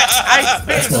 I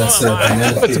spit one of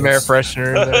mine. put some air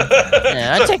freshener in there.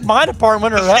 Yeah, I take mine apart and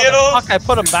wonder how the fuck I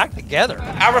put them back together.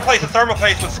 I replace the thermal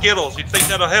paste with Skittles. You think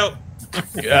that'll help?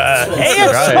 Yeah, Hey,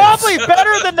 it's probably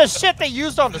better than the shit they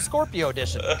used on the Scorpio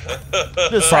edition.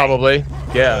 Probably.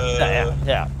 Yeah,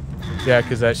 Yeah,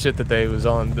 because that shit that they was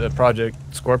on the Project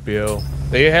Scorpio,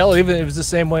 even it was the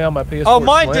same way on my PS4. Oh,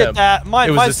 mine Slim. did that. It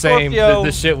was my the same. Scorpio,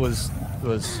 The shit was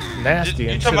nasty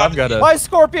and shit. I've got my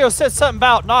Scorpio said something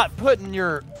about not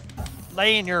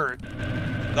laying your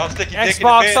Don't stick your dick in the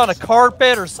Xbox fence. on a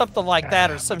carpet or something like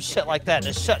that or some shit like that,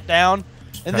 and it shut down.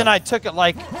 And then I took it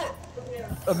like,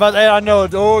 but I know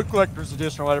it's collector's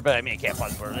edition or whatever. But I mean, I can't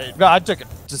find it. But I took it,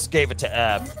 just gave it to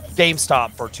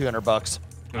GameStop for $200.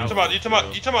 You talking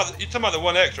about the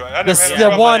One X, right? I The never had a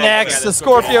problem One with X, that. the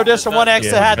Scorpio edition One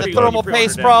X that had the thermal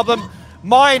paste problem.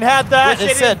 Mine had that. Which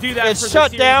It they said didn't do that it for the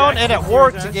shut Series down X and and it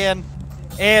worked Series S? again.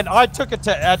 And I took it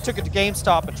to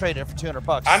GameStop and traded it for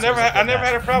 $200. I never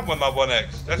had a problem with my One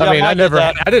X. That's I mean, I did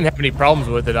didn't have any problems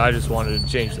with it. I just wanted to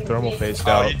change the thermal paste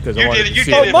out because I wanted to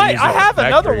see So it. I have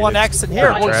another One X in here.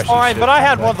 It works Trash and fine, shit. but I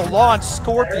had one of the launch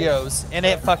Scorpios, and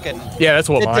it fucking Yeah, that's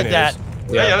what it mine did is. that.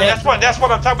 Yeah, that's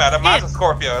what I'm talking about. Mine's a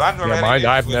Scorpio. I've never had any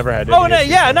I've issues never with had it. any. Oh, no, issues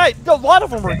yeah, with and a lot of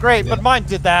them were great, but mine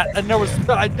did that, and there was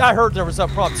I heard there was some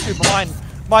problems too. But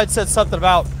mine said something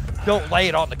about don't lay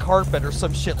it on the carpet or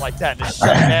some shit like that, and it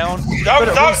shut down. But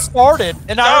it restarted,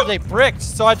 and I heard they bricked,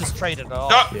 so I just traded it off.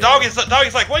 Dog is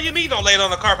like, what do you mean don't lay it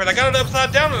on the carpet? I got it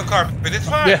upside down on the carpet. It's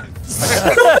fine. Yeah.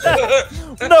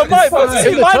 No, mine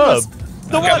was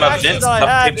the I got one my actually dents- that I my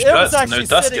had. pinch It was cuts and actually no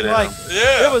dust sitting in like them.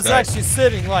 Yeah. it was Nice. actually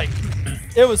sitting like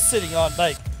it was sitting on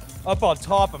like up on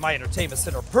top of my entertainment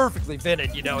center, perfectly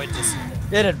vented. You know, it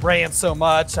had ran so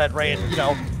much.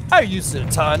 I used it a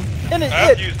ton, and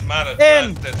I've used mine a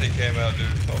ton since it came out, dude.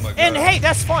 Oh my god. And hey,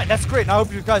 that's fine. That's great. And I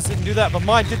hope you guys didn't do that, but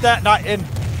mine did that. And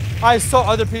I saw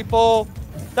other people.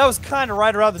 That was kind of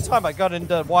right around the time I got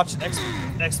into watching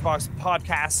Xbox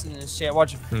podcasts and shit.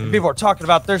 Watching people were talking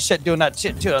about their shit, doing that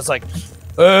shit too. I was like,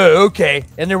 okay.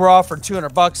 And they were offering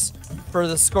 $200 for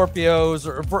the Scorpios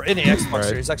or for any Xbox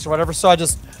Series X or whatever. So I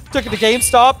just took it to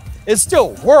GameStop, it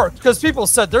still worked because people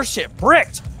said their shit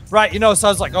bricked, right? You know, so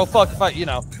I was like, oh fuck, if I, you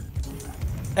know,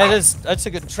 and I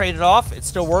took it and traded it off. It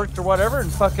still worked or whatever,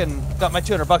 and fucking got my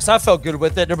 $200. I felt good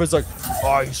with it. Everybody's like,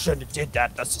 oh, you shouldn't have did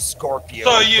that. That's a Scorpio.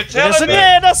 So you telling me?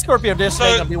 Yeah, that's Scorpio edition.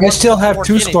 I still have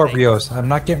 2 Scorpios. I'm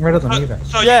not getting rid of them either.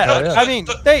 So yeah, I mean,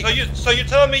 so you're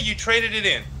telling me you traded it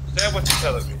in? Is that what you're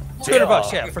telling me?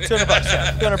 $200, yeah, for $200,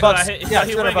 yeah, $200. Yeah,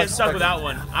 he wouldn't get stuck with that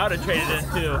one. I would have traded it in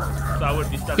too, so I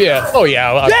wouldn't be stuck. Yeah. With Oh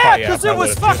yeah. Yeah, because it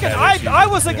was fucking. I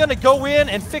wasn't gonna go in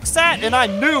and fix that, and I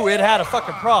knew it had a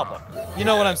fucking problem. You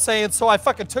know what I'm saying? So I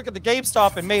fucking took it to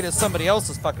GameStop and made it somebody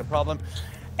else's fucking problem.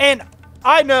 And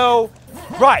I know,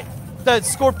 right, the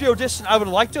Scorpio edition. I would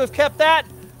like to have kept that,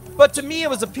 but to me it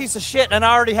was a piece of shit, and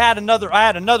I already had another. I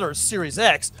had another Series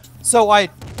X, so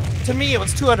to me, it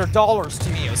was $200 to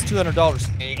me. It was $200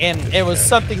 to me. And it was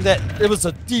something that, it was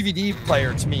a DVD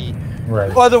player to me.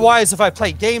 Right. Otherwise, if I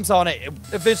played games on it,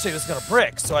 eventually it was going to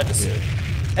brick. So I just,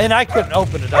 and I couldn't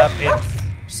open it up. And,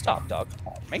 stop, dog.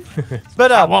 Me.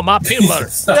 But, I want my peanut butter.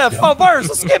 Yeah, Paul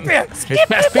Burrs, skip it.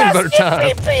 Skip it. Peanut butter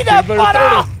time. Peanut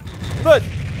butter. But,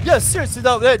 yeah, seriously,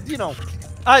 though, you know,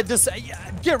 I just,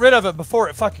 get rid of it before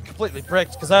it fucking completely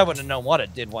bricked, because I wouldn't have known what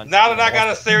it did one. Now that I got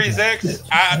a Series X,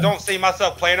 I don't see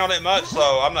myself playing on it much, so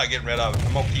I'm not getting rid of it.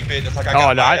 I'm gonna keep it just like I got.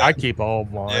 Oh no, I keep all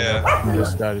mine. Yeah.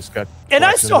 I just got. And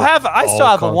I still have a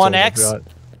 1X. got.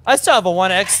 I still have a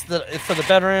 1X for the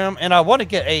bedroom, and I want to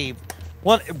get a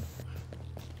one.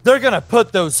 They're gonna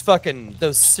put those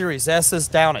Series S's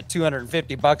down at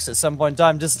 $250 at some point in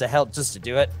time, just to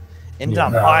do it, and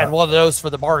I'm buying one of those for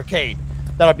the barcade.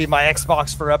 That'll be my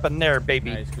Xbox for up in there,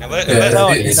 baby. Is it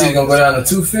gonna go down to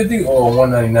 $250 or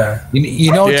 $199?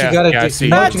 You know what you gotta do? You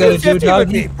know what you gotta do,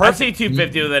 Doggy? I see $250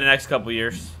 within the next couple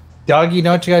years. Doggy, you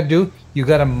know what you gotta do? You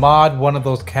gotta mod one of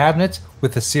those cabinets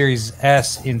with the Series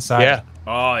S inside. Yeah.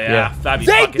 Oh yeah. That'd be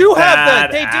They fucking do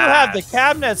have the badass.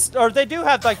 cabinets, or they do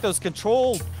have like those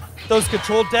control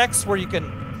decks where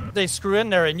they screw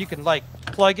in there and you can like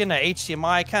plug in a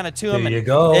HDMI kind of to them. There you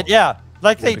go. Yeah.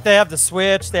 Like they have the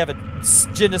Switch, they have a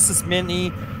Genesis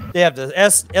Mini, they have the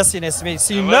SNES Mini.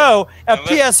 So you know, a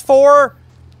PS4,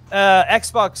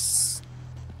 Xbox,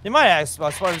 they might have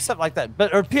Xbox One or something like that,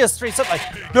 but or PS3, something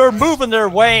like they're moving their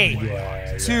way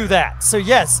to that. So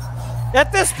yes,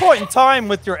 at this point in time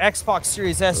with your Xbox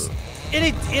Series S,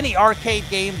 any arcade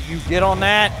game you get on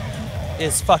that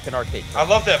is fucking arcade. I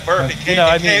love that burp.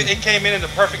 It came in the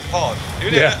perfect pause.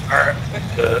 Dude,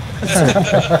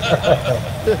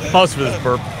 Pause for this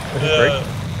burp.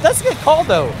 That's a good call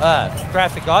though,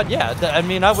 Graphic God. Yeah, I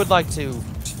mean, I would like to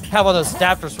have one of those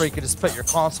adapters where you could just put your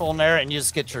console in there and you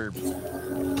just get your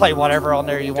play whatever on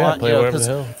there you want. Play whatever the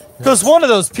hell. Because one of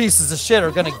those pieces of shit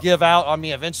are gonna give out on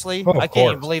me eventually. I can't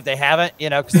even believe they haven't. You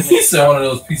know, because He's one of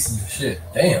those pieces of shit.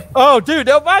 Damn. Oh, dude.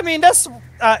 I mean, that's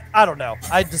I don't know.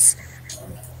 I just.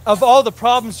 Of all the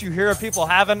problems you hear of people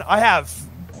having, I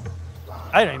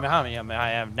don't even know how many of them I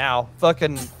have now.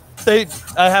 Fucking, I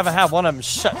haven't had one of them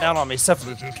shut down on me except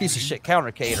for the piece of shit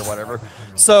countercade or whatever.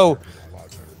 So,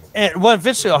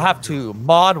 eventually I'll have to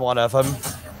mod one of them,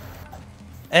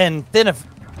 and then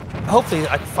hopefully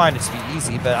I can find it to be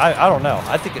easy, but I don't know.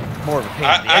 I think it's more of a pain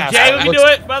in the ass. Yeah, you can do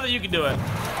it, brother. You can do it.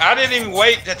 I didn't even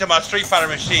wait until my Street Fighter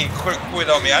machine quit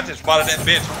on me. I just bought that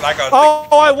bitch like a.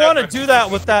 I want to do that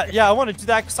with that. Yeah, I want to do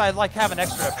that because I like having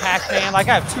extra Pac-Man. Like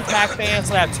I have 2 Pac-Mans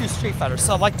and I have 2 Street Fighters,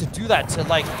 so I like to do that to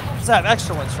because I have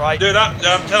extra ones, right? Dude, I'm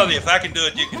telling you, if I can do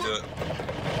it, you can do it.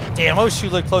 Damn, I wish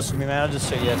you lived closer to me, man. I'll just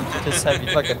show you. Just have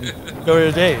you fucking go to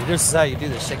the day. This is how you do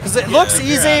this shit. Because it looks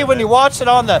easy when you watch it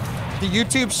on the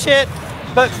YouTube shit.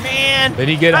 But man, then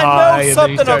you get high, and then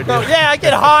you start I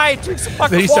get high, drink some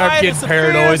fucking then you start wine, getting some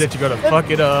paranoid beers, that you're gonna fuck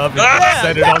it up and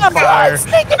set it yeah, on fire.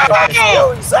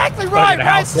 Exactly right,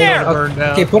 right there.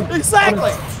 Okay,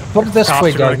 exactly. Put it this Cops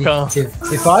way, are gonna Doggy.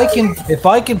 If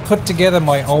I can put together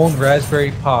my own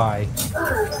Raspberry Pi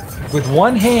with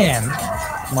one hand,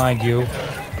 mind you,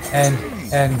 and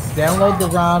download the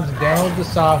ROMs, download the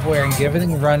software, and get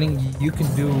everything running, you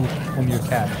can do from your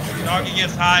cabinet. Doggy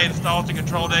gets high, installs the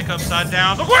control deck upside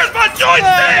down. So where's my joystick?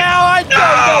 I don't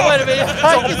know. Wait a minute.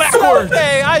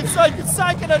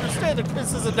 I can understand the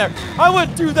criticism there. I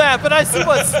wouldn't do that, but I see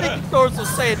what Sneaky Thorns was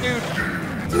saying, dude.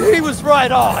 He was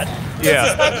right on.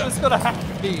 Yeah. That's what's gonna happen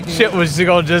to me, dude. Shit was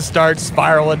gonna just start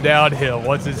spiraling downhill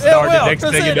once it started. The next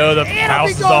thing you know, the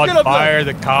house is on fire.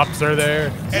 The cops are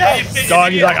there.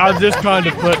 Doggy's like, I'm just trying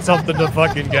to put something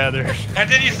together. And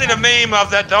then you see the meme of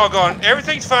that dog going,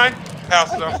 everything's fine.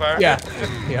 House is on fire. Yeah.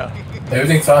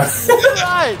 Everything's fine.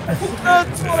 Right.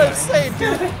 That's what I'm saying,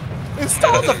 dude.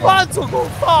 Install the console, go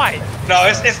fine. No,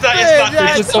 it's not.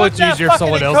 Yeah, just so it's easier if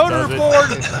someone else does it.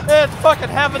 Board and fucking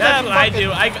having That's that. what I do.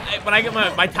 When I get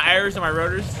my tires and my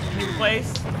rotors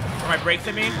replaced, or my brakes,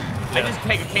 I mean, I just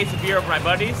take a case of beer over my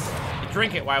buddies, and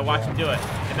drink it while I watch them do it,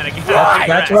 and then I get.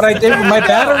 That's what I did when my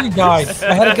battery died.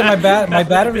 I had to get my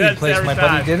battery That's replaced. every My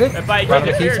buddy time. did it. If I Brought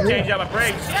get him the a beer case and of beer. change out my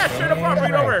brakes, yeah, sure, no problem,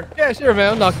 bring it over. Yeah, sure, man.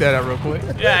 I'll knock that out real quick.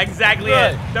 Yeah, exactly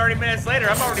Right. it. 30 minutes later,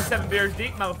 I'm already 7 beers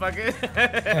deep, motherfucker.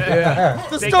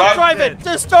 Just don't drive it.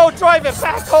 Just don't drive it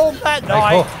back home that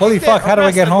night. Holy fuck, how do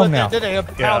I get home now? Did a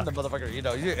pound the motherfucker, you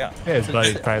know? Yeah. Yeah, his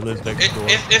buddy probably lives next door.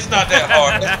 It's not that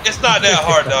hard. It's not that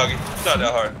hard, doggy. It's not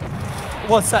that hard.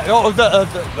 What's that? Oh,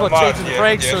 what, mod, changing the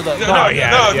brakes or the? No,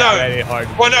 that ain't hard.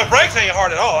 Well, no, brakes ain't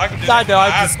hard at all. I can do I that. know. I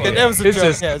just it was a It's joke.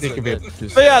 just, Yeah, it can be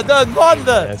just, but yeah, the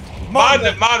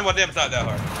Mine with them's not that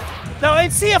hard. Now,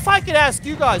 and see if I could ask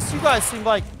you guys. You guys seem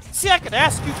like. See, I could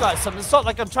ask you guys something. It's not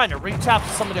like I'm trying to reach out to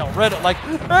somebody on Reddit, like,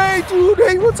 "Hey, dude,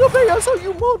 hey, what's up? Hey, I saw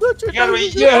you mod that shit." how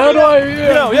do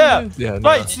I? Yeah,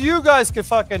 right. So you guys could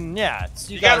fucking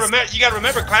You gotta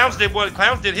remember, Clowns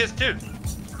did his too.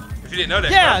 If you didn't know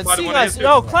that. Yeah, Clowns see you wanted his guys. too.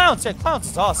 Oh, Clowns. Yeah, Clowns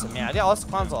is awesome, man. Yeah,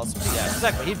 Clowns awesome. Yeah,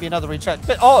 exactly. He'd be another reach out.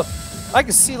 But I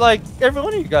can see like every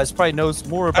one of you guys probably knows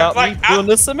more about me doing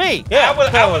this than me. Yeah, I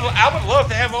would love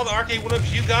to have all the arcade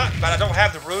one-ups you got, but I don't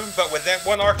have the room. But with that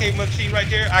one arcade machine right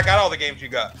there, I got all the games you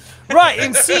got. Right,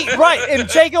 and see,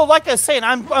 and Jago, like I was saying,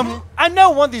 I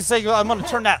know one of these days I'm gonna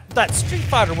turn that Street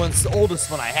Fighter one's the oldest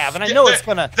one I have, and I know it's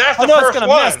gonna, That's I the know first it's gonna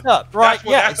one. mess up, right?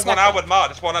 That's the one I would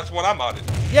mod. That's the one I modded.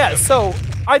 Yeah, so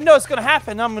I know it's gonna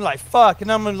happen. I'm gonna like fuck,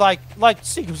 and I'm gonna like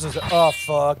Seekers is oh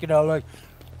fuck, you know, like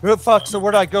fuck. So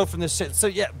where do I go from this shit? So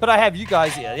yeah, but I have you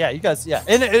guys, you guys,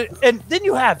 and then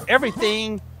you have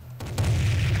everything,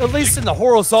 at least in the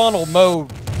horizontal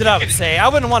mode. That I would say I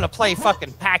wouldn't want to play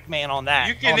fucking Pac-Man on that.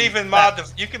 You can even mod the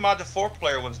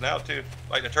 4-player ones now too,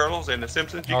 like the Turtles and the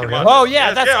Simpsons. You can mod. Oh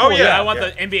yeah, that's cool. Yeah, I want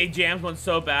the NBA Jams one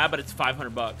so bad, but it's $500.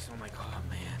 I'm like, oh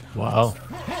man. Wow.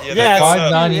 Yeah,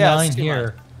 $5.99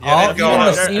 here. Yeah,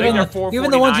 Even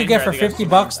the ones you get for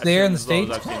 $50 there in the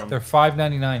States, they're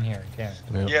 $5.99 here in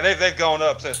Canada. Yeah, they've gone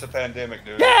up since the pandemic,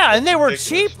 dude. Yeah, and they were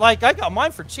cheap. Like I got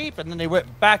mine for cheap, and then they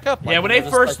went back up. Yeah, when they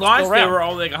first launched, they were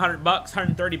only like $100,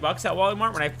 $130 at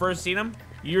Walmart. When I first seen them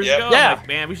years ago, I'm like,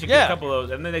 man, we should get a couple of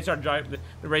those. And then they started driving,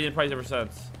 the raising the price ever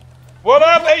since. What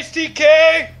up,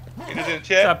 HTK? Peter's in the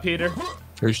chat. What's up, Peter?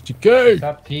 HTK. What's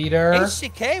up, Peter?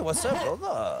 HTK, what's up,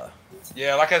 brother?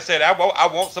 Yeah, like I said, I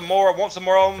want some more. I want some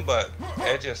more of them, but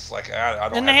it just like I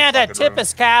don't. And they had that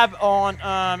Tipis cab on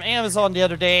Amazon the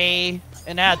other day,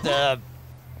 and had the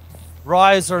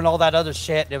riser and all that other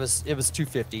shit. It was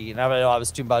 $250, and I know it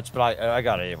was too much, but I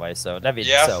got it anyway. So that I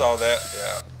saw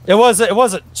that. Yeah. It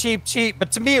wasn't cheap,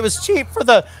 but to me it was cheap for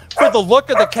the look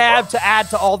of the cab to add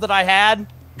to all that I had.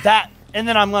 That, and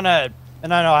then I'm gonna,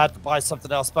 and I know I have to buy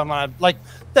something else, but I'm gonna like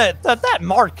that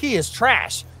marquee is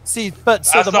trash. See, but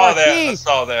so the marquee, I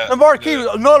saw that. the marquee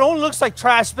not only looks like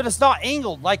trash, but it's not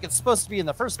angled like it's supposed to be in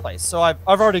the first place. So I've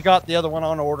already got the other one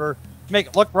on order. Make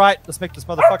it look right. Let's make this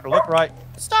motherfucker look right.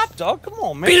 Stop, dog. Come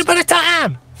on, man. Peanut butter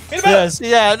time. Yes,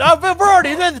 yeah. No, but we're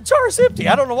already in the jar's empty.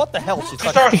 I don't know what the hell she's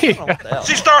talking about.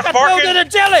 She starts barking. Go to the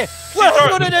jelly.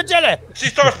 Go to the jelly. She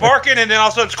starts barking, and then all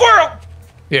of a sudden, squirrel.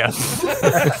 Yeah.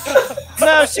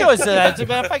 No, she always did that.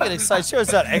 Man, if I get excited, she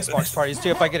always at Xbox parties too.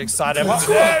 If I get excited, I'm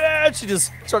like, she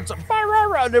just starts and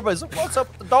everybody's like, "What's up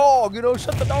with the dog? You know,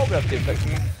 shut the dog up."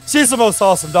 She's the most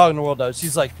awesome dog in the world, though.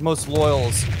 She's like most loyal.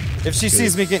 If she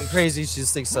sees me getting crazy, she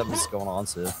just thinks something's going on.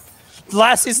 So,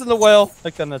 Lassie's in the well,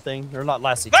 that kind of thing. Or not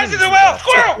Lassie. Lassie's in the well.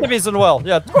 Squirrel. Timmy's in the well.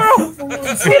 Yeah, squirrel.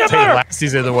 Peanut butter.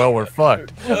 Lassie's in the well. We're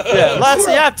fucked. Yeah,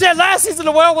 Lassie. Yeah, Lassie's in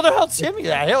the well. What the hell's Timmy?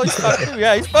 Yeah, hell, he's fucked too.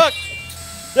 Yeah, he's fucked.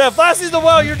 Yeah, if Lassie's in the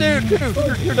well, you're dude too.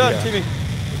 You're done, Timmy.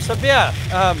 So yeah.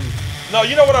 No,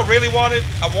 you know what I really wanted?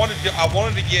 I wanted to get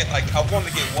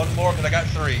one more because I got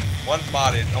 3. One's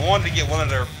modded. I wanted to get one of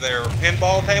their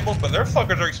pinball tables, but their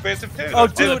fuckers are expensive too. Oh,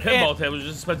 The dude, pinball table is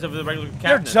just expensive as the regular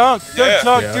they're cabinet. junk. They're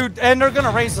junk, Yeah. dude. And they're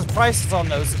gonna raise the prices on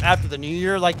those after the new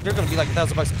year. Like they're gonna be like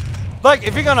 $1,000. Like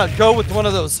if you're gonna go with one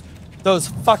of those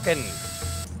fucking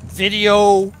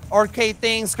video arcade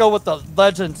things, go with the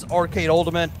Legends Arcade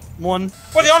Ultimate one.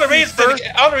 Well, the only reason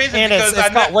And because it's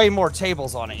got way more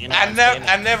tables on it. You know.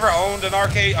 I never owned an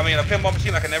arcade. I mean, a pinball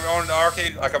machine. Like I never owned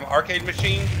an arcade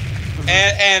machine.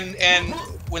 And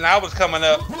when I was coming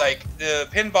up, like the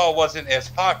pinball wasn't as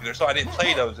popular, so I didn't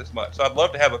play those as much. So I'd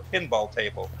love to have a pinball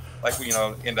table, like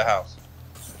in the house.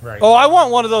 Right. Oh, I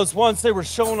want one of those ones they were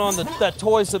showing on that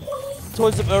Toys of,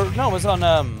 or no, it was on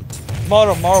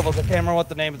Model Marvels. I can't remember what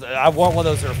the name is. I want one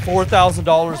of those. They're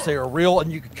 $4,000. They are real, and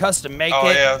you can custom make Oh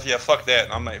it. yeah, fuck that.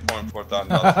 I'm making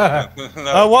 $4,000.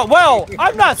 No. Well,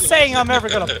 I'm not saying I'm ever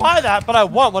gonna buy that, but I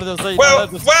want one of those. Well,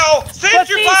 since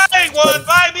you're buying one,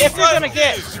 buy me if you're one. gonna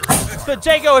get, but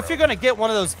Jago, if you're gonna get one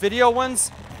of those video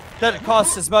ones, that it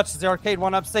costs as much as the arcade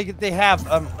one-ups, they have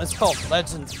it's called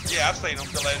Legends. Yeah, I've seen them.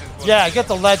 The Legends one. Yeah, get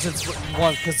the Legends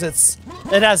one because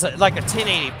it has like a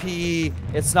 1080p.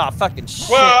 It's not fucking shit.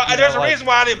 Well, there's know, a reason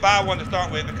why I didn't buy one to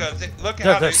start with because look at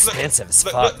how they're they expensive as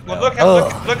look,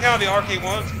 fuck. look how the arcade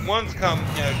ones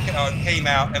came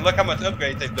out, and look how much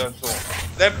upgrades they've done to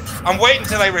them. I'm waiting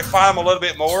until they refine them a little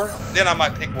bit more, then I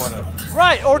might pick one up.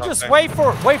 Right, or just wait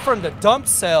for them to dump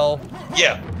sell.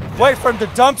 Yeah. Wait for them to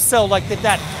dump sell like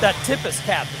that Tippus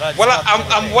cap. Well,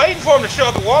 I'm waiting for them to show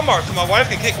up at Walmart so my wife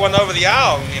can kick one over the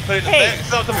aisle and put it in the bag and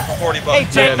sell it to me for $40. Hey,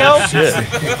 Jago.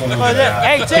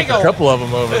 Hey, Jago. A couple of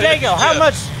them over there. Jago, how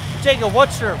much? Jago,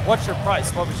 what's your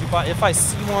price? What would you buy if I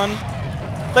see one?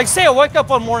 Like, say I wake up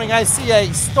one morning, I see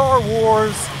a Star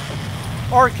Wars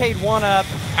arcade one-up.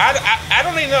 I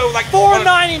don't even know, like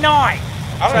 $4.99. I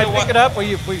don't know pick it up. Will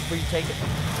you take it?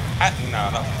 No,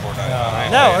 not for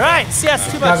 $4.99. No, right? See,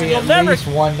 that's too much. They're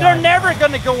 $1.99. never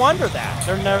going to go under that.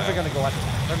 They're never going to go under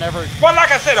that. They're never. Well,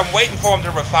 like I said, I'm waiting for them to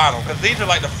refine them because these are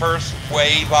like the first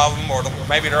wave of them, or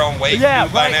maybe their own wave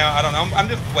by now. I don't know. I'm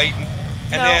just waiting.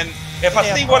 And then if I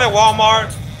see one at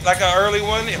Walmart, like an early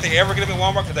one, if they ever get them at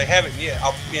Walmart, because they haven't yet,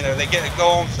 they get it go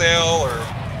on sale, or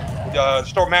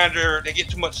store manager, they get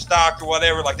too much stock or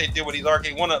whatever, like they did with these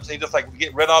arcade one-ups. They just like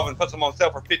get rid of and put them on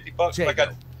sale for $50. Like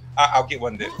I'll get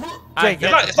one dude. Hey,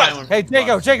 Jago.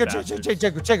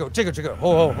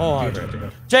 Hold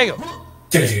on. Jago.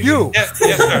 You. Yes,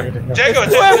 sir. Jago.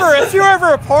 If you're ever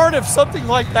a part of something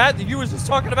like that you was just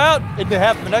talking about, and to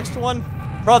have an extra one,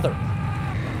 brother.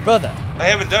 I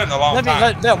haven't done it in a long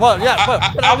time.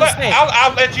 I'll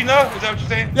let you know. Is that what you're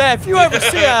saying? Yeah, if you ever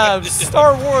see a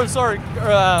Star Wars or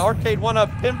arcade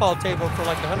one-up pinball table for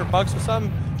like $100 or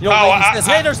something, says,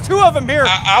 hey, there's two of them here.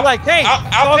 I'm like, hey,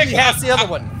 Doggy has the other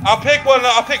one. I'll pick one.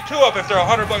 I'll pick two up if they're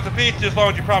 $100 a piece, just as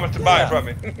long as you promise to buy it from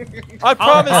me. I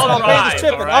promise I'll pay the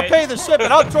shipping. I'll pay the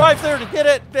shipping. I'll drive there to get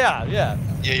it. Yeah.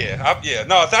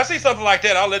 No, if I see something like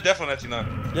that, I'll definitely let you know.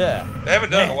 Yeah. They haven't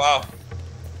done it in a while.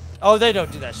 Oh, they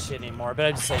don't do that shit anymore. But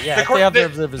I just say, if they have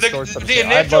their stores,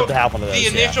 I'd love to have one of those. The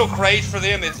initial craze for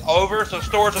them is over, so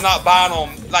stores are not buying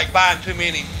too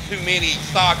many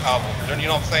stock of them. You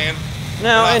know what I'm saying?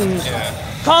 No, and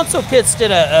Console Kits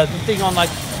did a thing on like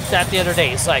that the other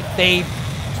day. It's like they've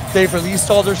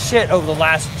released all their shit over the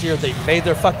last year. They made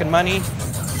their fucking money,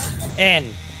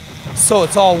 and so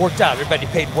it's all worked out. Everybody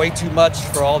paid way too much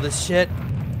for all this shit.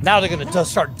 Now they're gonna just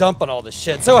start dumping all this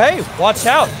shit. So hey, watch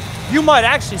out. You might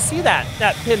actually see that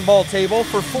pinball table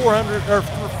for $400 or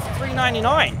for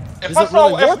 $3.99. If I saw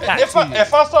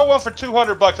one for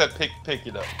 $200, I'd pick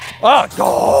it up.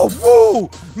 Oh, woo!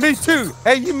 Me too.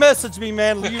 Hey, you message me,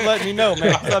 man. You let me know,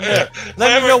 man. I'm there.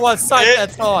 Let me know what site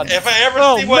that's on. If I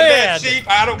ever see one that cheap,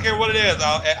 I don't care what it is.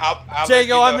 I'll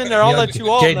Jago, I'm in there. I'll let you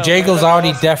all know. Jago's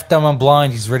already deaf, dumb, and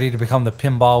blind. He's ready to become the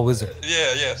pinball wizard.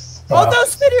 Yes. Oh,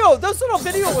 those little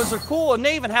video ones are cool, and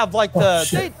they even have like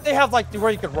they have like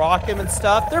where you could rock him and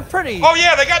stuff. They're pretty. Oh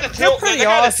yeah, they got the tilt. They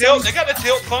got the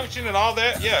tilt function and all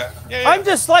that. Yeah. I'm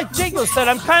just like Jago said.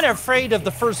 I'm kind of afraid of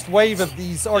the first wave of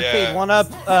these arcade one-up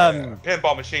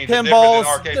pinball machines.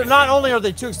 Pinballs. Not only are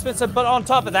they too expensive, but on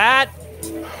top of that,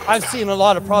 I've seen a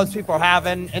lot of problems people are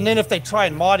having, and then if they try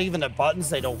and mod even the buttons,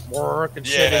 they don't work and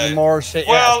shit anymore.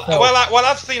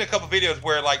 I've seen a couple videos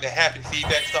where like the haptic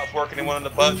feedback stops working in one of the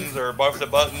buttons or both the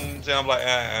buttons, and I'm like,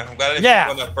 I'm glad I didn't pick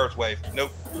one of the first wave.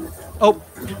 Nope. Oh.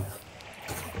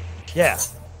 Yeah.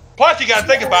 Plus, you got to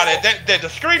think about it. That the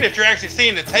screen that you're actually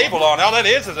seeing the table on, all that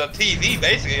is a TV,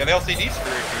 basically, an LCD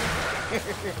screen.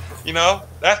 You know,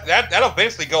 that'll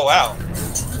eventually go out.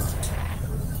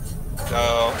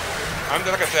 So.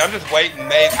 Like I said, I'm just waiting.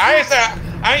 I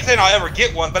ain't saying I'll ever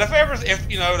get one, but if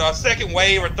a second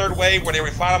wave or third wave where they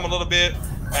refine them a little bit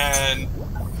and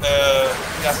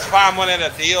just find one at a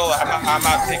deal, I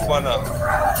might pick one up.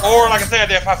 Or like I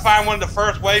said, if I find one of the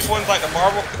first wave ones, like the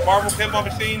Marvel pinball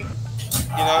machine,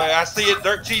 I see it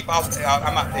dirt cheap, I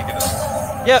might pick it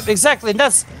up. Yep, exactly. And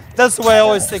that's the way I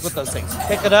always think with those things.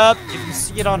 Pick it up if you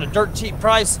see it on a dirt cheap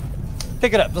price.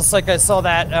 Pick it up. Just like I saw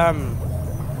that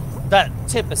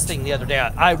Tippus thing the other day.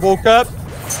 I woke up,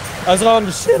 I was on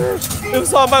the shitter. It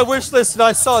was on my wish list, and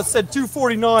I saw it said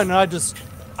 $249, and I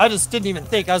just didn't even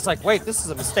think. I was like, wait, this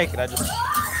is a mistake, and I just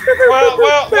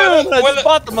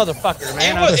bought the motherfucker,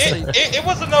 man. It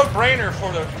was a no-brainer for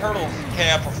the Turtles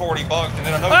cab for $40, and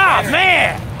then a no-brainer. Ah,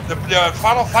 man! the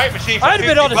Final Fight machine for I'd have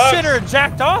been on the $50. shitter and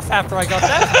jacked off after I got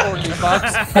that for $40.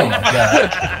 Oh my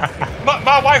god.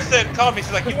 My wife called me.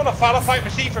 She's like, "You want a Final Fight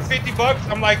machine for $50?"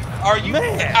 I'm like, "Are you?"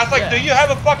 Man, I was like, yeah. "Do you have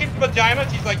a fucking vagina?"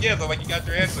 She's like, "Yes." I'm like, "You got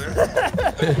your answer."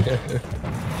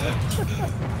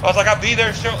 I was like, "I'll be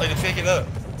there shortly to pick it up."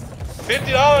 $50?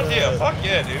 Yeah, fuck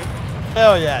yeah, dude.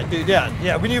 Hell yeah, dude.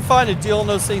 Yeah. When you find a deal on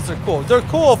those things, they're cool. They're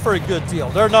cool for a good deal.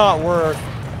 They're not worth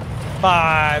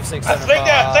 $500, $600.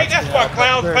 I think that's what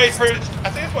Clowns paid for. I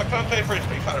think that's what Clowns paid for his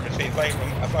Street Fighter machine.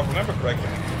 If I remember correctly,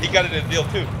 he got it in a deal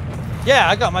too. Yeah,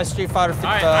 I got my Street Fighter 50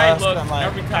 I look got my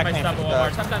every time I Pac-Man stop at 50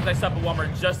 Walmart. Sometimes I stop at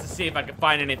Walmart just to see if I can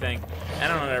find anything. I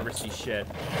don't ever see shit.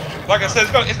 Like I said,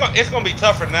 it's gonna be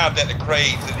tougher now that the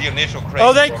craze, the initial craze.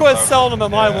 Oh, they quit selling them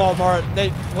at my Walmart.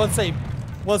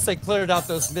 Once they cleared out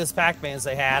those Miss Pac-Mans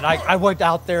they had, I went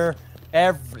out there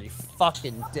every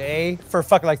fucking day for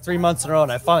fucking like 3 months in a row,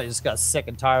 and I finally just got sick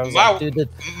and tired. I was like, dude, they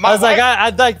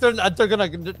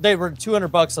were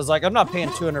 $200. I was like, I'm not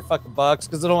paying 200 fucking bucks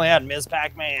because it only had Miss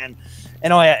Pac-Man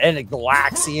and a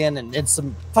Galaxian and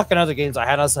some fucking other games I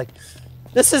had. I was like,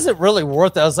 this isn't really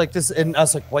worth it. I was like,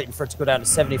 waiting for it to go down to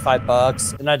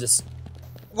 $75, and I just.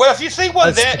 Well, if you see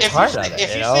one that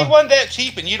see one that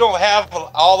cheap and you don't have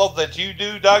all of that you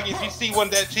do, Doug, if you see one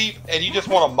that cheap and you just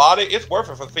want to mod it, it's worth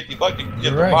it for $50 to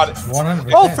just mod it. 100%.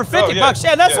 Oh, for $50,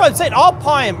 yeah, that's what I'm saying. I'll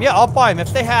buy them. Yeah, I'll buy them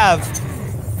if they have.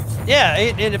 Yeah,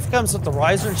 and if it comes with the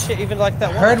riser and shit, even like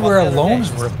that. Hardware alone's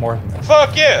worth more than that.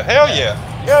 Fuck yeah, hell yeah,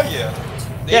 hell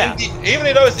yeah.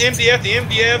 Even though it's MDF,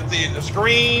 the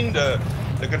screen, the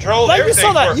controls, like everything.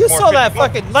 You saw that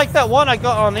fucking like that one I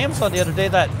got on Amazon the other day.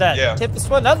 That Tempest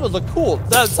one, that would look cool.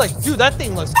 That's like, dude, that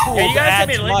thing looks cool. Yeah, you gotta send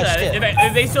me a to link to my that. shit.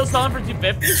 Are they still selling for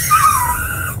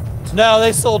 $250? No,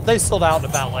 they sold out in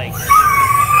about like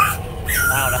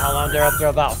I don't know how long they're up there,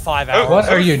 about 5 hours. What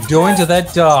are you doing to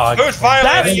that dog? Who's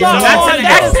violating you? That's an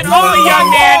exit only,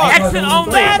 young man. Exit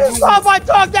only. That is not my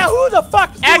dog. Now who the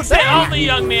fuck? Exit only,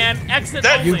 young man. Exit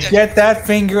only. You get that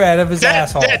finger out of his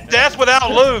asshole. That's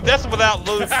without lube. That's without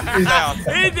lube.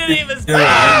 He didn't even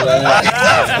stop.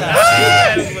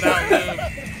 That is without lube.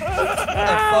 What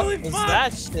the fuck was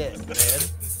that shit, man?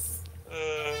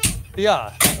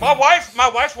 Yeah. My wife's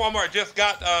Walmart just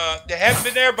got they haven't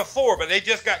been there before, but they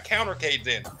just got countercades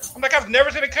in. I'm like, I've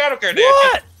never seen a countercade there.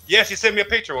 What? She sent me a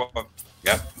picture of them.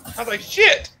 Yep. I was like,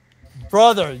 shit.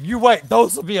 Brother, you wait.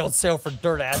 Those will be on sale for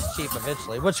dirt ass cheap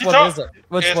eventually. Which one is it?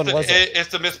 Which one was it? It's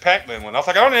the Miss Pac-Man one. I was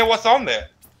like, I don't know what's on there.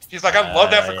 She's like, I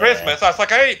love that for Christmas. I was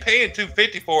like, I ain't paying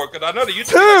 $250 for it because I know that you.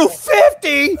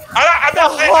 $250?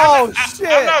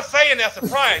 I'm not saying that's a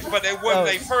price, but when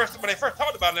they first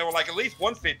talked about it, they were like at least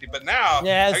 $150. But now,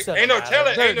 ain't no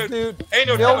telling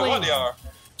what they are.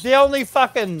 The only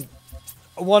fucking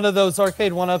one of those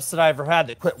arcade one-ups that I ever had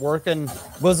that quit working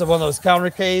was one of those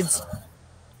countercades.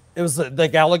 It was the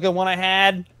Galaga one I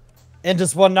had. And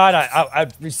just one night, I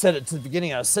reset it to the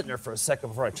beginning. I was sitting there for a second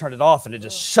before I turned it off, and it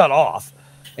just shut off.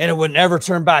 And it would never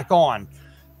turn back on.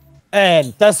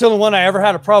 And that's the only one I ever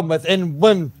had a problem with. And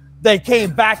when they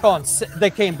came back on sale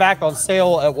at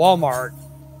Walmart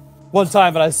one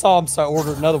time, and I saw them, so I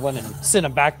ordered another one and sent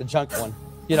them back the junk one.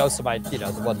 The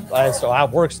one I still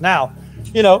have works now.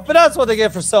 But that's what they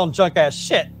get for selling junk ass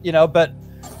shit. But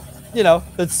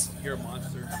that's You're a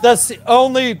monster. That's the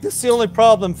only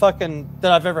problem fucking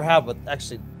that I've ever had with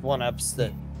actually one-ups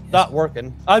that not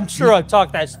working. I'm sure I've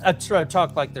talked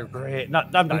like they're great. I'm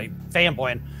not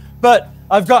fanboying, but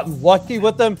I've gotten lucky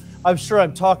with them. I'm sure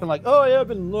I'm talking like, oh yeah, I've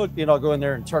been looking. I'll go in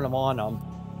there and turn them on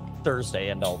Thursday,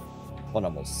 and one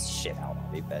of them will shit out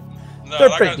on me. But they're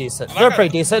pretty decent. They're pretty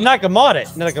decent. And I can mod it.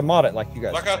 And I can mod it like you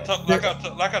guys. Like I told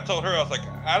her, I was like,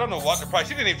 I don't know what the price.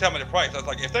 She didn't even tell me the price. I was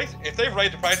like, if they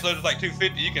raise the price to like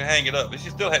 $250, you can hang it up. But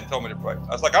she still hadn't told me the price.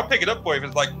 I was like, I'll pick it up for you if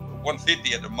it's like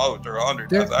 $150 at the most or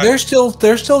 $100.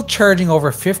 They're still charging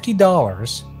over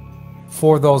 $50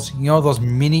 for those those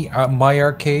mini My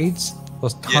Arcades,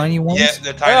 those tiny ones. Yeah,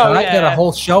 the tiny. I got a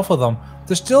whole shelf of them.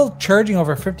 They're still charging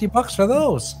over $50 for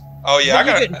those. Oh yeah,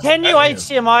 can you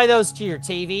HDMI those to your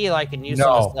TV and use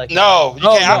no. them? Like, no, you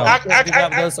can't.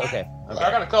 Okay. I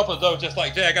got a couple of those just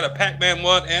like Jay. I got a Pac-Man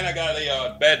one and I got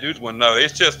a Bad Dudes one. No,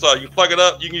 it's just you plug it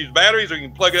up. You can use batteries or you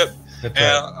can plug it up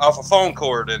off a phone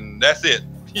cord, and that's it.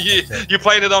 You're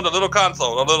playing it on the little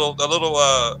console, the little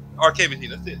arcade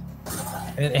machine. That's it.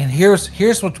 And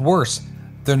here's what's worse.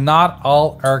 They're not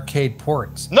all arcade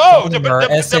ports. No, the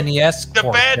SNES the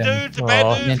Bad Dudes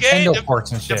Nintendo game,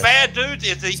 ports and shit. The Bad Dudes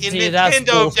is the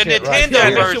Nintendo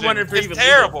version. It's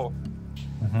terrible.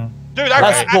 Dude,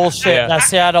 that's bullshit.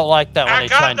 I don't like that when they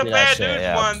try and do that shit. I got the Bad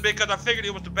Dudes one because I figured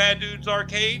it was the Bad Dudes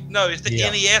arcade. No, it's the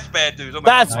NES Bad Dudes.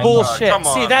 That's bullshit.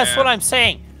 See, that's what I'm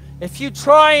saying. if you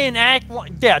try and act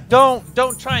like, yeah,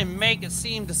 don't try and make it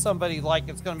seem to somebody like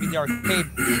it's gonna be the arcade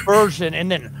version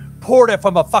and then port it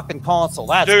from a fucking console.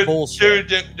 That's bullshit.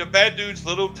 Dude, the Bad Dudes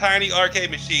little tiny arcade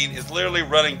machine is literally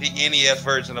running the NES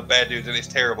version of Bad Dudes, and it's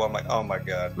terrible. I'm like, oh my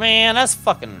god. Man, that's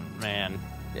fucking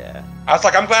yeah. I was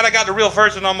like, I'm glad I got the real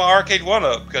version on my arcade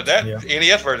one-up because that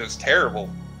NES version is terrible.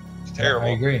 It's terrible.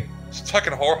 I agree. It's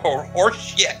fucking horse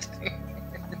shit.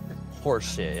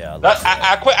 Horse shit, yeah.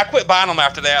 I quit buying them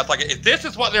after that. I was like, if this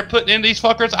is what they're putting in these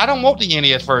fuckers, I don't want the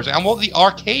NES version. I want the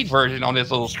arcade version on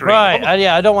this little screen. Right.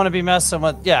 I don't want to be messing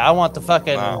with. Yeah, I want the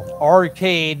fucking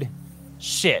arcade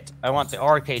shit. I want the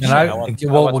arcade shit.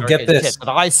 We'll get this. That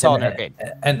I saw in arcade.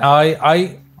 And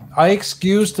I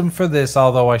excused him for this,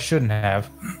 although I shouldn't have.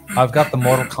 I've got the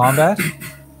Mortal Kombat.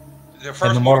 The first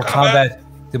and the Mortal Kombat.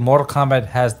 The Mortal Kombat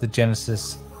has the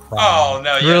Genesis. Oh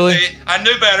no! Yeah, Really? see, I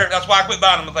knew better. That's why I quit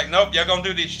buying them. I was like, nope, y'all gonna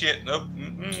do this shit. Nope,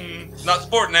 not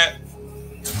supporting that.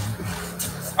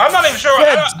 I'm not even sure.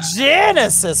 The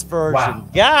Genesis version. Wow.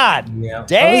 God Yeah.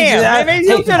 damn! I mean,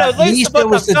 you could at least it put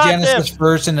was the goddamn- Genesis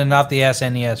version and not the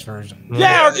SNES version.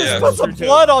 Yeah, or just put some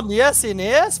blood on the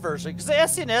SNES version because the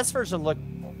SNES version looked.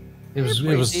 It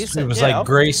was decent, like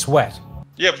gray sweat.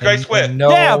 Yeah, it was gray sweat.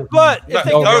 No, yeah, but if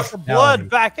they no put the blood personality.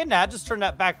 back in that, just turn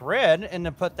that back red and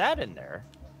then put that in there.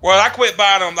 Well, I quit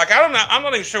buying them. Like I'm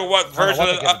not even sure what I don't know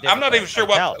version. what they I'm not even sure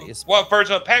what fatalities.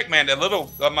 version of Pac-Man that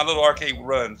my little arcade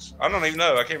runs. I don't even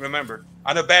know. I can't remember.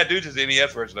 I know Bad Dudes is the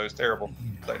NES version though. It's terrible.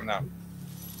 Like no.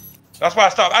 That's why I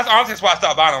stopped. That's honestly why I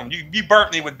stopped buying them. You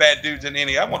burnt me with Bad Dudes and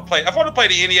NES. I want to play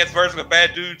the NES version of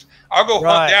Bad Dudes. I'll go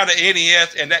hunt down the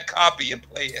NES and that copy and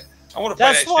play it. I want to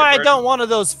play That's that why shit I don't want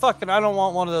those fucking. I don't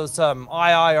want one of those II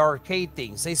arcade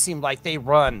things. They seem like they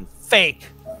run fake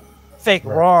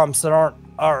ROMs that aren't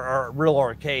are real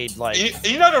arcade. Like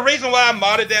you know the reason why I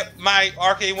modded that my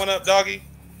arcade one up, doggy.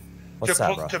 What's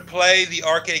that, bro? To play the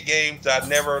arcade games I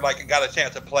never got a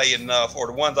chance to play enough, or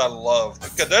the ones I loved.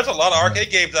 Because there's a lot of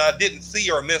arcade games that I didn't see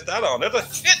or missed out on. There's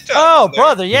a shit ton. Oh,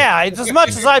 brother, yeah. As much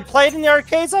as I played in the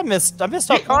arcades, I missed all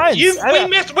kinds. We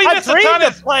missed a dreamed ton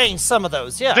of playing some of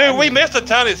those. Yeah, dude, we missed a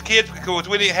ton as kids because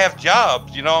we didn't have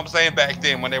jobs. You know what I'm saying? Back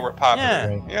then when they were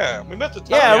popular. Yeah, we missed a ton.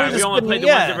 Yeah, we only played the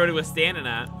ones everybody was standing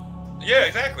at. Yeah,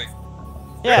 exactly.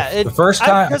 Yeah, the first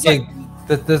time.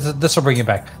 This will bring it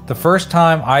back. The first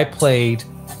time I played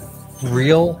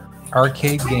real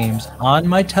arcade games on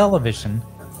my television,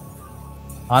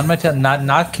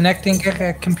 not connecting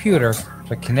a computer,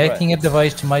 but connecting a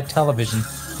device to my television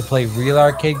to play real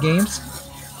arcade games,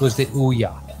 was the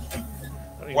Ouya.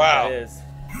 Wow. I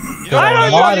don't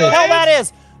know what the hell that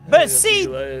is. But see,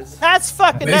 that's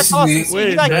fucking. That's awesome.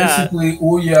 Basically,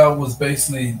 Ouya was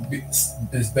basically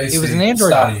it was an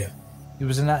Android Stadia. box. It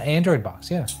was an Android box.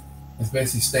 Yeah. It's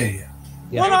basically Stadia.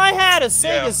 Yeah. When I had a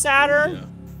Sega Saturn,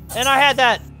 and I had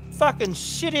that fucking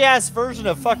shitty ass version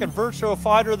of fucking Virtua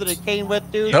Fighter that it came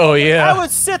with, dude. Oh, yeah. I would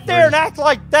sit there and act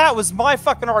like that was my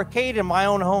fucking arcade in my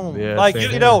own home. Yeah, like,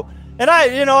 same you know, and I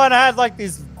had like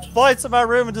these lights in my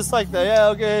room and just like, yeah,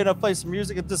 okay, and I play some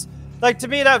music and just, like, to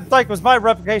me, that like was my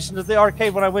replication of the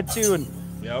arcade when I went to, and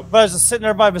but I was just sitting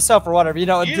there by myself or whatever, you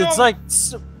know, it's like,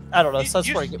 I don't know. So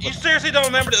that's where I get you seriously don't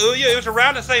remember the Ouya? It was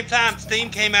around the same time Steam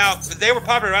came out. They were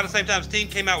popular around the same time Steam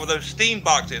came out with those Steam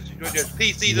boxes. Those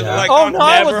PCs that were like. Oh no!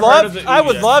 I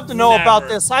would love to know about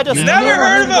this. I just never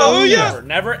heard of the Ouya.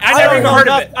 Never. I never even heard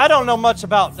of it. I don't know much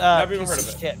about never even heard of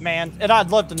it. shit, man. And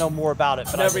I'd love to know more about it.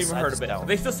 But never even heard of it. Are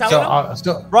they still selling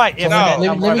them? Right. So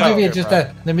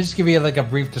let me just give you like a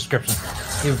brief description.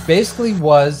 It basically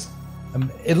was.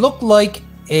 It looked like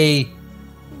a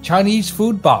Chinese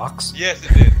food box. Yes,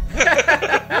 it did.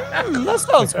 That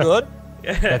sounds good.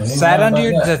 That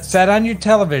sat on your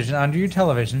television, under your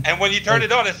television. And when you turned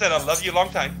it on, it said, "I love you a long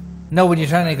time." No, when you're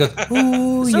trying to, it goes,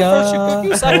 ooh, yeah.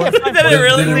 Did it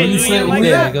really say like Yeah,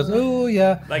 that? it goes, ooh,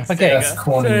 yeah. Like okay. Sega. That's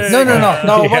corny.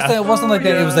 No, it wasn't like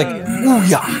that. It was like, ooh,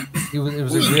 yeah. It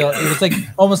was a real, it was like,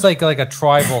 almost like a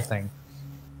tribal thing.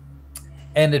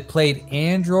 And it played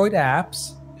Android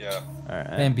apps. Yeah.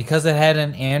 And because it had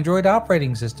an Android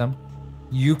operating system,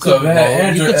 you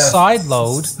could side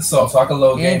load so I could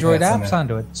load Android apps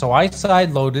onto it. So I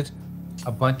side loaded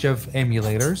a bunch of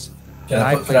emulators, and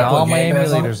I put all my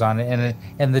emulators on it.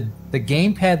 And the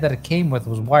gamepad that it came with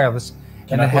was wireless,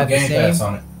 and it had the same.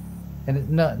 On it?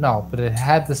 And but it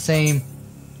had the same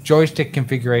joystick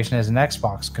configuration as an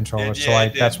Xbox controller.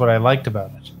 That's what I liked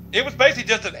about it. It was basically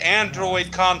just an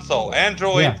Android console.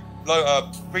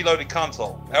 Preloaded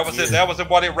console. That was it. That was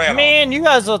what it ran on. Man, you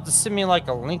guys will have to send me like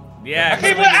a link. Yeah,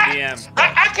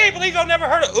 I can't believe I've never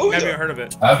heard of Ouya. Never heard of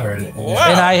it. I've heard it. Wow.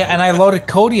 And I loaded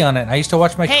Cody on it. I used to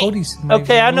watch my Cody's.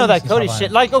 I know that Cody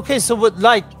shit. Like, okay, so what?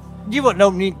 Like, you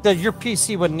wouldn't need your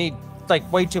PC wouldn't need like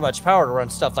way too much power to run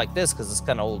stuff like this because it's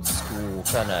kind of old school,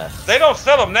 kind of. They don't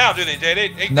sell them now, do they,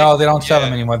 Jay? No, they don't sell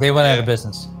them anymore. They went out of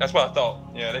business. That's what I thought.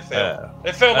 Yeah, they failed.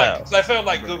 They felt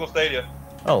like Google Stadia.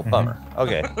 Oh, bummer.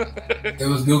 Okay. It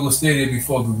was Google Stadia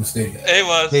before Google Stadia. It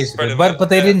was. Basically. But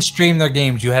they didn't stream their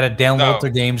games. You had to download their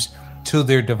games to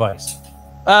their device.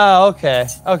 Oh, okay.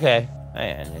 Okay.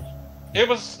 It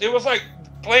was like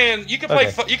playing. You could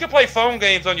play phone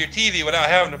games on your TV without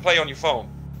having to play on your phone,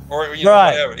 or whatever.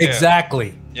 Yeah.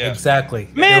 Exactly. Yeah. Exactly.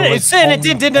 Man, it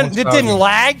didn't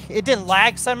lag. It didn't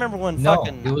lag. Cause I remember when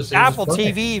fucking Apple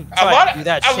TV tried to do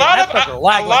that shit. A lot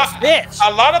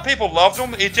of people loved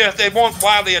them. It's just they weren't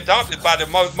widely adopted by the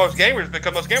most gamers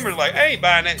because most gamers are like, I ain't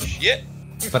buying that shit.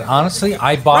 But honestly,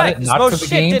 I bought it not for the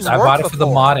games. I bought it for the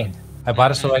modding. I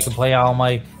bought it so I could play all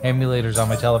my emulators on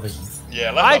my television.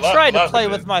 Yeah, I tried to play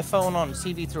with my phone on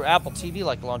TV through Apple TV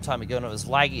like a long time ago, and it was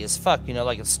laggy as fuck. You know,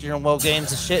 like it's steering wheel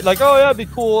games and shit. Like, oh yeah, it'd be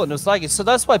cool, and it was laggy. So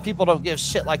that's why people don't give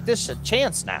shit like this a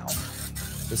chance now.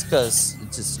 It's because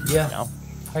it's just you know.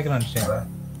 I can understand that.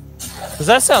 Because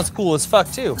that sounds cool as fuck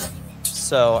too.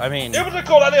 So I mean, it was a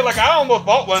cool idea. Like I almost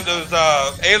bought one of those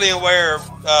Alienware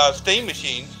Steam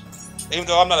machines. Even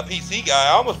though I'm not a PC guy, I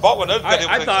almost bought one of those.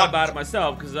 I thought about it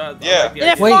myself because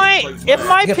if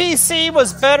my PC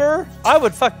was better, I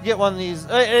would fucking get one of these.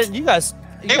 You guys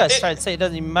try to say it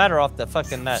doesn't even matter off the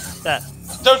fucking that.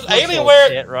 Those Alienware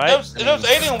shit, right? Those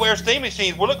Alienware Steam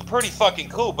machines would look pretty fucking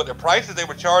cool, but the prices they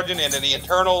were charging and then the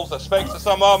internals, the specs of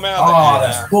some of them,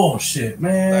 that's bullshit,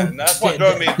 man. That's what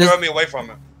drove me away from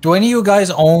it. Do any of you guys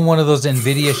own one of those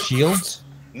NVIDIA Shields?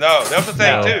 No, that was the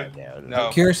thing too. No.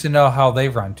 I'm curious to know how they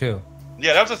run too.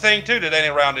 Yeah, that was the thing too that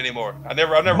ain't around anymore. I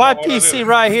never. My PC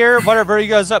right here, whatever you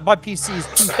guys up. My PC is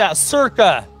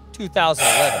circa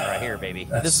 2011 right here, baby.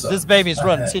 This baby's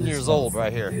running 10 years old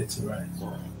right here. It's right.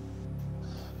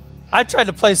 I tried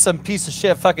to play some piece of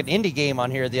shit fucking indie game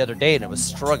on here the other day and it was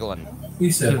struggling.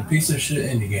 He said a piece of shit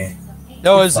indie game.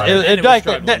 No, it was like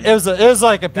a piece That's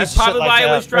of shit. probably why it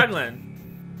was struggling.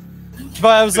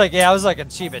 But I was like, I was like a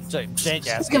cheap jank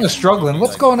ass. Speaking of struggling,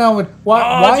 what's going on with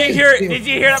why? Did you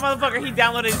hear that motherfucker? He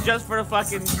downloaded it just for the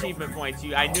fucking achievement points.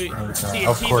 I knew it. See,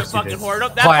 of course fucking hoard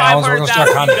up. That 500,000 you got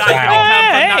from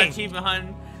not achievement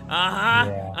hunting.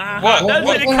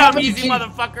 Doesn't it come easy,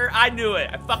 motherfucker? I knew it.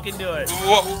 I fucking knew it.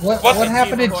 What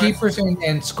happened to Jeepers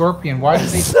and Scorpion? Why did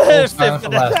they stay silent for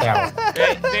the last hour?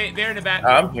 They're in the back.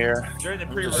 I'm here. They're in the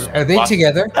pre-room. Are they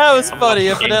together? That was funny.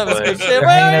 If that was good shit.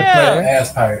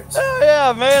 Ass pirates. Oh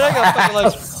yeah, man. I got fucking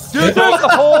like, dude. There's a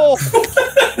whole.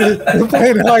 They're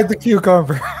playing hide the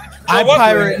cucumber. I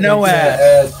pirate no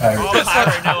ass.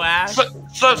 Pirate no ass.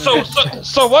 So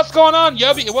what's going on,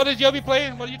 Yubby? What is Yubby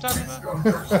playing? What are you talking about?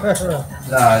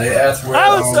 Nah, they asked where.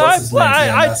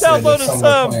 I downloaded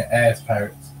some ass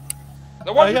pirates.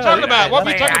 What were you talking about? What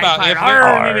were you talking about?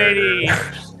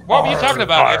 What were you talking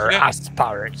about? Ass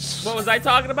pirates. What was I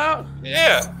talking about?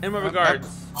 Yeah. In what regards?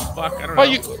 Fuck, I don't know.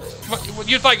 You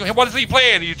like, what is he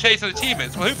playing? Are you chasing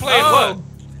achievements? Well, who played what?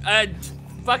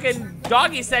 Fucking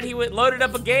Doggy said he loaded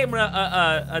up a game,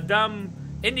 a dumb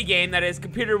indie game that his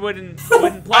computer wouldn't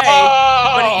play,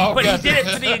 but he did it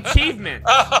for the achievement.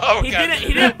 He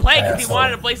didn't play because he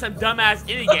wanted to play some dumbass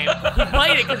indie game. He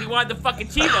played it because he wanted the fucking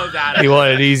Chivos out of it. He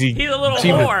wanted easy. He's a little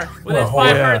whore with his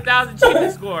 500,000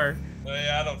 achievement score.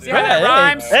 Yeah, I don't do See how that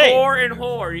rhymes? Score and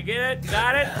whore. You get it?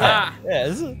 Got it?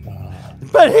 Yeah.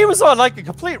 But he was on like a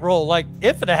complete roll, like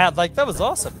Infinite had, like that was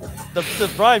awesome.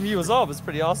 The rhyme he was on was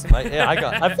pretty awesome.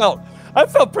 I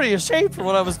felt pretty ashamed for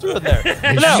what I was doing there.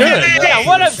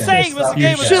 What I'm saying was the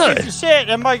game was a piece of shit,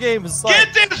 and my game was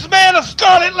like, get this man a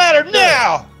Scarlet Letter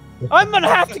now. I'm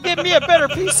gonna have to get me a better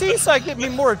PC so I get me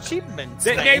more achievements.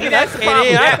 Maybe that's the problem.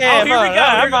 Here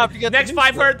we go. Next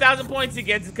 500,000 points he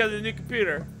gets is because of the new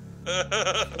computer. Dude,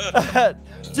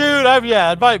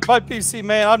 my PC,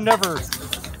 man,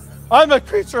 I'm a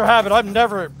creature of habit.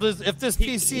 If this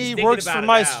PC works for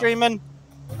my streaming,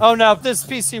 if this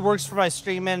PC works for my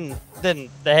streaming, then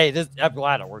hey, I'm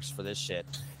glad it works for this shit.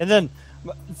 And then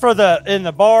in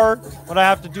the bar, when I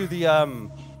have to do the on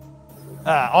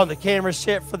the camera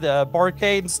shit for the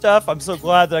barcade and stuff, I'm so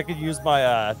glad that I could use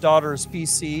my daughter's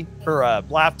PC, her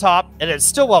laptop, and it's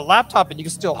still a laptop, and you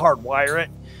can still hardwire it.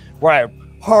 Where I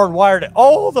hardwired it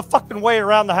all the fucking way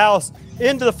around the house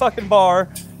into the fucking bar.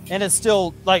 And it's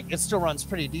still runs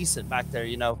pretty decent back there,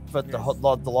 you know, but the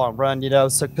long run, you know,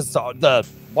 so because the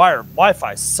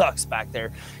Wi-Fi sucks back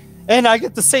there, and I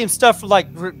get the same stuff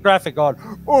like graphic on.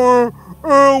 Well,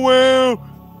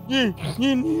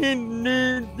 you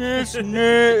need this, and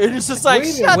it's just like,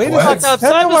 Wait, shut wait the a fuck second. up. Is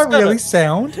that son, how I just gonna- really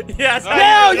sound? Yeah,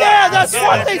 That's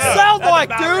what they sound like,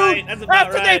 about dude. right. That's about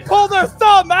After they right. pull their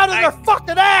thumb out of their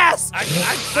fucking ass.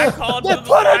 I called They them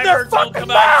put it in their subscribers, told them fucking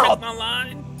about mouth. my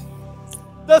line.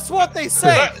 That's what they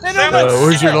say. They don't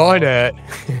Where's your line at?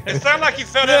 It sounded like you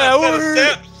fell Yeah, down a set of we're-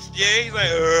 steps. Yeah, he's like,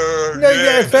 No,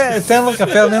 yeah, it sounded like I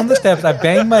fell down the steps. I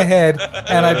banged my head,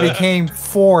 and I became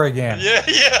 4 again. Yeah,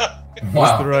 yeah.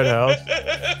 What's the right house?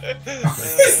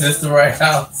 Is this the right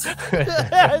house?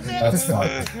 That's fine.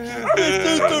 Is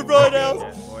this the right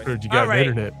house? Heard you got All an right.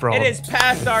 internet problem. It is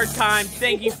past our time.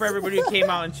 Thank you for everybody who came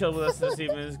out and chilled with us this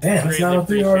evening. It was Damn, it's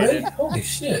greatly 9:03 already? appreciated. Holy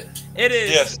shit. It is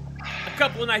Yes. a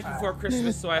couple of nights before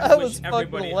Christmas, so I That wish was fucking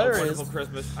everybody a hilarious. wonderful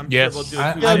Christmas. I'm Yes. sure we'll do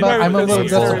I- it. I'm a little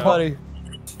disappointed. everybody.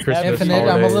 Christmas Infinite, I'm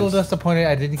a holidays. little disappointed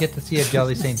I didn't get to see a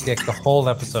Jelly Saint dick the whole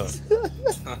episode.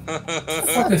 What the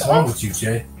fuck is wrong with you,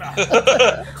 Jay?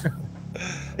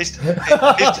 He's You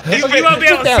won't be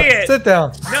able to see it. Sit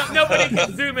down. No, nobody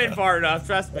can zoom in far enough.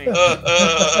 Trust me.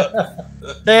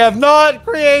 They have not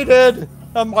created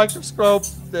a microscope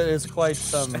that is quite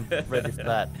ready for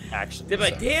that action. They're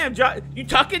like, damn, you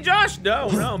talking, Josh?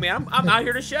 No, man. I'm out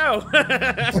here to show. All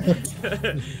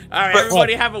right,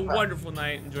 everybody, have a wonderful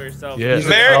night. Enjoy yourself. Yes.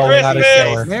 Merry Oh, not a Christmas.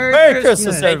 shower. Merry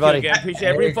Christmas, Thank you everybody. again. Appreciate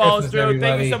Merry everybody follows Christmas, through. Thank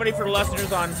everybody. you so many for the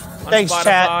listeners on Thanks, Spotify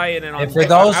chat. and then on And for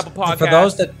those, Apple Podcasts for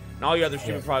those that and all your other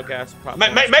streaming podcasts.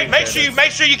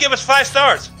 Make sure you give us 5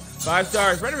 stars. 5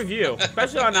 stars. Write a review,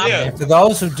 especially on Apple. Yeah. and for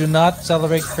those who do not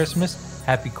celebrate Christmas,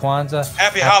 happy Kwanzaa,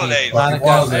 Happy holidays. Happy Hanukkah,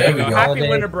 Kwanzaa, There you go. Happy Happy holiday,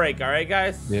 winter break. All right,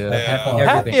 guys. Yeah. happy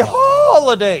Happy everything.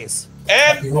 holidays.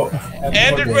 And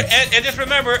holidays. and just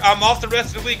remember, I'm off the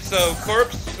rest of the week. So,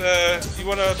 Corpse, you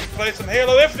want to play some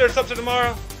Halo Infinite or something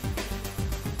tomorrow?